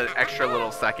just an extra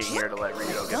little second here to let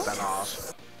Ryudo get that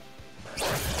off.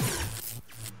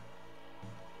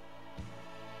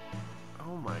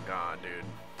 Oh my god, dude.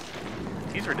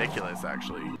 He's ridiculous,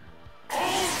 actually.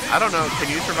 I don't know, can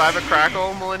you survive a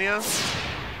crackle, Millennia?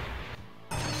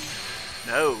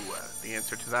 No. The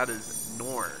answer to that is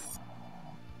nor.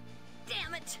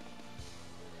 Damn it!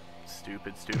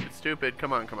 Stupid, stupid, stupid.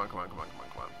 Come on, come on, come on, come on, come on,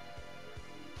 come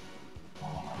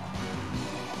on.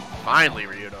 Finally,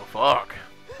 Ryudo. Fuck.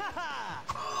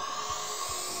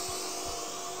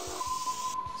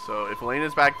 So if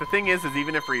Elena's back, the thing is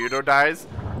even if Ryudo dies,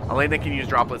 Elena can use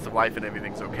droplets of life and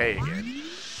everything's okay again.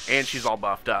 And she's all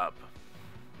buffed up.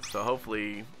 So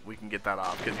hopefully we can get that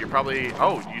off. Because you're probably...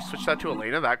 Oh, you switched that to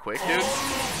Elena that quick, dude?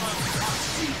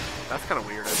 That's kind of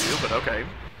weird of you, but okay.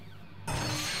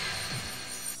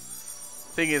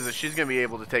 Thing is that she's going to be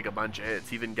able to take a bunch of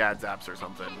hits, even Gadzaps or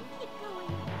something.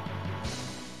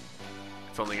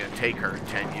 It's only going to take her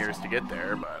 10 years to get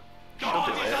there, but she'll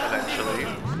do it eventually.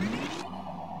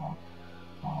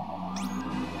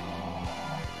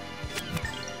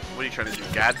 What are you trying to do?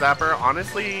 Gadzapper?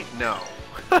 Honestly, no.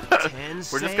 We're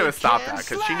just going to stop that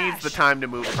because she needs the time to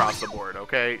move across the board,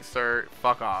 okay? Sir,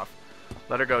 fuck off.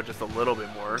 Let her go just a little bit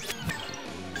more.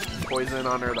 Poison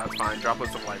on her, that's fine.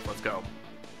 Droplets of life, let's go.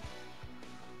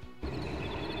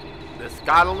 This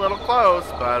got a little close,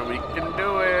 but we can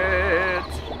do it.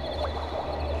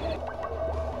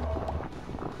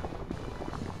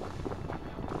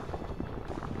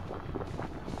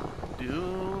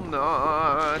 Do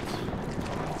not.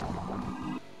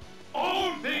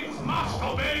 All things must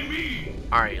obey me.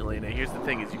 Alright, Elena, here's the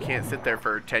thing is you can't sit there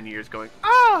for 10 years going,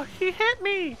 oh, he hit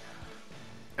me.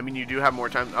 I mean, you do have more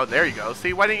time. Oh, there you go.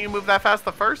 See, why didn't you move that fast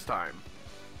the first time?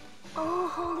 Oh,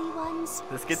 holy ones.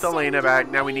 This gets Elena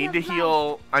back. Now we need to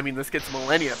heal. I mean, this gets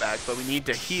Millennia back, but we need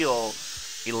to heal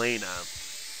Elena.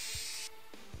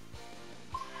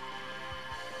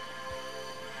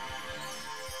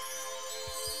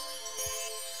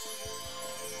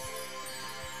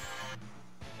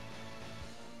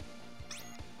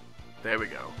 There we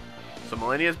go. So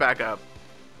Millennia's back up.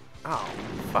 Oh,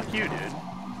 fuck you, dude.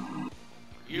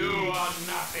 You are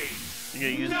nothing. You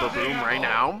gonna use Baboom right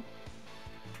now?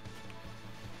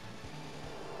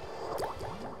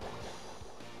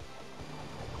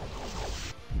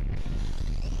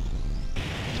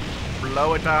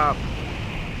 Blow it up.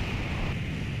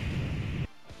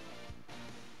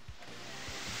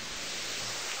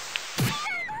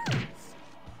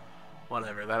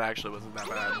 Whatever, that actually wasn't that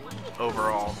bad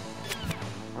overall.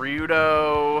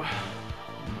 Ryudo.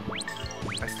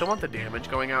 I still want the damage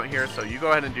going out here, so you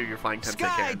go ahead and do your flying 10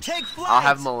 seconds. I'll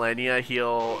have Millennia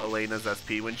heal Elena's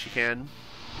SP when she can.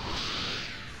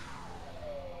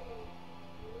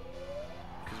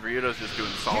 Because Ryudo's just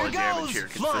doing solid damage here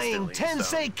consistently.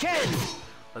 So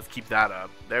let's keep that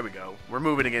up. There we go. We're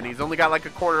moving again. He's only got like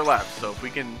a quarter left, so if we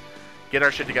can get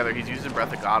our shit together. He's using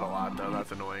Breath of God a lot, though.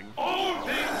 That's annoying. All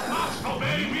things must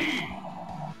obey me.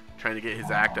 Trying to get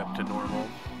his act up to normal.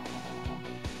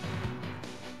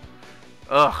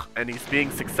 Ugh, and he's being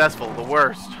successful, the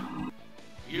worst.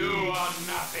 You are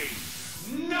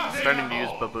nothing. Nothing. He's starting to use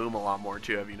Baboom a lot more,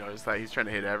 too. Have you noticed that? He's trying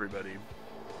to hit everybody.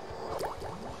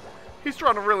 He's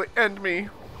trying to really end me.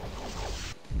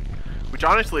 Which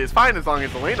honestly is fine as long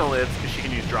as Elena lives, because she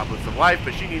can use droplets of life,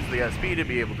 but she needs the SP to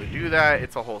be able to do that.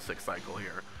 It's a whole 6 cycle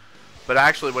here. But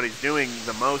actually what he's doing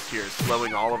the most here is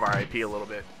slowing all of our IP a little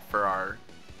bit for our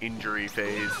injury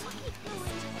phase.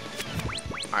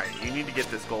 Alright, you need to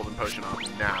get this golden potion off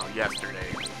now, yesterday.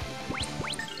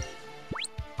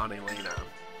 On Elena.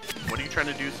 What are you trying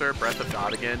to do, sir? Breath of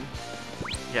God again?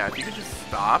 Yeah, if you could just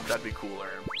stop, that'd be cooler.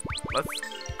 Let's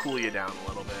cool you down a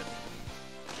little bit.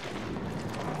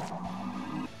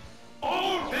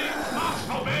 All things must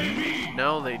obey me!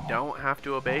 No, they don't have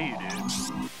to obey you,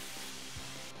 dude.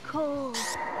 Cold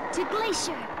to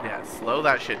glacier. Yeah, slow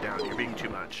that shit down. You're being too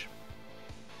much.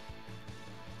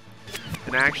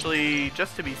 And actually,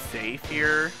 just to be safe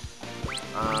here,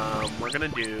 we're gonna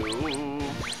do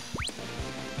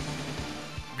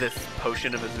this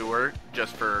Potion of Azure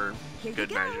just for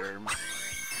good measure.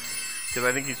 Because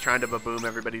I think he's trying to baboom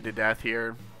everybody to death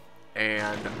here.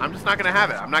 And I'm just not going to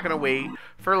have it. I'm not going to wait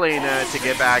for Lena to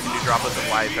get back and do Droplets of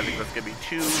Life. I think that's going to be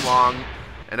too long.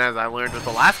 And as I learned with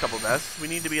the last couple deaths, we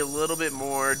need to be a little bit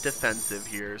more defensive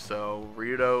here. So,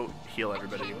 Ryudo, heal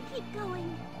everybody. Keep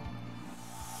going.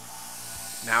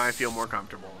 Now I feel more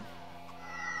comfortable.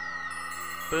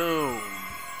 Boom.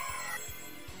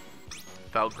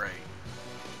 Felt great.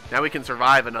 Now we can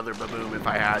survive another baboom if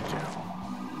I had to.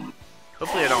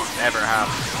 Hopefully I don't ever have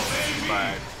to,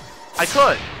 but I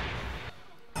could.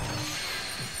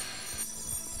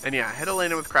 And yeah, hit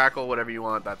Elena with Crackle, whatever you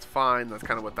want, that's fine. That's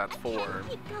kind of what that's for.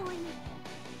 Keep going.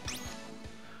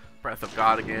 Breath of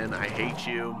God again, I hate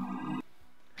you.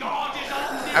 God is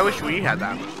omnipotent. I wish we had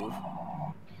that move.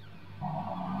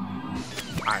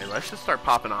 Alright, let's just start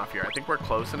popping off here. I think we're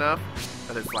close enough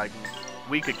that it's like,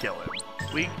 we could kill him.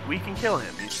 We can kill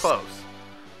him, he's close.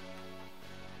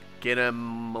 Get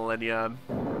him, Millennia.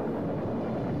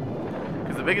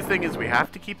 Because the biggest thing is we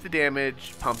have to keep the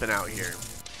damage pumping out here.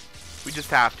 We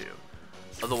just have to.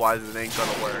 Otherwise it ain't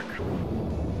gonna work.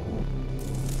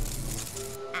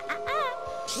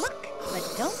 Look, but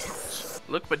don't touch.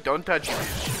 Look, but don't touch you,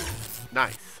 bitch.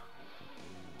 Nice.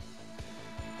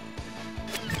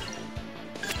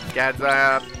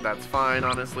 Gadzap, that's fine,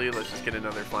 honestly. Let's just get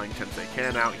another Flying Tensei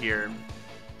Ken out here.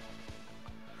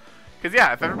 Because,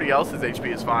 yeah, if everybody else's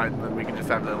HP is fine, then we can just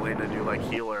have Elena do, like,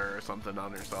 healer or something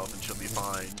on herself, and she'll be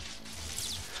fine.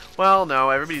 Well, no,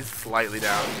 everybody's slightly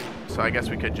down, so I guess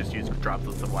we could just use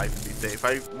Droplets of Life and be safe.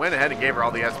 I went ahead and gave her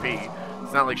all the SP.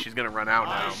 It's not like she's going to run out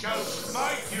now. I shall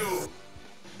smite you!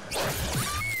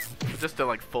 Just to,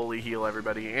 like, fully heal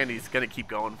everybody, and he's going to keep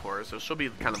going for her, so she'll be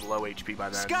kind of low HP by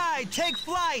then. Sky, take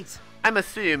flight! I'm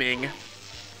assuming.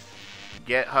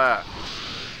 Get her.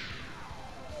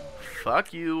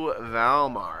 Fuck you,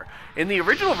 Valmar. In the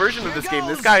original version of this game,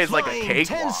 this guy is like a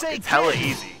cakewalk. It's hella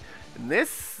easy. In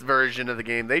this version of the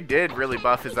game, they did really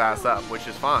buff his ass up, which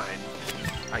is fine.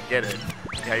 I get it.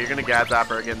 Yeah, you're gonna Gadzap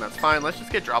her again, that's fine. Let's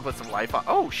just get Droplets of Life.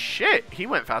 Oh shit, he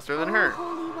went faster than her.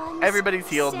 Everybody's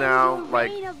healed now.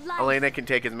 Like, Elena can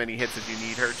take as many hits as you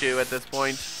need her to at this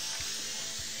point.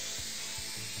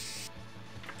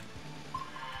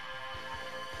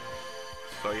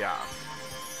 So yeah.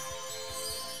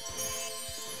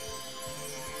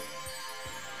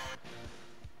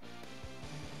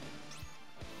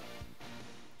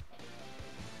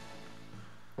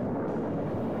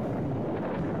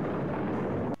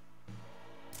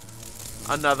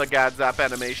 Another Gadzap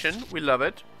animation. We love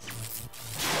it.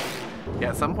 Yeah,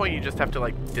 at some point you just have to,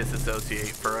 like, disassociate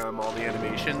from all the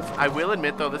animations. I will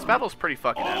admit, though, this battle's pretty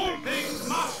fucking epic.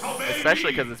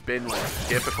 Especially because it's been, like,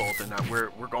 difficult and that we're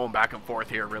going back and forth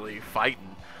here really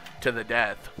fighting to the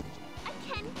death.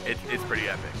 It's pretty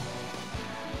epic.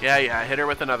 Yeah, hit her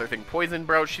with another thing. Poison,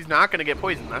 bro, she's not going to get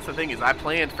poisoned. That's the thing is I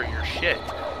planned for your shit.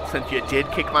 Since you did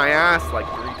kick my ass, like,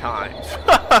 3 times.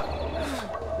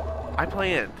 I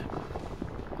planned.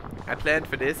 I planned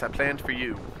for this, I planned for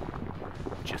you.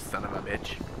 Just son of a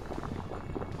bitch.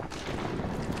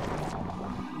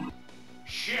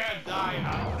 Shed thy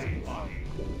ugly body.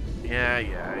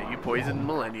 Yeah, you poisoned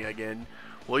Millennia again.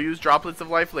 We'll use Droplets of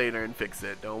Life later and fix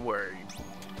it, don't worry.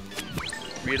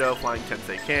 Rito, Flying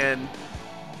Tensei Ken.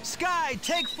 Sky,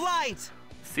 take flight!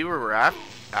 See where we're at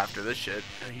after this shit.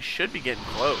 He should be getting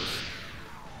close.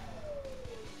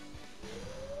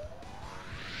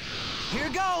 Here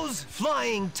goes!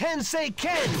 Flying Tensei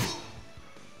Ken!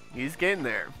 He's getting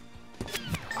there.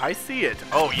 I see it.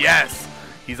 Oh, yes!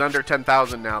 He's under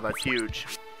 10,000 now. That's huge.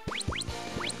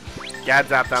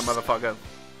 Gadzap that motherfucker.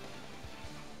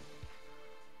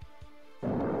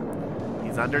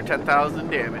 He's under 10,000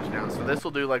 damage now. So this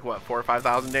will do like, what, 4,000 or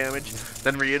 5,000 damage?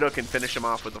 Then Ryudo can finish him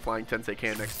off with the Flying Tensei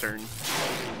Can next turn.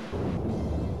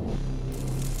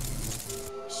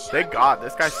 Thank God.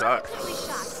 This guy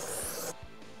sucks.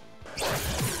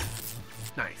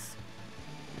 Nice.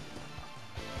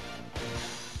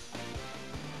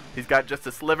 He's got just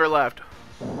a sliver left.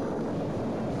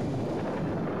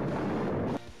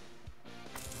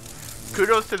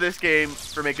 Kudos to this game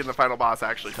for making the final boss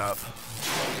actually tough.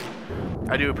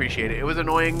 I do appreciate it. It was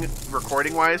annoying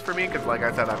recording-wise for me, because like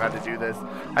I said, I've had to do this.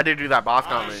 I had to do that boss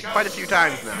gauntlet quite a few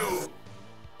times now.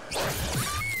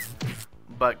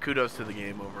 But kudos to the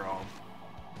game overall.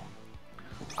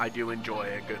 I do enjoy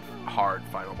a good, hard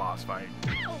final boss fight.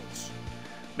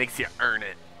 Makes you earn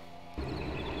it.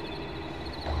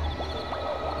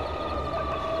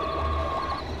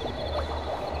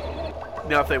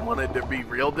 Now, if they wanted to be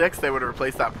real dicks, they would have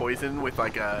replaced that poison with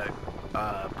like a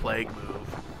plague move.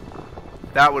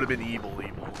 That would have been evil.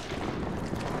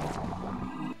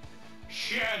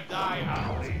 Shed thy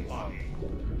holy body.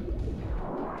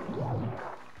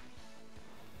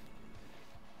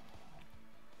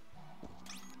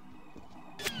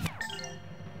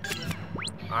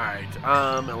 Alright,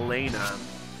 Elena.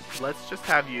 Let's just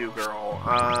have you, girl.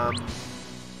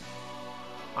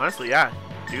 Honestly, yeah.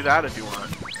 Do that if you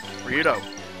want. Ryudo,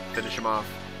 finish him off.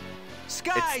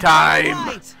 Sky, It's time!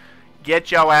 light.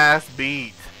 Get your ass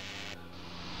beat.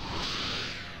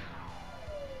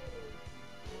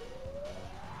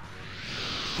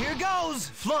 Here goes,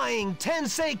 flying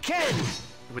Tensei Ken.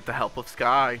 With the help of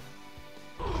Sky.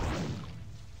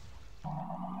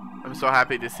 I'm so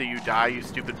happy to see you die, you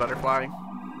stupid butterfly.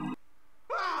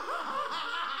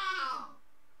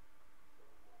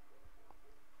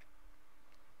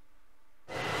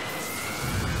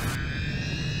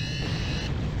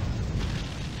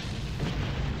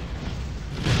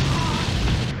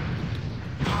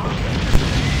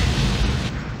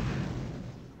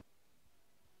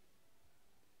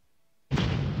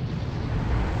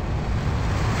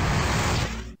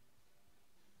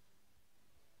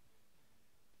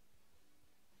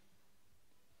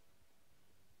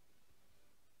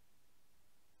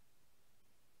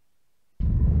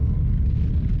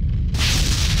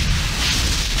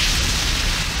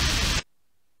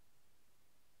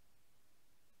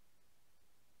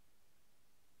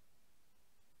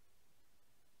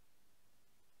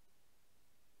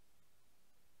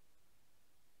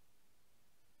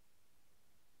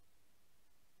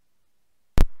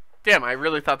 Damn, I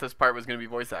really thought this part was going to be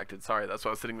voice acted. Sorry, that's why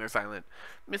I was sitting there silent.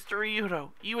 Mr. Ryudo,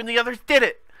 you and the others did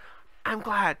it! I'm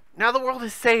glad. Now the world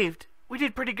is saved. We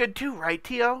did pretty good too, right,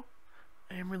 Tio?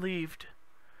 I am relieved.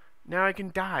 Now I can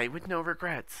die with no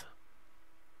regrets.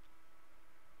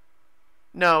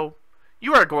 No,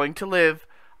 you are going to live.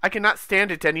 I cannot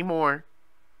stand it anymore.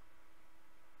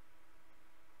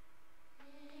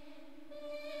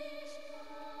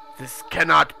 This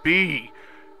cannot be.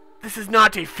 This is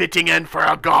not a fitting end for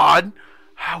a god.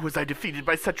 How was I defeated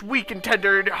by such weak and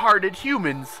tender-hearted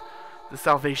humans? The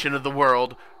salvation of the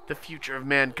world, the future of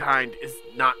mankind, is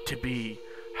not to be.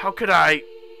 How could I,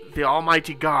 the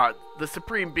almighty God, the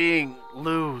supreme being,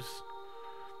 lose?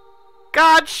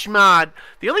 God schmod!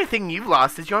 The only thing you've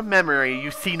lost is your memory,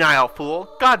 you senile fool.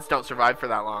 Gods don't survive for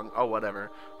that long. Oh, whatever.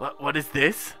 What is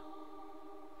this?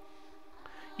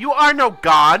 You are no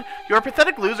god. You're a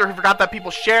pathetic loser who forgot that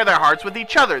people share their hearts with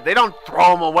each other. They don't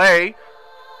throw them away.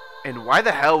 And why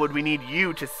the hell would we need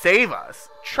you to save us?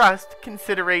 Trust,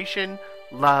 consideration,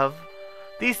 love.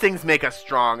 These things make us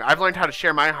strong. I've learned how to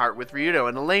share my heart with Ryudo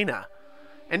and Elena.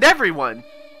 And everyone.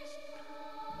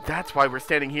 That's why we're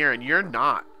standing here and you're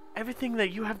not. Everything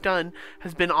that you have done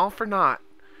has been all for naught.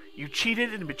 You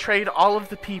cheated and betrayed all of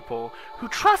the people who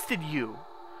trusted you.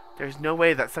 There's no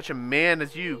way that such a man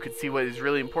as you could see what is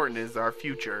really important is our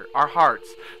future, our hearts,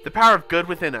 the power of good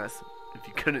within us. If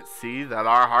you couldn't see that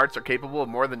our hearts are capable of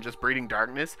more than just breeding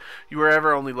darkness, you were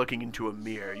ever only looking into a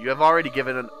mirror. You have already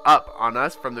given up on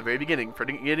us from the very beginning,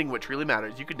 forgetting what truly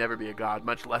matters. You could never be a god,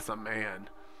 much less a man.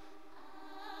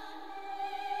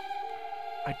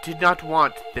 I did not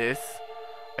want this.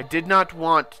 I did not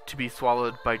want to be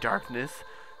swallowed by darkness,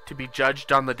 to be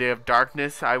judged on the day of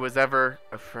darkness. I was ever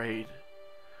afraid.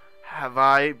 Have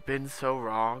I been so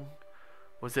wrong?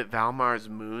 Was it Valmar's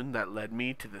moon that led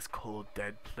me to this cold,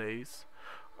 dead place?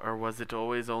 Or was it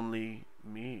always only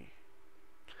me?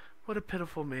 What a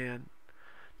pitiful man.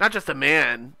 Not just a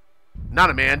man.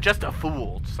 Not a man, just a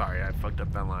fool. Sorry, I fucked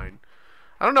up that line.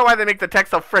 I don't know why they make the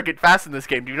text so frickin' fast in this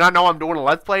game. Do you not know I'm doing a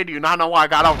Let's Play? Do you not know why I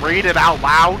gotta read it out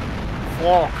loud?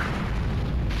 Fuck.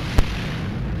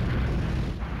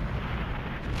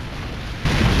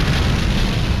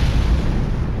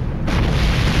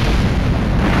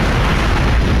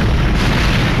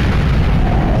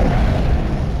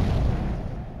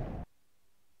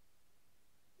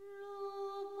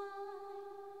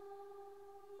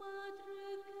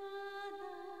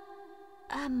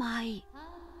 Am I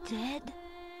dead?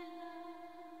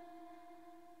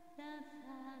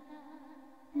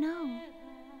 No,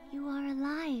 you are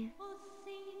alive.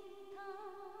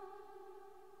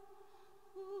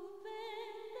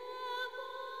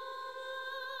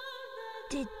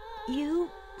 Did you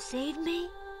save me?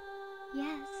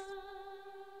 Yes.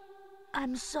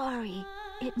 I'm sorry.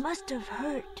 It must have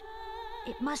hurt.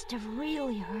 It must have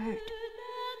really hurt.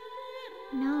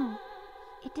 No,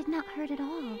 it did not hurt at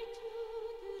all.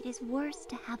 It is worse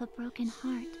to have a broken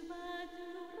heart.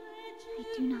 I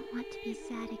do not want to be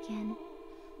sad again.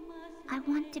 I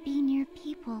want to be near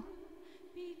people.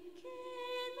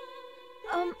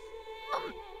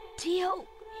 Tio,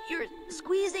 you're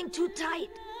squeezing too tight.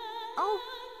 Oh,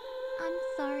 I'm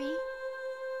sorry.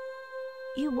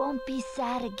 You won't be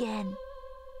sad again.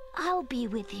 I'll be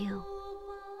with you.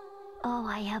 Oh,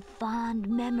 I have fond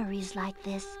memories like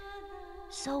this.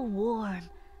 So warm.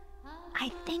 I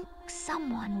think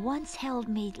someone once held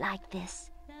me like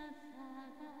this.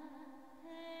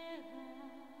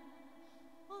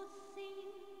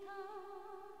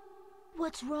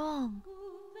 What's wrong?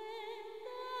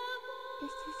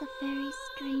 This is a very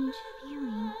strange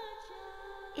feeling.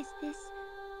 Is this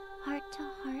heart to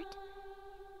heart?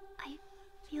 I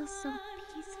feel so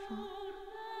peaceful.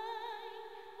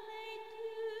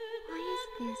 Why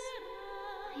is this?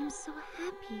 I am so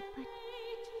happy, but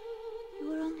you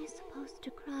were only supposed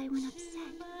to cry when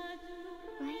upset,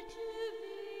 right?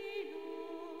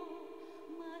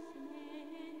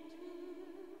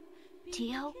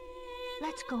 Tio,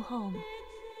 let's go home.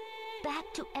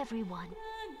 Back to everyone.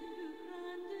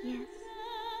 Yes,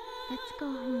 let's go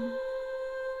home,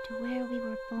 to where we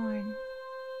were born.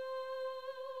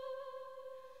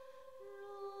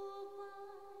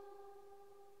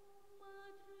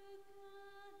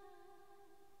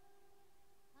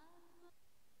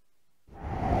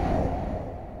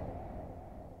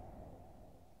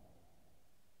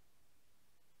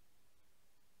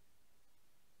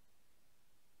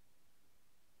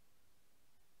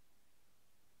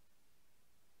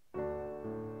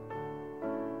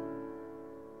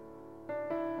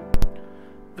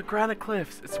 The Granite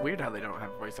Cliffs. It's weird how they don't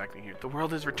have voice acting here. The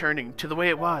world is returning to the way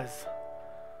it was.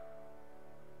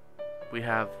 We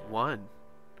have won.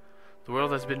 The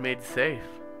world has been made safe.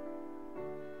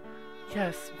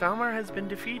 Yes, Valmar has been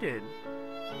defeated.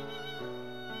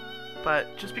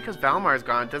 But just because Valmar is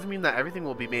gone doesn't mean that everything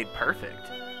will be made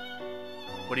perfect.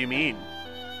 What do you mean?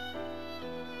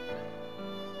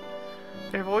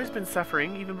 There have always been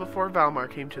suffering even before Valmar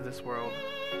came to this world.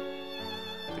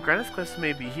 The Granite Cliffs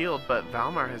may be healed, but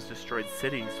Valmar has destroyed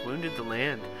cities, wounded the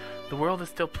land. The world is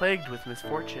still plagued with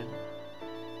misfortune.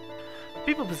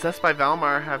 People possessed by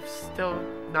Valmar have still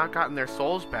not gotten their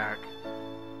souls back.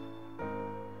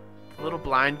 The little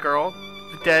blind girl,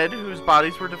 the dead whose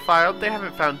bodies were defiled, they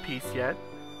haven't found peace yet.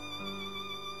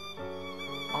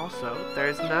 Also, there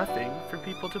is nothing for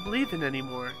people to believe in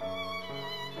anymore.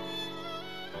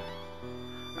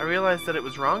 I realized that it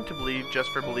was wrong to believe just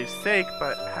for belief's sake,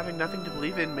 but having nothing to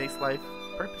believe in makes life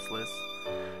purposeless.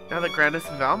 Now that Grandis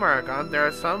and Valmar are gone, there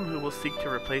are some who will seek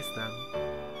to replace them.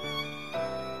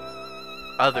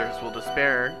 Others will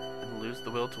despair and lose the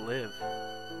will to live.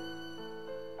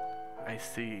 I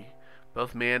see.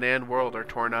 Both man and world are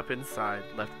torn up inside,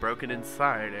 left broken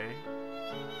inside, eh?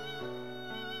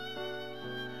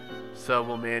 So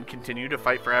will man continue to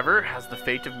fight forever? Has the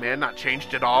fate of man not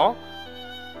changed at all?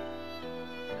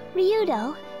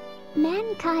 Ryudo,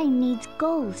 mankind needs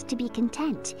goals to be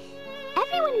content.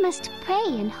 Everyone must pray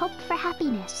and hope for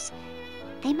happiness.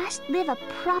 They must live a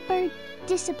proper,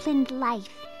 disciplined life.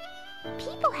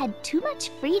 People had too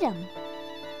much freedom.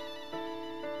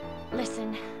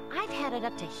 Listen, I've had it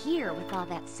up to here with all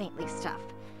that saintly stuff.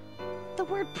 The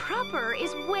word proper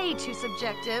is way too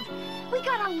subjective. We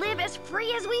gotta live as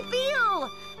free as we feel.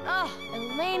 Oh,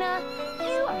 Elena,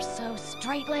 you are so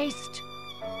straight-laced.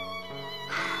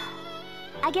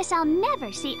 I guess I'll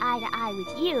never see eye to eye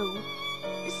with you.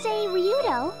 Say,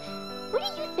 Ryudo, what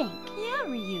do you think? Yeah,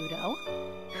 Ryudo.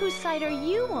 Whose side are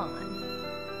you on?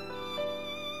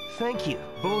 Thank you,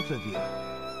 both of you.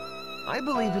 I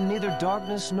believe in neither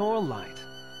darkness nor light.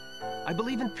 I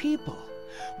believe in people.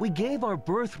 We gave our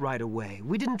birthright away.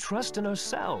 We didn't trust in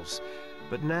ourselves.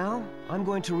 But now, I'm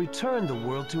going to return the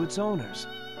world to its owners.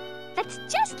 That's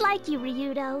just like you,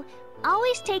 Ryudo.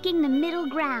 Always taking the middle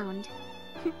ground.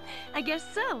 I guess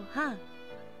so, huh?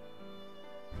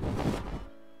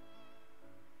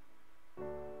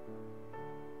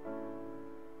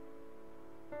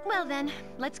 Well then,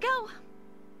 let's go.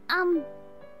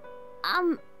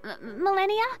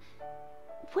 Millennia?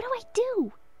 What do I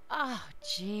do? Oh,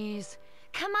 jeez.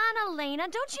 Come on, Elena,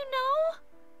 don't you know?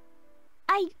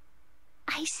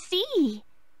 I see.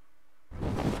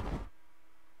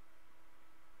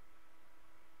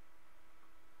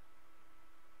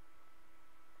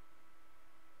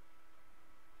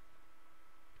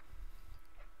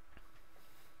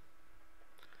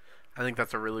 I think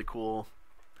that's a really cool...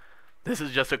 This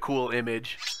is just a cool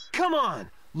image. Come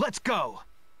on, let's go.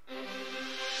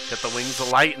 Got the wings of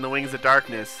light and the wings of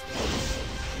darkness.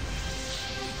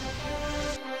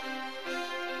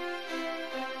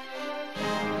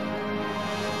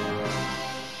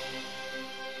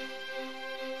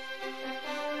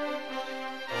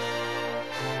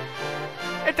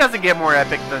 It doesn't get more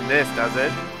epic than this, does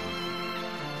it?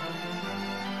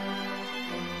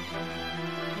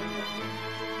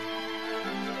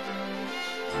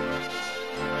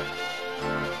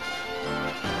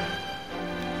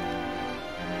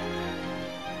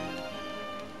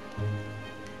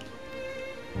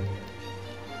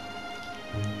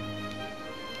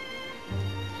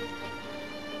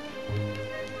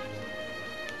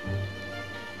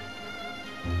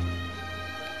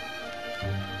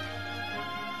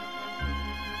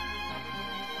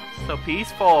 So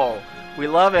peaceful. We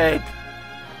love it.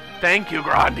 Thank you,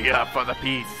 Grandia, for the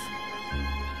peace.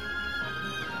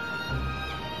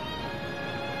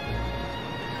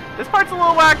 This part's a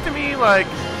little whack to me, like...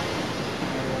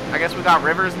 I guess we got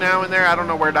rivers now in there. I don't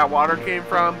know where that water came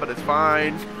from, but it's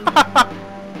fine.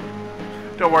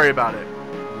 Don't worry about it.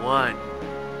 1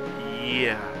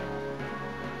 year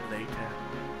later.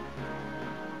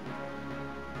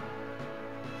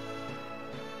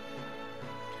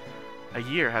 A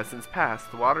year has since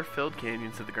passed. The water-filled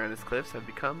canyons of the Grandia Cliffs have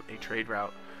become a trade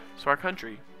route, so our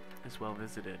country is well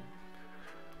visited.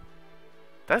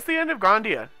 That's the end of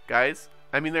Grandia, guys.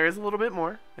 I mean, there is a little bit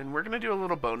more, and we're going to do a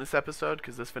little bonus episode,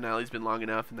 because this finale's been long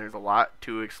enough, and there's a lot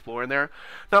to explore in there.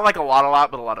 Not like a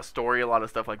lot, but a lot of story, a lot of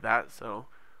stuff like that, so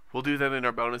we'll do that in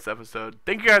our bonus episode.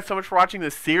 Thank you guys so much for watching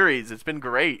this series. It's been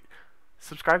great.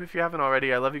 Subscribe if you haven't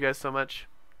already. I love you guys so much.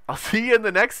 I'll see you in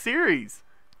the next series,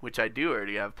 which I do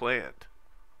already have planned.